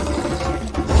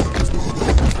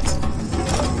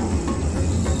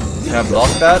 Can I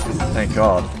block that? Thank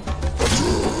God.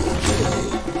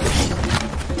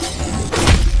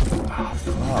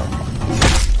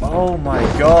 Oh my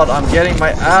god, I'm getting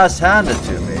my ass handed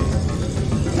to me.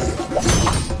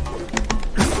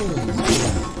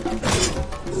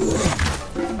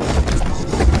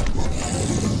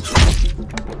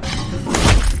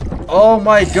 Oh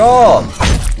my god!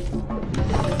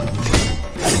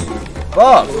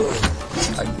 Fuck!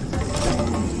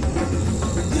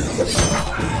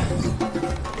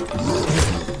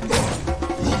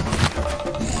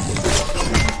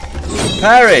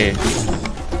 Parry!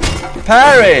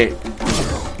 Parry!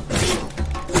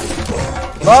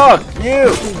 Fuck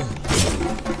you!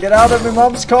 Get out of my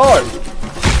mom's car!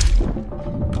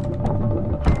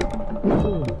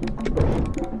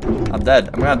 I'm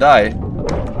dead. I'm gonna die.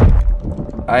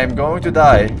 I am going to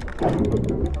die.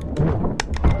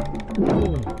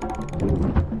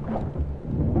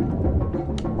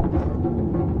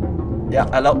 Yeah,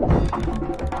 hello.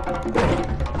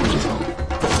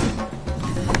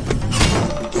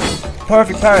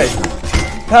 Perfect parry.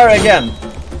 Parry again.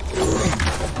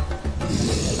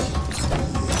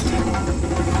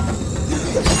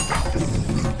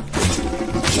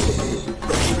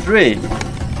 Three.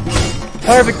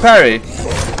 Perfect parry.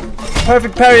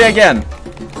 Perfect parry again.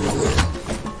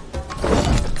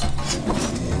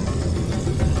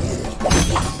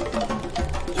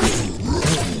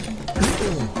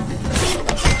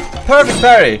 Perfect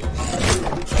parry.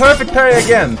 Perfect parry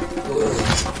again.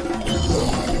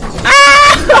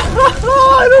 Ah!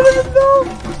 I don't even know.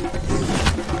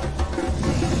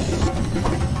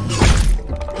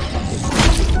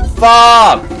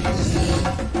 Fuck.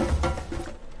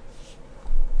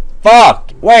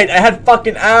 Fuck! Wait, I had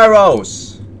fucking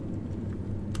arrows!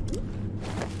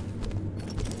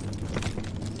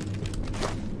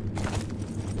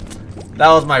 That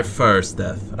was my first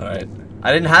death, alright.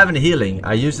 I didn't have any healing,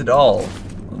 I used it all.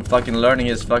 I'm fucking learning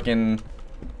his fucking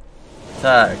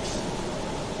attacks.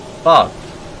 Fuck.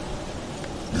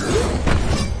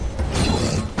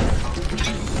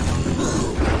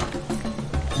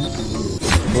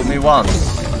 Fool me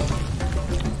once.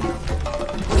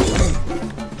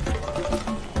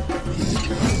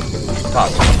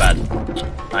 God, I'm bad.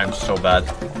 I'm so bad.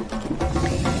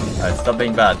 Alright, stop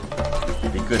being bad.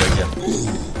 Be good again.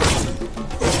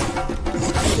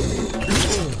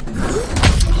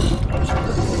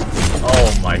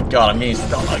 Oh my god, I'm getting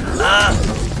stuck like that.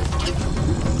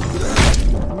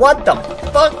 What the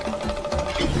fuck?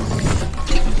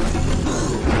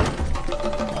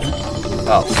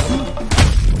 Oh.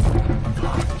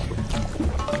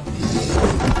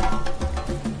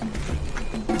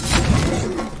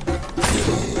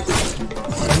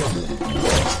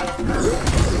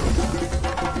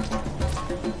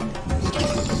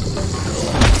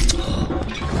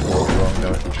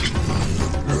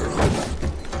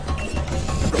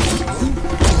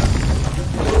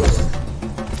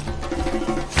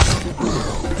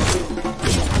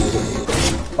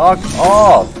 Fuck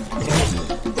off!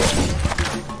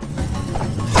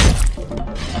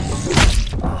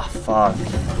 Ah, fuck.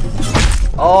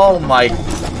 Oh my...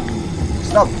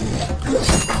 Stop!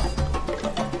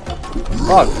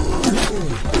 Fuck!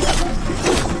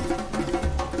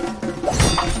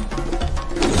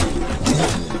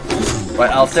 Wait,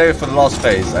 I'll save it for the last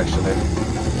phase, actually.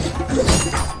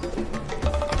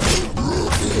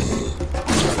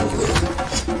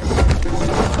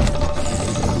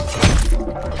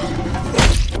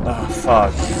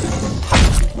 Fuck.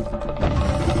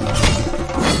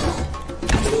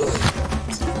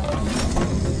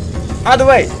 Out of the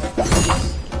way!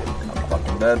 I'm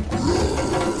fucking dead.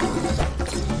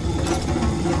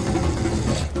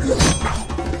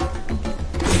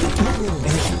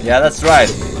 Yeah, that's right.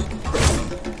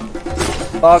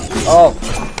 Fuck off.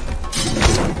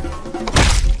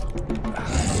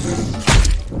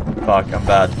 Fuck, I'm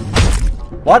bad.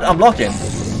 What? I'm blocking.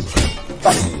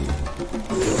 Fuck.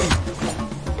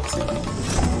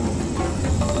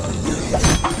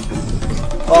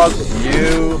 Fuck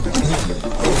you.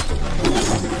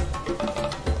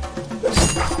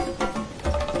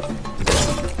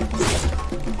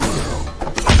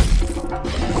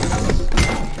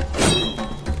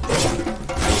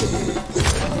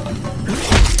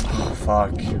 Oh,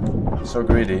 fuck. So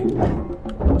greedy.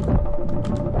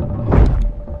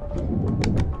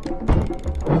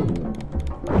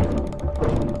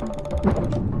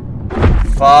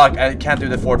 Fuck, I can't do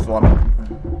the fourth one.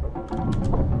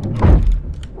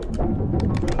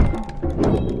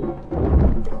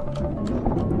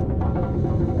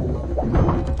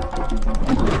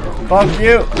 Fuck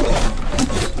you!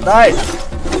 Die!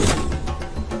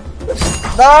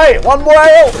 Die! One more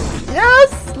arrow!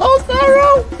 Yes! Last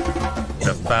arrow!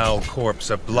 The foul corpse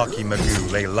of Blocky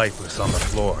Magoo lay lifeless on the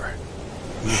floor.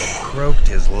 He had croaked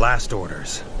his last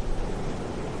orders.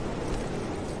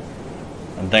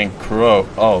 And then crow.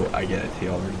 Oh, I get it. He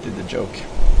already did the joke.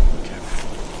 Okay.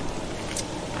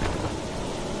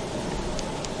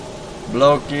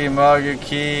 Blocky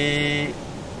Magoo.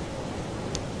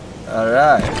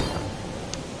 Alright.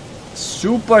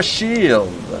 Super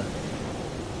Shield.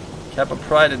 Kappa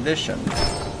Pride Edition.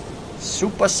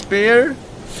 Super Spear.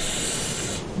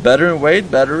 Better in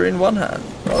weight, better in one hand.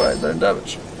 Alright, better in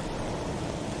damage.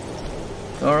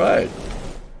 Alright.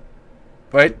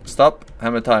 Wait, stop.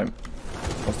 Hammer time.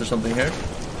 Was there something here?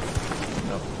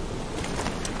 No.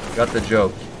 Got the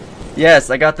joke. Yes,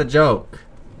 I got the joke.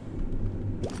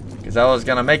 Because I was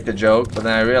gonna make the joke, but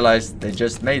then I realized they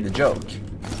just made the joke.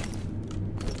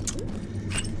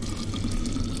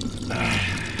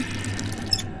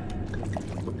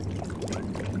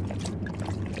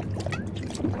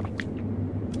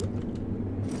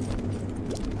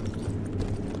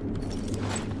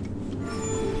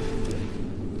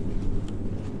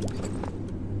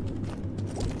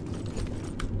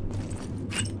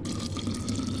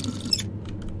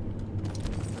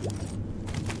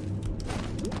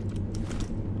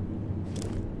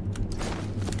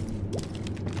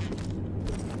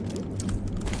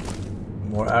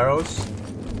 More arrows.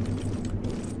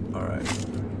 All right.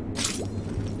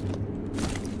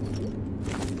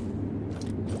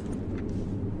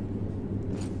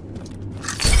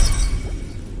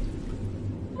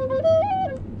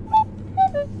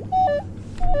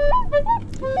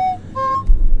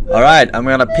 All right, I'm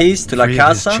gonna piece to La Free of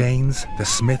his Casa. chains, the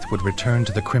smith would return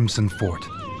to the Crimson Fort.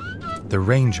 The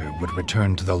ranger would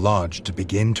return to the lodge to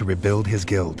begin to rebuild his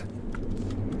guild.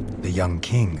 The young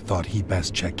king thought he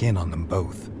best check in on them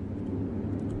both.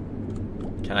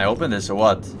 Can I open this or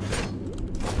what?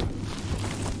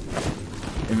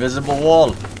 Invisible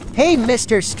wall. Hey,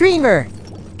 Mr. Streamer!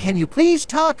 Can you please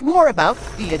talk more about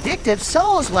the addictive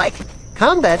Souls-like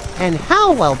combat and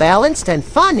how well balanced and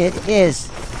fun it is?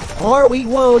 Or we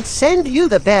won't send you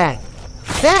the bag.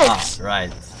 Thanks! Ah,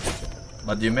 right.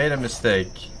 But you made a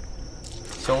mistake.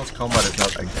 Souls combat is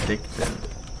not addictive.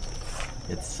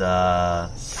 It's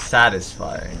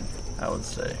satisfying, I would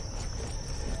say.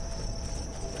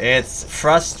 It's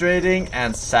frustrating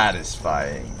and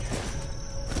satisfying.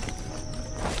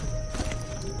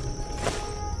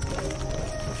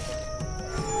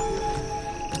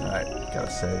 Alright,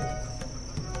 gotta save.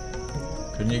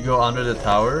 Couldn't you go under the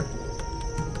tower?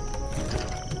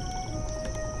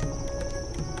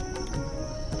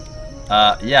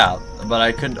 Yeah, but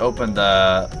I couldn't open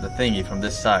the thingy from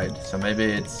this side, so maybe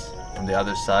it's from the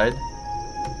other side.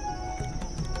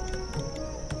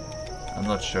 I'm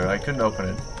not sure, I couldn't open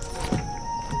it.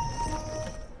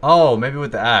 Oh, maybe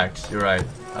with the axe, you're right.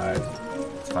 Alright,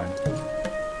 it's fine.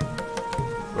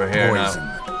 We're here Poison.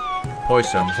 now.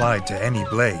 Poison. Applied to any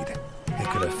blade, it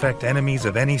could affect enemies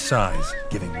of any size,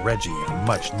 giving Redgi a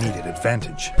much-needed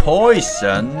advantage.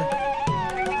 Poison?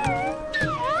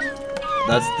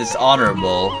 That's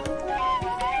dishonorable.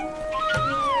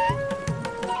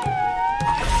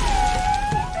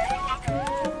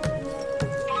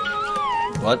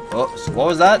 What? Oh, so what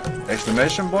was that?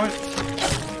 Exclamation point?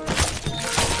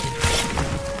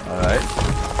 Alright.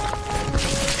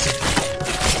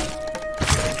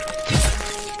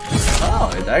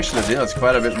 Oh, it actually deals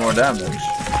quite a bit more damage.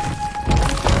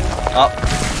 Oh.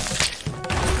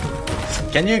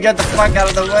 Can you get the fuck out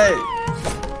of the way?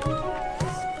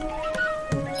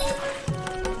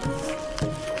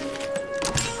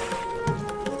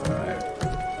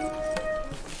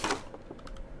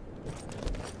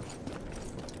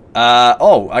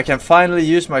 Oh, I can finally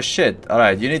use my shit.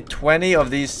 Alright, you need 20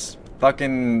 of these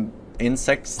fucking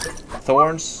insects,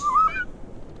 thorns.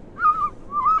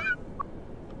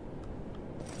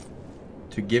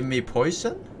 To give me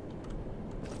poison?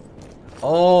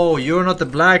 Oh, you're not the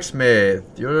blacksmith.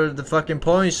 You're the fucking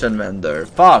poison vendor.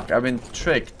 Fuck, I've been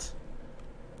tricked.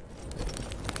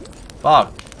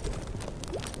 Fuck.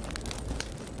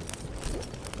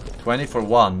 20 for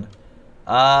one.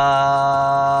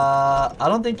 I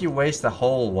don't think you waste the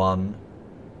whole one.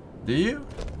 Do you?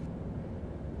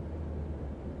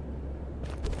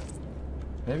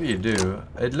 Maybe you do.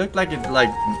 It looked like it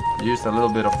used a little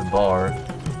bit of the bar.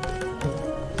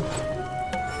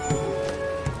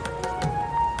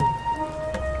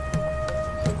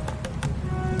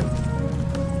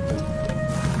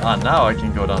 Ah, now I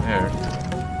can go down here.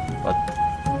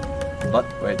 But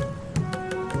wait.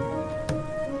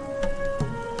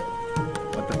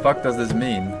 What the fuck does this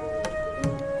mean?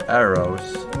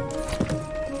 Arrows.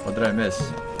 What did I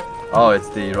miss? Oh, it's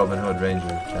the Robin Hood Ranger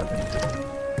cabin.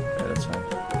 Yeah, that's fine.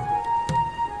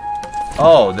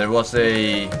 Oh, there was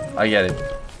a... I get it.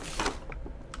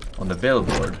 On the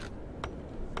billboard.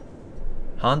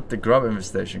 Hunt the grub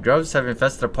infestation. Grubs have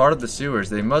infested a part of the sewers.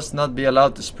 They must not be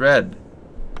allowed to spread.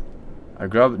 A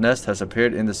grub nest has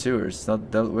appeared in the sewers. It's not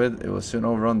dealt with. It will soon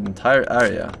overrun the entire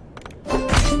area.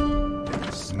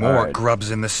 More Alright.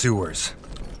 grubs in the sewers.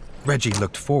 Redgi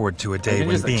looked forward to a day can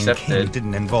when just being accept king it.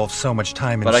 didn't involve so much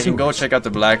time in But I sewers. can go check out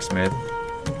the blacksmith.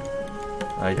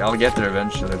 Like, I'll get there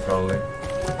eventually, probably.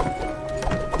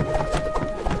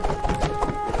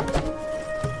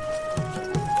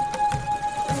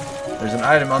 There's an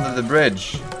item under the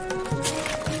bridge.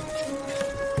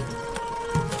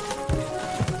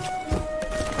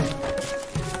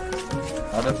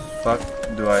 How the fuck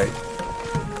do I...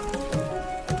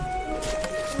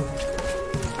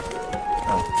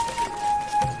 Oh.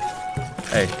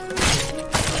 Hey.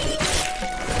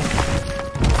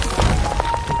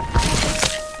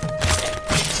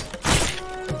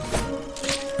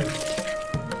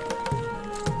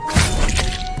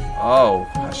 Oh,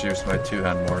 I should use my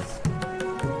two-hand more.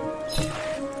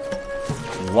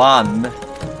 One.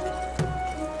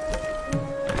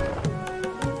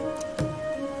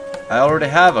 I already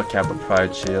have a Kappa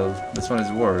Pride shield. This one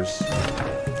is worse.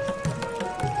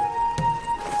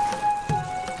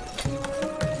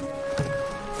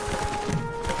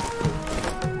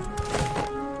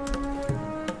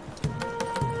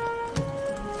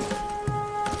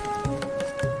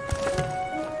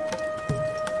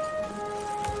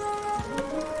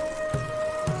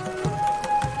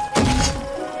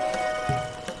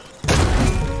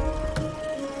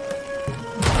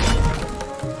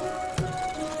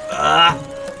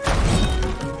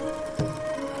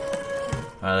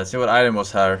 Alright, let's see what item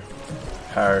was her.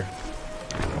 Her.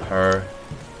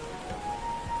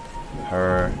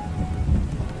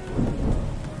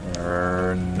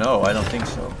 No, I don't think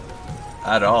so.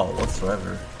 At all,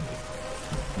 whatsoever.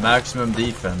 Maximum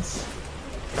defense.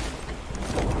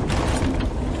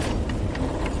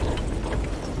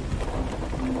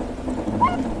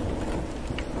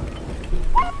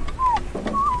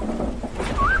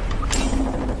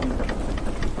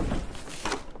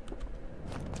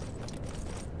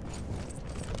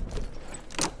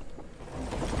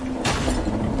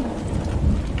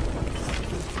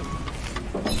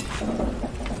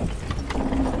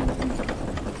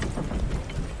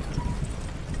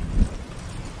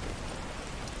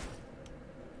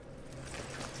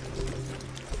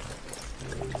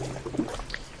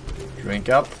 Drink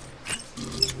up.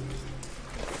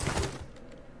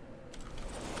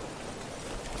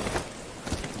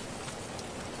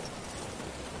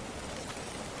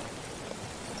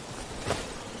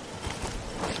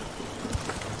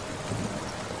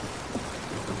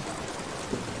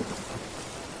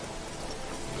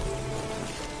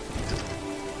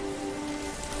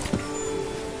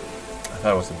 I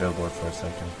thought it was a billboard for a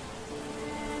second.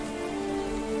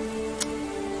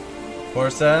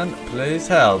 Forsen, please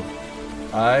help.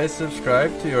 I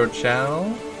subscribe to your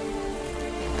channel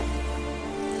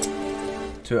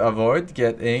to avoid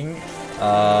getting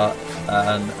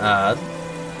an ad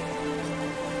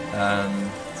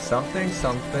and something.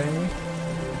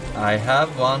 I have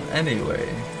one anyway.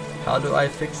 How do I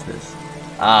fix this?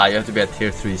 Ah, you have to be at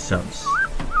tier 3 subs.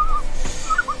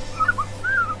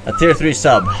 A tier 3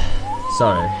 sub.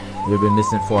 Sorry, you've been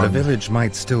misinformed. The village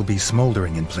might still be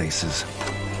smoldering in places,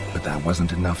 but that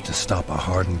wasn't enough to stop a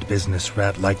hardened business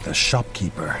rat like the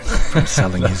shopkeeper from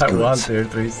selling his goods. I want tier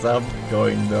 3 sub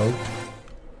going though.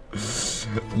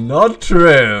 Not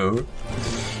true.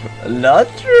 Not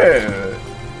true.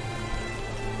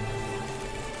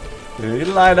 You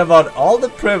lied about all the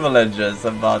privileges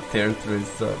about tier 3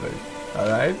 subbing.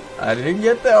 Alright? I didn't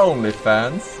get the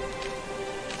OnlyFans.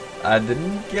 I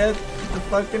didn't get the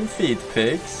fucking feet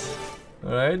pics.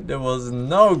 Alright? There was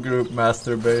no group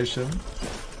masturbation.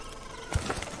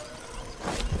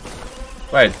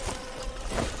 Wait.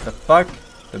 The fuck?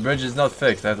 The bridge is not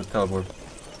fixed. I have to teleport.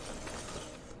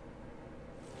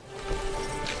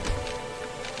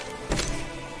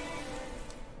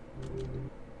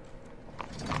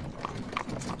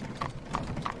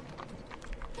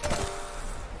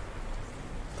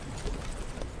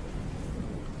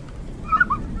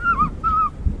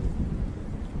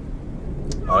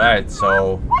 Alright,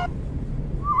 so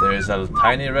there is a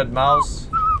tiny red mouse.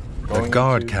 The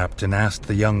guard captain asked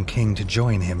the young king to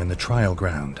join him in the trial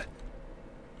ground.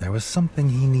 There was something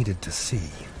he needed to see.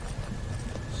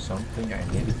 Something I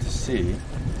needed to see?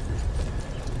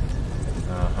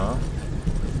 Uh-huh.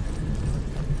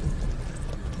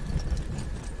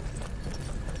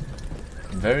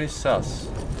 Very sus.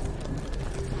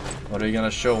 What are you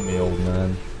gonna show me, old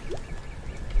man?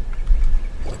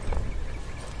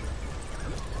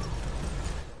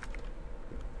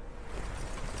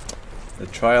 The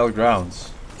trial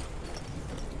grounds.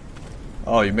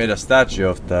 Oh, you made a statue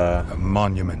of the... A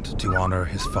monument to honor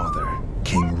his father,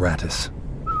 King Rattus.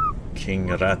 King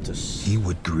Rattus. He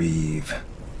would grieve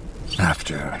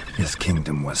after his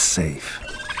kingdom was safe.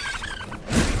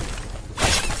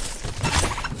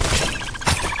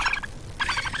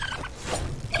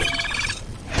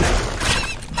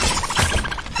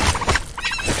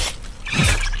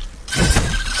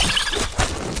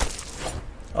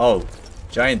 Oh,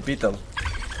 giant beetle.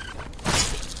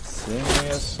 Sing me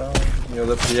a song, you're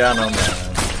the piano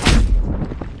man.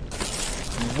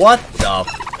 What the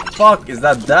fuck is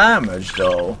that damage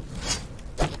though?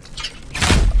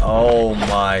 Oh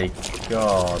my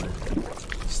god.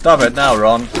 Stop it now,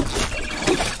 Ron.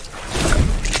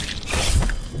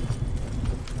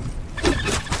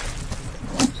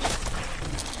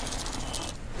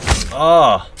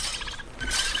 Oh.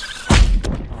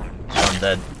 I'm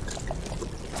dead.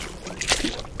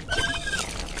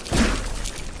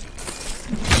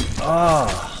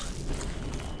 Ah.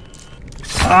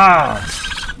 Ah.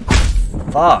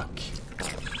 Fuck.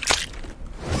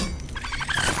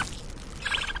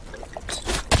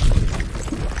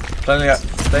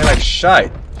 Playing like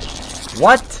shite.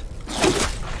 What?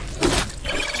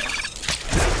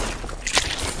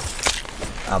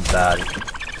 I'm bad.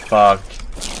 Fuck.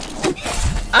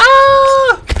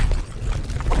 Ah!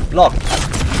 Block.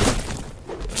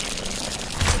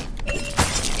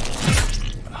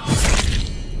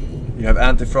 You have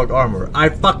anti-frog armor. I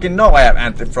fucking know I have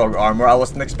anti-frog armor. I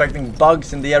wasn't expecting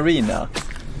bugs in the arena.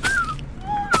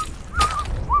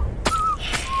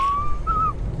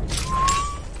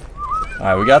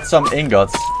 Alright, we got some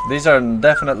ingots. These are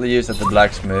definitely used at the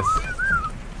blacksmith.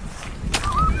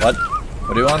 What?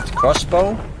 What do you want?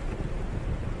 Crossbow?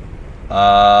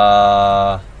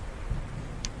 I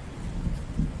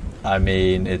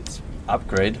mean, it's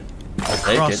upgrade. I'll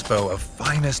take it. Crossbow of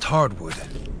finest hardwood.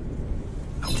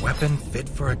 A weapon fit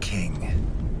for a king.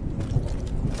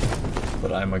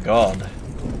 But I'm a god.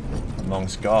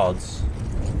 Amongst gods.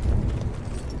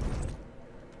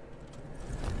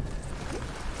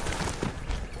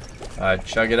 Alright,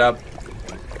 chug it up.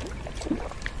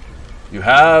 You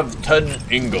have 10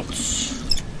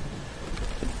 ingots.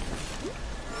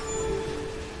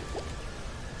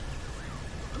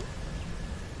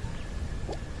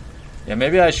 Yeah,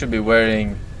 maybe I should be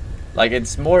wearing... Like,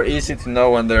 it's more easy to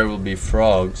know when there will be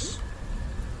frogs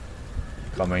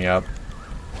coming up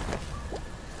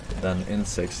than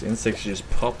insects. Insects just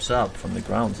pops up from the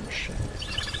ground and shit.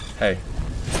 Hey.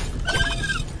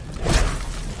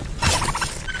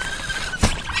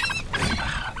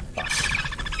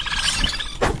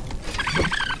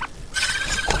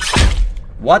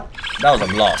 What? That was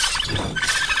a loss.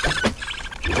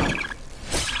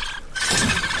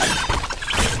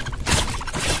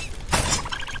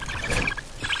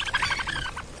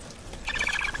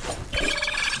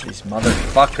 These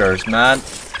motherfuckers, man.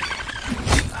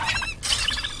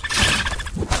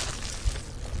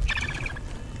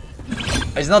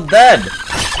 He's not dead.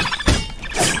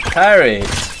 Parry.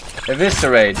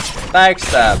 Eviscerate.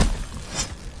 Backstab.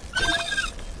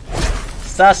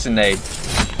 Assassinate.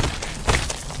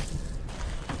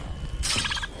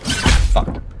 Fuck.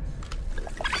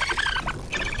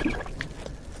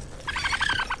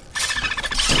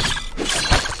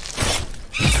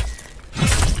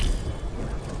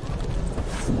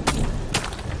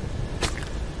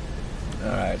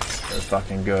 Alright, they're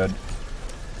fucking good.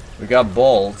 We got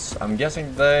bolts. I'm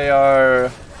guessing they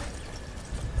are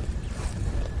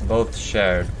both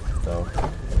shared, though.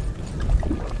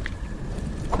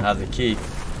 I have the key.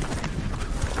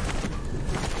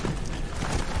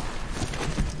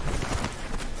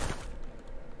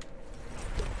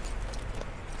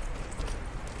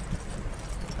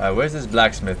 Alright, where's this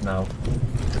blacksmith now?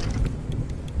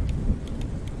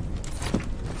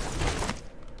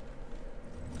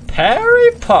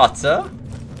 Harry Potter?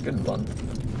 Good one.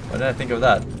 What did I think of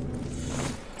that?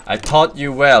 I taught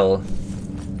you well.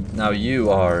 Now you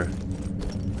are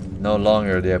no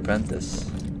longer the apprentice,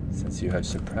 since you have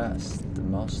surpassed the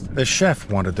master. The chef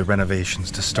wanted the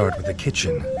renovations to start with the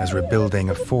kitchen, as rebuilding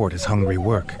a fort is hungry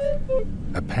work.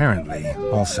 Apparently,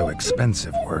 also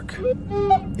expensive work.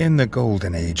 In the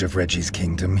golden age of Redgi's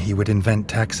kingdom, he would invent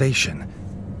taxation.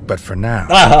 But for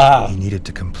now, he needed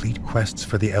to complete quests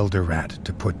for the Elder Rat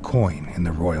to put coin in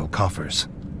the royal coffers.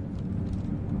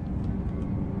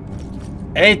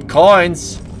 8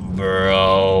 coins?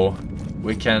 Bro.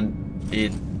 We can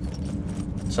eat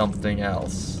something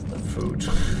else than food.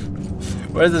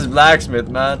 Where's this blacksmith,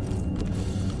 man?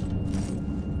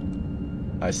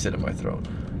 I sit on my throne.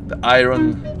 The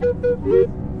iron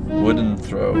wooden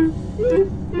throne.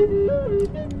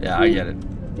 Yeah, I get it.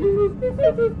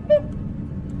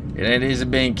 It ain't easy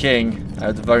being king. I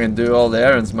have to fucking do all the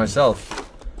errands myself.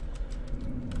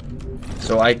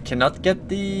 So I cannot get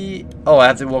the... Oh, I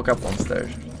have to walk up one stair.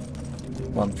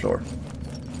 One floor.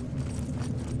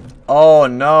 Oh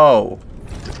no!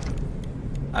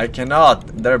 I cannot.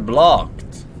 They're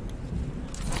blocked.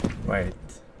 Wait.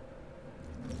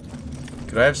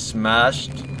 Could I have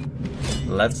smashed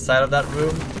the left side of that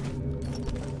room?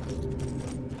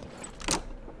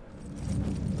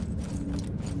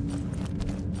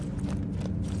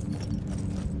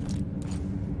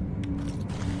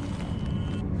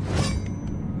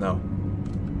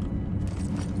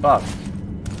 Fuck.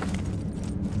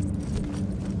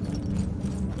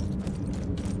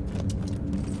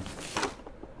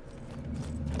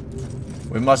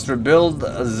 We must rebuild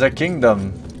the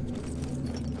kingdom.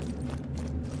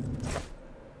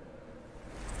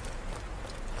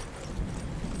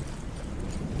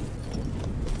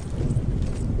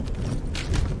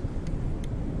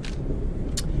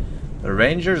 The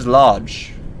Ranger's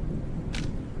Lodge.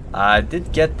 I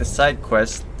did get the side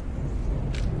quest.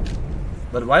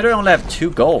 But why do I only have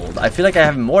 2 gold? I feel like I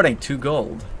have more than 2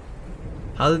 gold.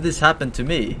 How did this happen to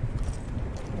me?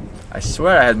 I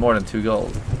swear I had more than 2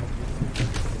 gold.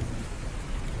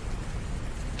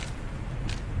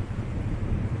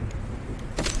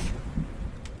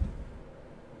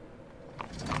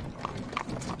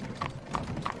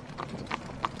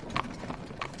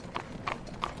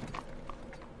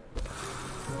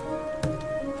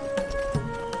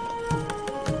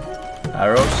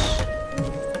 Arrows.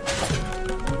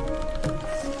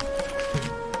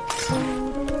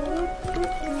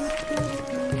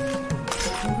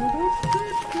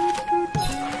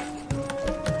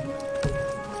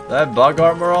 Do I have bug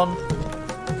armor on?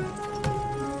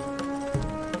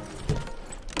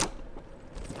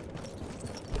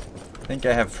 I think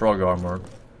I have frog armor.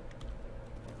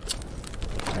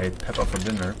 I ate pepper for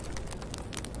dinner.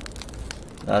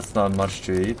 That's not much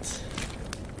to eat.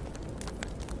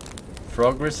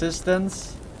 Frog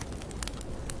resistance?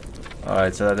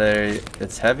 Alright, so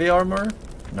it's heavy armor?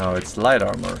 No, it's light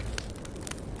armor.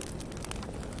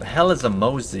 The hell is a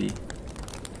mosey?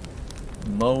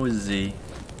 Mosey.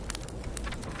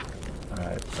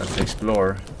 Alright, let's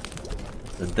explore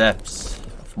the depths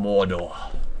of Mordor.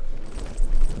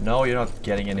 No, you're not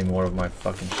getting any more of my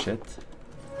fucking shit.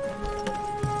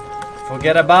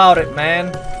 Forget about it,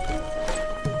 man.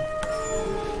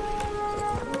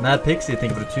 Mad Pixie,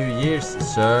 thank you for 2 years,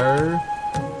 sir.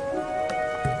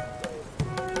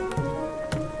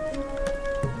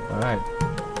 Alright.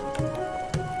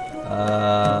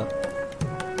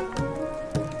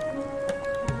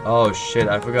 Oh shit,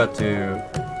 I forgot to...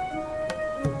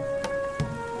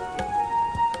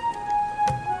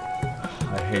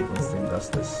 I hate when this thing does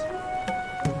this.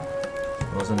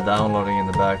 It wasn't downloading in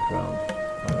the background.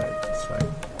 Alright, it's fine.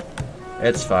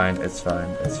 It's fine, it's fine,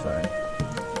 it's fine.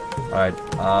 Alright,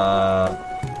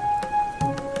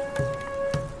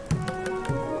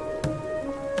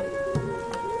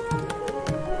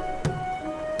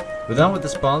 we're done with the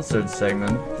sponsored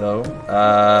segment, though.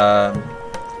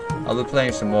 I'll be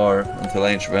playing some more until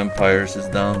Age of Empires is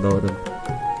downloaded.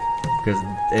 Because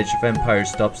Age of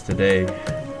Empires stops today,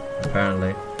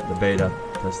 apparently. The beta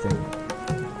testing.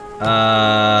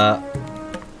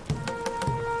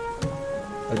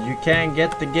 But you can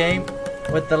get the game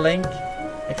with the link.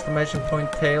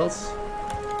 !Tales.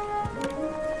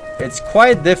 It's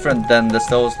quite different than the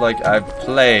Souls-like I've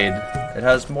played. It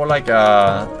has more like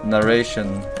a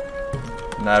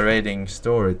narrating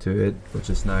story to it, which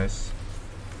is nice.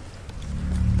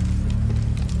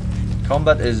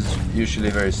 Combat is usually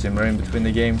very similar in between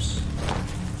the games.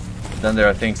 Then there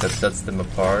are things that sets them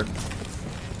apart.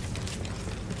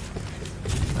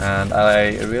 And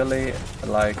I really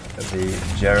like the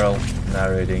Gerald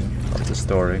narrating of the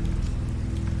story.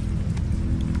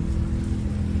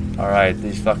 Alright,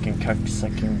 these fucking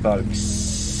cocksucking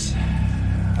bugs.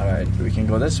 Alright, we can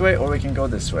go this way or we can go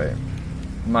this way.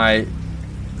 My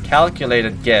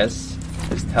calculated guess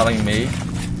is telling me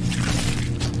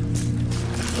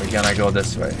we're gonna go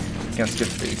this way. We can skip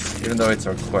these. Even though it's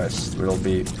our quest, we'll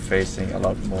be facing a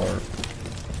lot more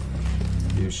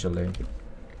usually.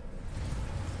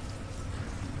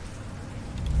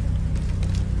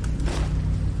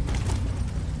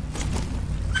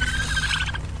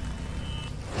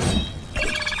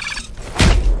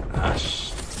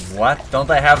 What? Don't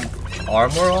I have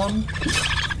armor on?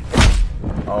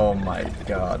 Oh my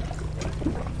god.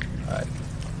 Alright.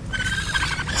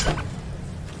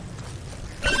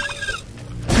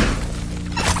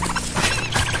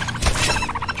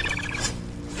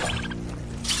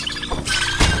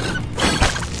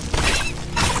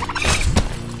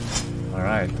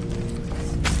 Alright.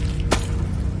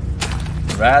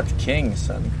 Rat King,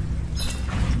 son.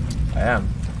 I am.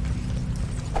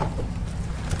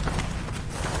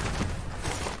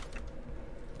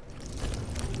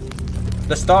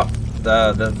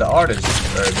 The art is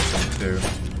very different too.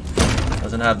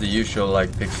 Doesn't have the usual like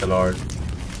pixel art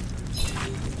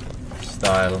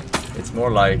style. It's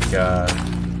more like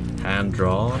hand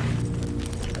drawn.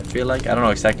 I feel like I don't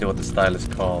know exactly what the style is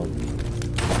called.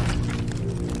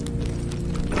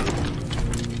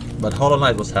 But Hollow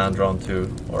Knight was hand drawn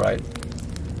too. Alright.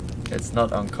 It's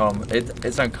not uncommon.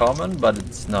 It's uncommon, but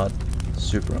it's not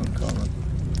super uncommon.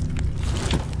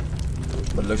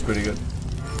 but it looks pretty good.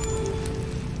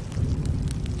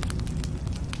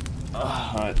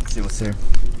 Alright, let's see what's here.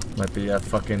 Might be a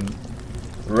fucking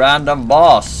random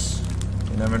boss.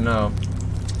 You never know.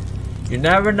 You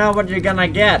never know what you're gonna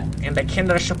get in the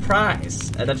Kinder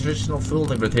Surprise. A traditional full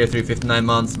temperature, 359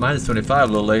 months, minus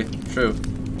 25, lolly. True.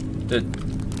 Dude.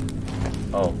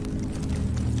 Oh.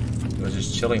 It was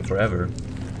just chilling forever.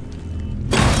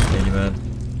 Thank you, man.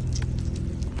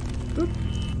 Boop.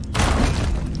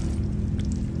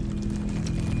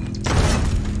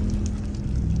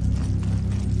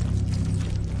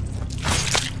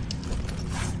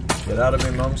 Get out of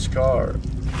my mom's car.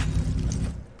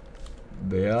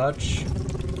 Bitch.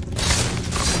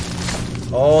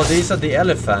 Oh, these are the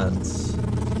elephants.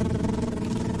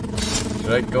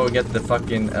 Should I go get the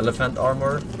fucking elephant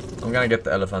armor? I'm gonna get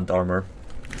the elephant armor.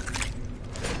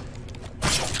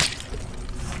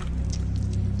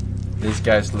 These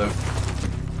guys look...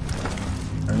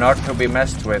 are not to be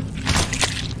messed with.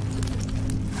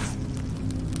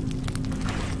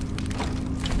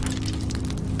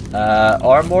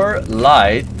 Armor,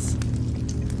 light,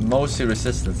 mostly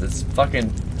resistance. It's fucking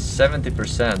 70%,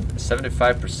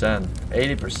 75%,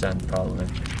 80% probably.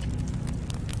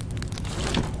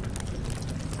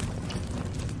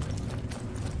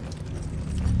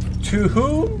 To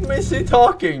whom is he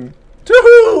talking? To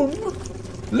whom?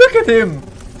 Look at him!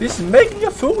 He's making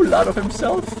a fool out of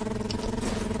himself.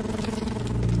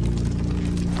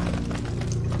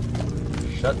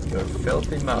 Shut your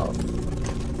filthy mouth.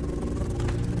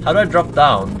 How do I drop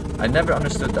down? I never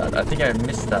understood that. I think I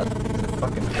missed that in the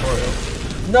fucking tutorial.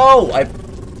 No! I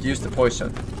used the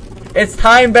poison. It's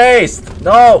time-based!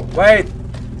 No! Wait!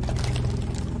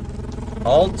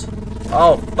 Alt?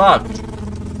 Oh, fuck!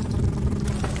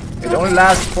 It only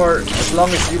lasts for as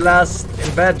long as you last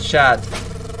in bed, chat.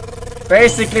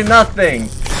 Basically nothing!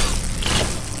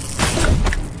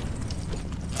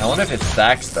 I wonder if it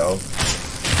stacks, though.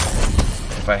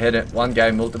 If I hit it one guy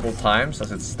multiple times,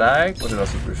 does it stack? Or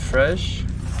does it refresh?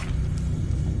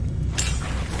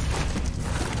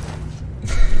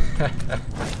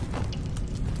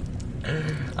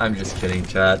 I'm just kidding,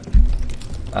 chat.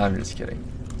 I'm just kidding.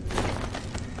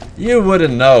 You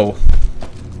wouldn't know.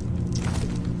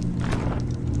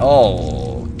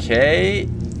 Okay.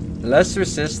 Less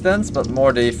resistance, but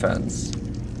more defense.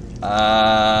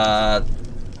 I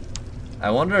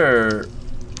wonder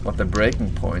what the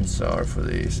breaking points are for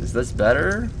these. Is this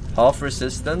better? Half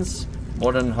resistance,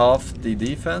 more than half the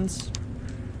defense.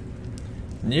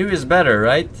 New is better,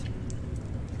 right?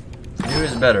 New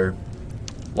is better.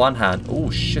 One hand.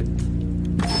 Oh shit.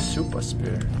 Super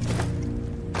spear.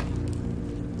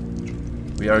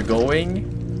 We are going.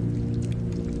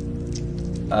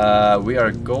 We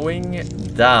are going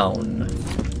down.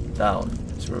 Down.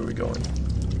 That's where we're going.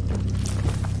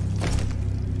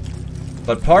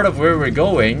 But part of where we're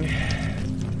going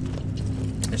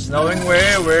is knowing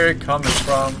where we're coming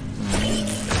from.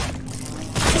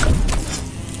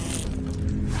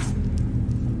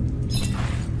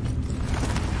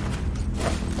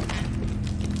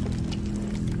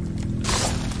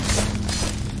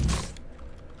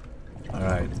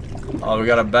 Alright. Oh, we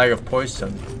got a bag of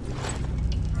poison.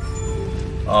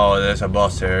 Oh, there's a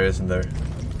boss here, isn't there?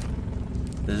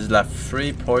 This is like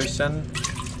free poison.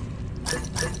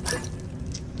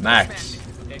 Max.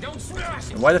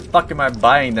 And why the fuck am I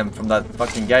buying them from that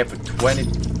fucking guy for 20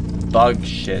 bug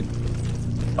shit?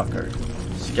 Fucker.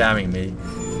 Scamming me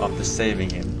after saving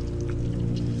him.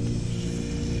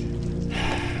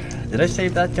 Did I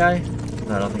save that guy?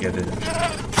 No, I don't think I did.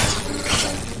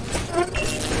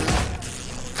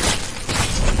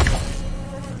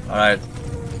 Alright.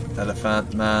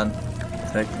 Elephant man.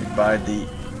 Take me by the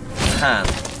hand.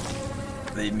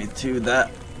 Lead me to the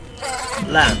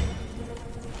land.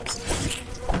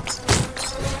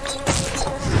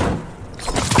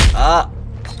 Ah!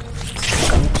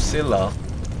 Oopsilla.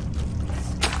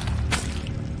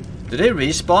 Do they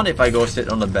respawn if I go sit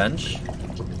on the bench?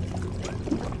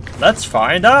 Let's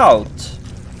find out!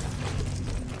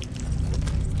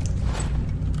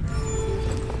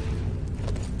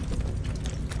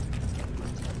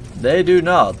 They do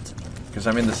not. Because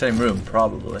I'm in the same room,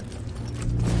 probably.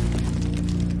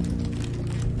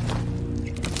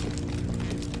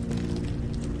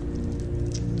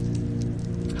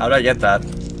 How do I get that?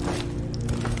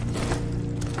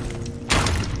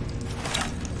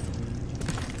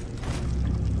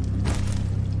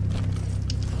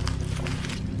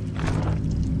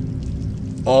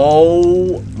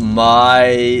 Oh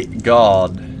my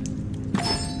god.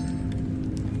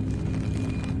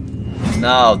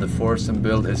 Now the Forsen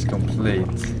build is complete.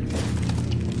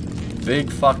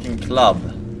 Big fucking club.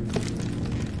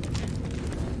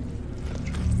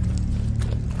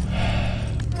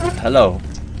 Hello.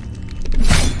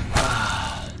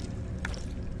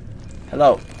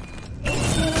 Hello.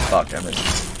 Fuck, I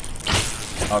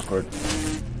missed. Awkward.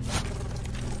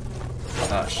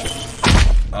 Ah, shit.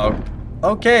 Oh.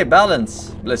 Okay,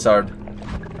 balance, Blizzard.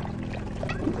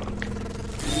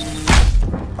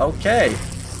 Okay.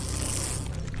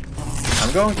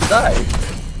 I'm going to die.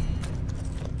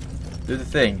 Do the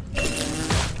thing.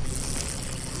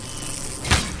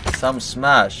 Some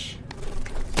smash.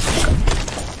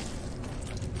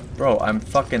 Bro, I'm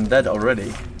fucking dead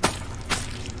already.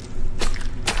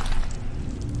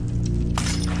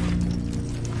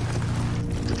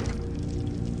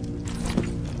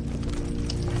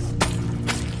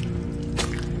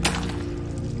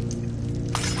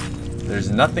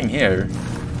 There's nothing here.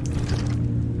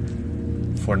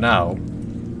 For now.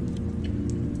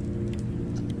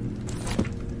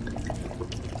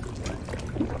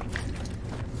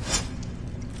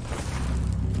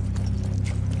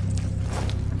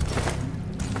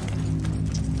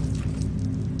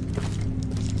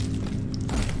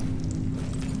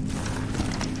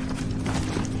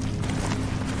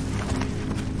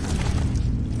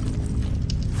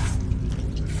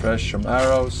 Fresh from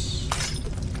arrows.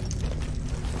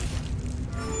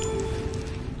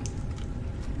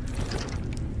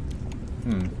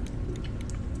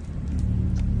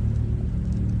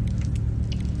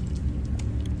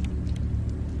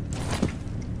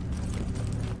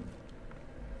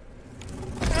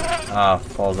 Ah,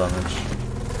 fall damage.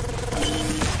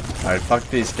 Alright, fuck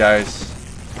these guys.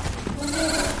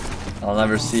 I'll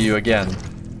never see you again.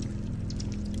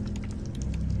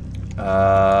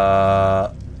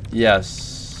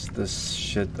 Yes. This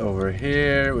shit over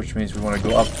here, which means we want to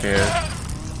go up here.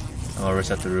 And I'll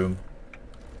reset the room.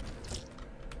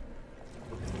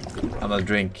 I'm gonna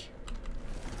drink.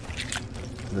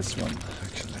 This one,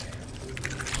 actually.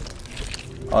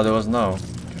 Oh, there was no.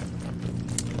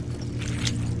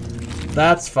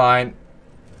 That's fine.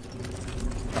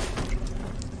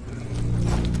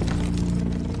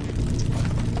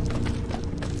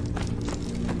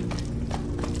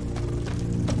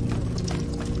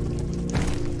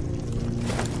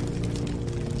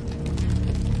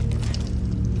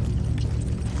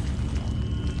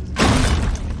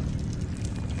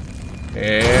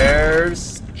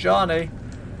 Here's Johnny.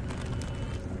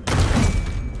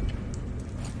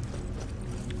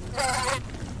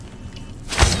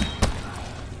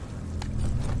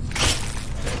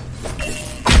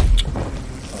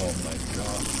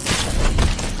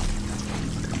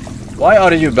 Why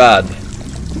are you bad?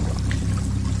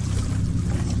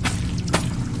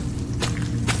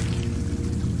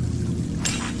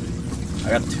 I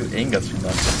got 2 ingots from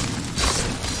that.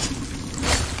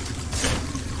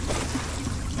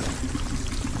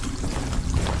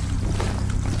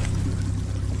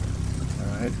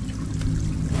 Alright.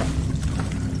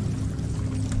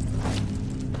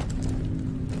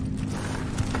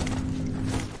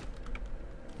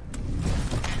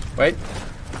 Wait.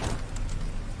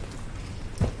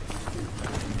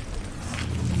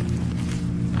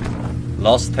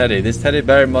 Lost teddy. This teddy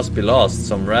bear must be lost.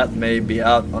 Some rat may be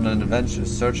out on an adventure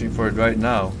searching for it right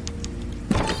now.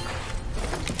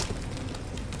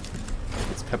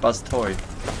 It's Peppa's toy.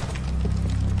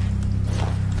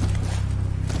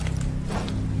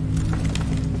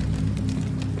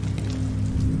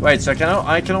 Wait, so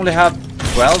I can only have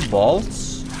 12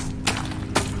 balls?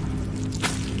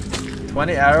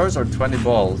 20 arrows or 20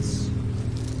 balls?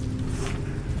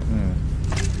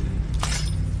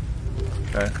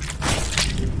 Okay.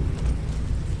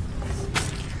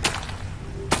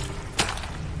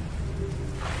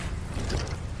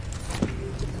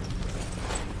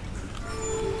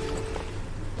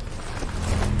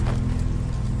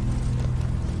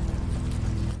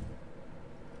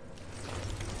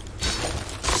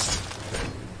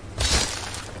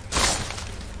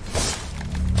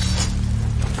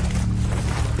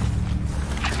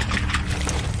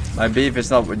 My beef is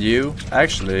not with you.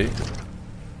 Actually,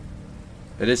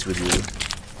 it is with you.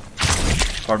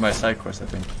 Part of my side quest, I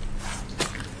think.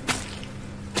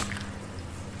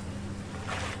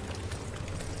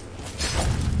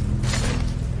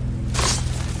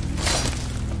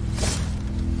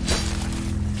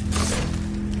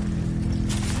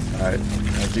 Alright,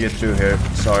 I have to get through here.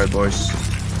 Sorry, boys.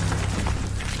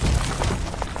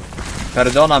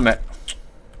 Perdóname.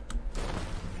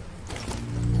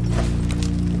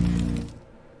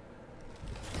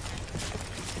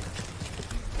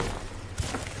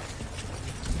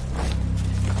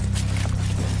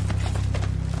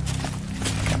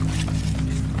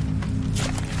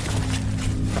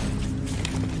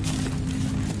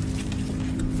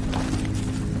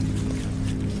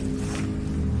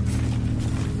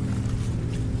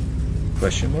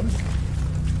 Question mark?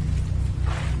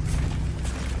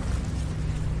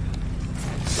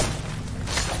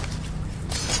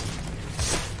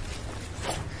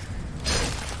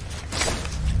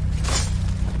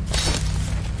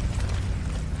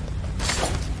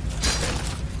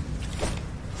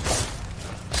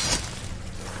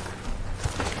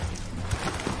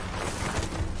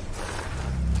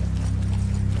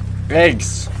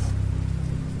 Eggs.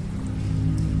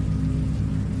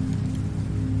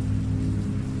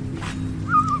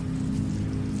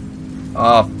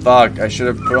 Oh fuck, I should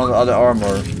have put on the other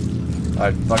armor.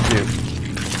 Alright, fuck you.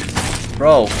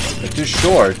 Bro, you're too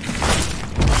short.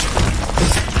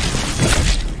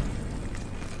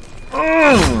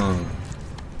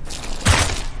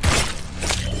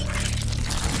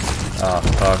 Ah,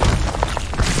 fuck.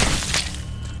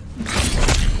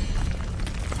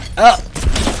 Ah!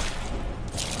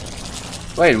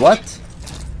 Wait, what?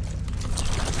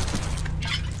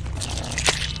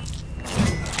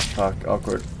 Fuck,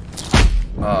 awkward.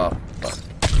 Oh, fuck.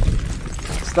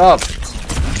 Stop!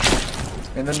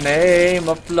 In the name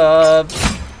of love.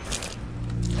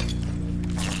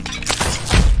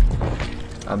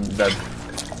 I'm dead.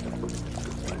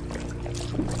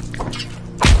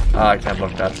 Ah, I can't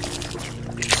block that.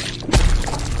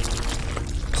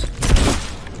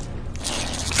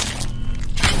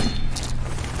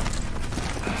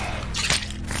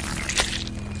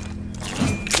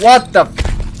 What the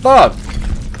fuck?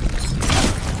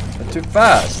 That's too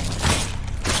fast.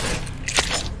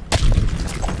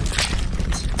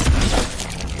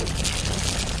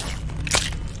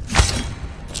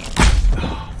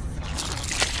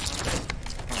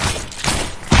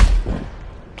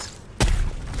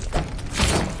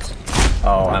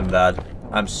 Oh, I'm bad.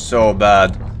 I'm so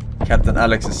bad. Captain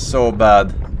Alex is so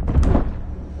bad.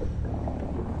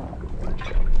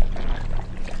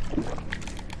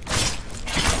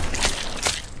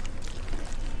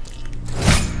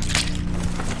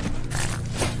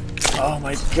 Oh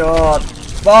my god.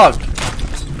 Fuck.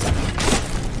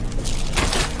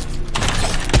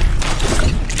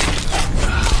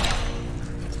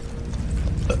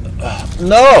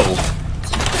 No.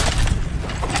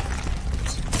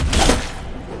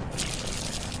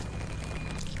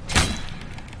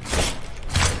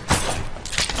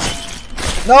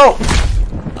 No.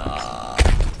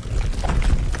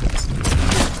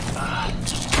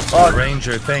 The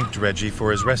ranger thanked Redgi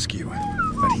for his rescue,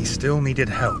 but he still needed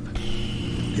help.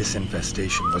 This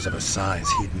infestation was of a size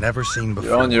he'd never seen before.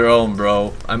 You're on your own,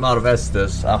 bro. I'm out of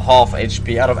Estus. I'm half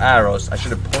HP, out of arrows. I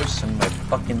should have poisoned my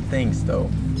fucking things,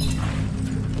 though.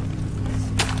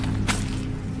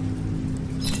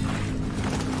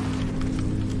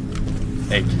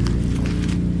 Egg.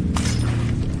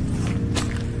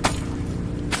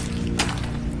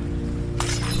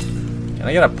 Can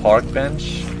I get a park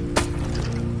bench?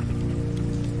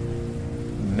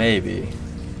 Maybe.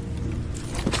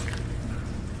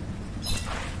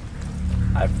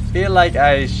 I feel like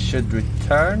I should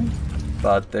return,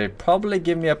 but they probably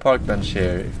give me a park bench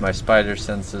here if my spider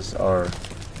senses are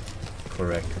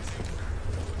correct.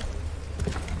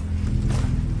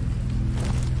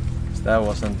 That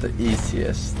wasn't the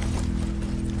easiest.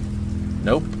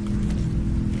 Nope.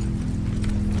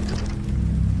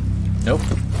 Nope.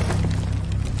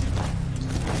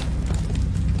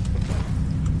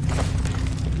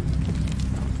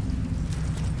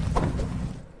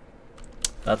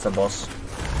 That's a boss.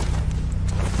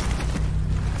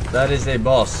 That is a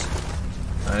boss.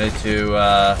 I need to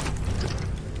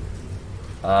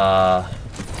I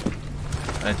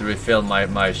need to refill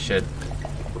my shit.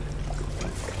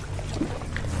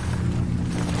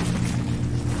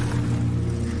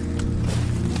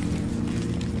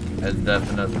 It's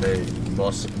definitely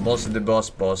boss the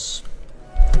boss.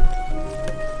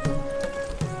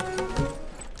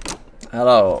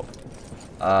 Hello.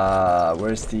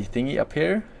 Where's the thingy up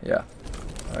here? Yeah.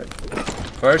 Alright.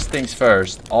 First things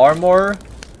first. Armor.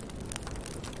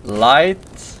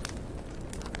 Light.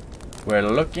 We're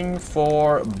looking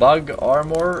for bug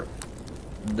armor.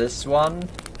 This one.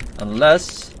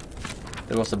 Unless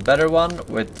there was a better one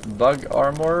with bug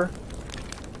armor.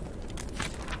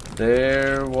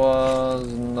 There was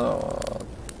no.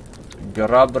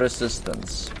 Grub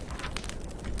resistance.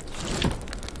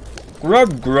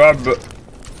 Grub.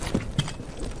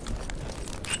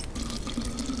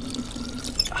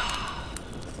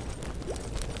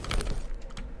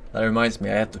 That reminds me,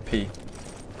 I have to pee.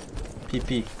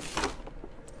 Pee.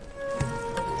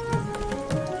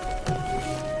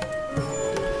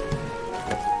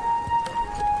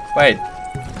 Wait.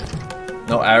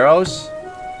 No arrows?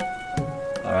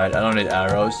 Alright, I don't need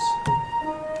arrows.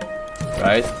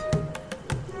 Right?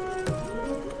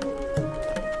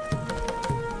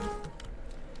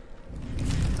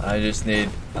 I just need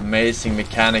amazing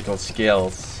mechanical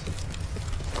skills.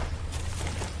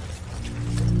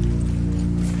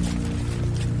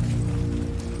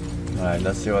 Alright,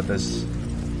 let's see what this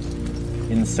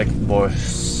insect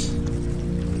boss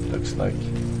looks like.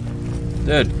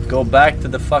 Dude, go back to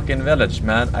the fucking village,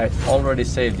 man. I already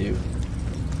saved you.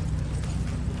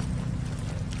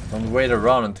 Don't wait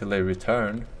around until they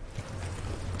return.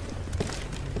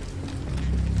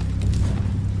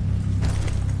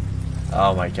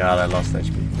 Oh my god, I lost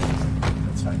HP.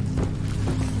 That's fine.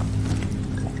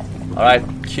 Alright,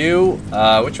 Q.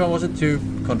 Which one was it? To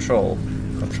control.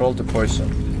 Control to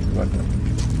poison.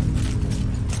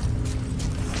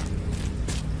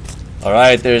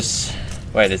 Alright, there's...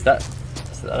 Wait, is that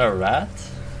a rat?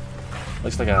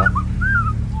 Looks like a...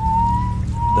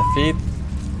 Defeat.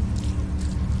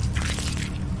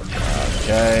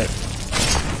 Okay.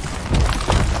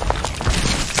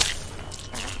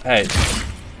 Hey.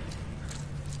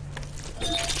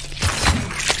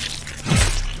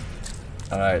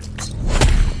 Alright.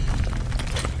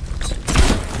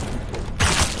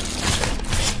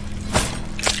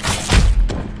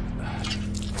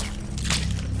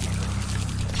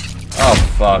 Oh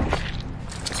fuck.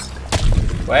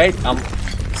 Wait, I'm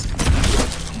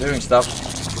doing stuff.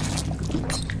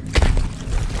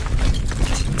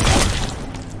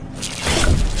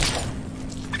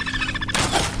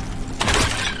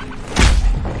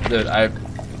 Dude, I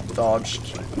dodged.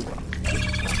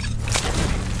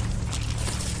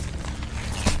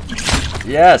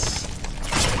 Yes!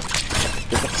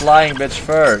 Get the flying bitch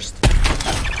first.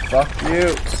 Fuck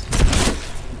you.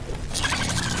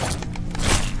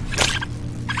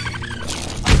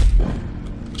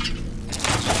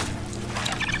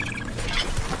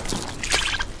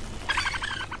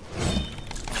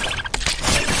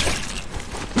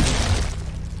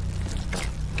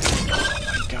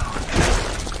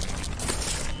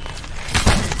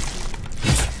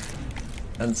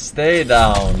 And stay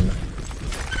down.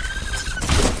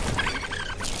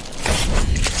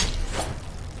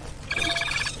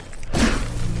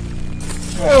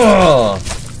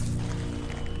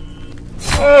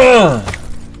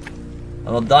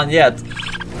 I'm not done yet.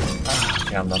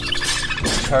 Okay, I'm done.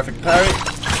 Perfect parry.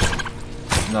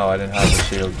 No, I didn't have the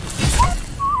shield.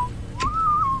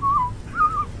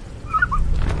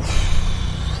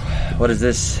 What is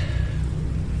this?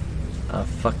 A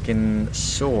fucking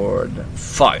sword.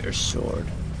 Fire sword.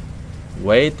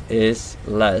 Weight is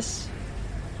less.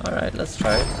 Alright, let's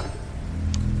try it.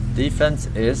 Defense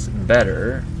is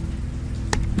better.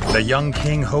 The young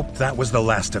king hoped that was the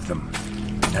last of them,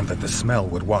 and that the smell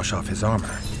would wash off his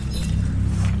armor.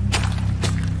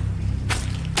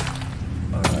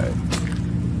 Alright.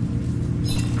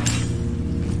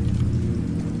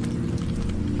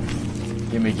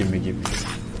 Gimme, gimme, gimme.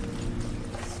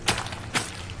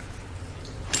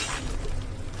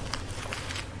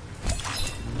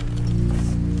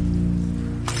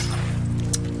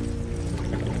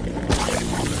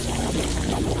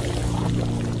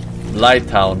 Light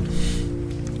Town.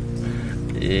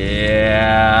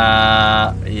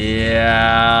 Yeah,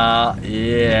 yeah,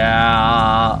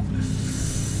 yeah,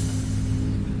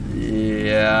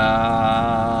 yeah.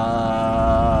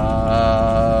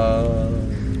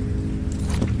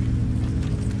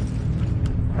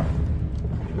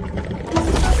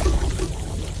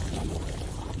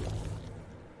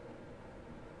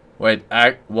 Wait,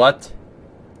 what?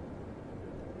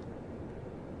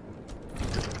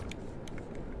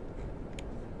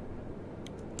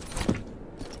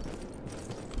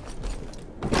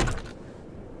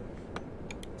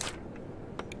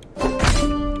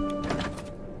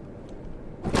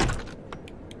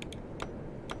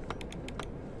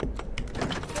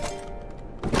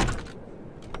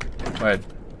 Wait.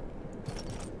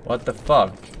 What the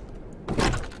fuck?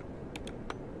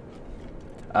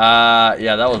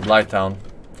 Yeah, that was Light Town.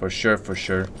 For sure, for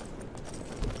sure.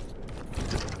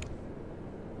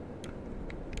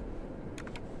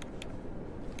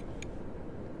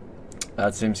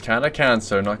 That seems kinda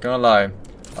cancer, not gonna lie.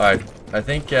 Alright, I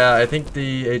think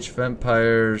the Age of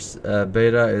Empires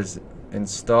beta is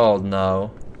installed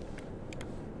now.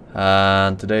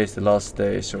 And today is the last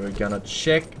day, so we're gonna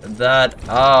check that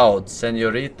out,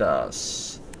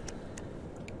 senoritas.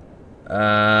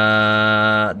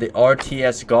 The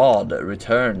RTS god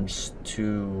returns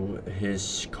to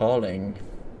his calling.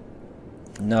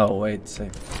 No, wait,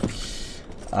 say.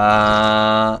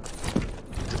 I'm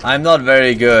not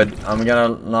very good. I'm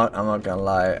not gonna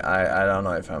lie. I don't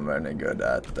know if I'm very good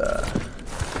at the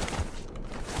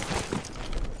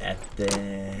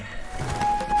game.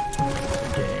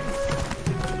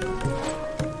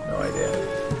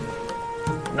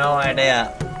 No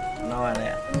idea. No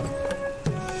idea.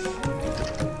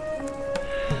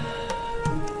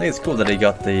 think it's cool that he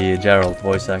got the Geralt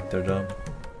voice actor though.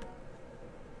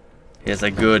 He has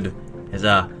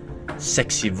a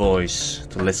sexy voice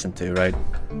to listen to, right?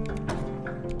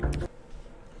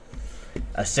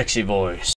 A sexy voice.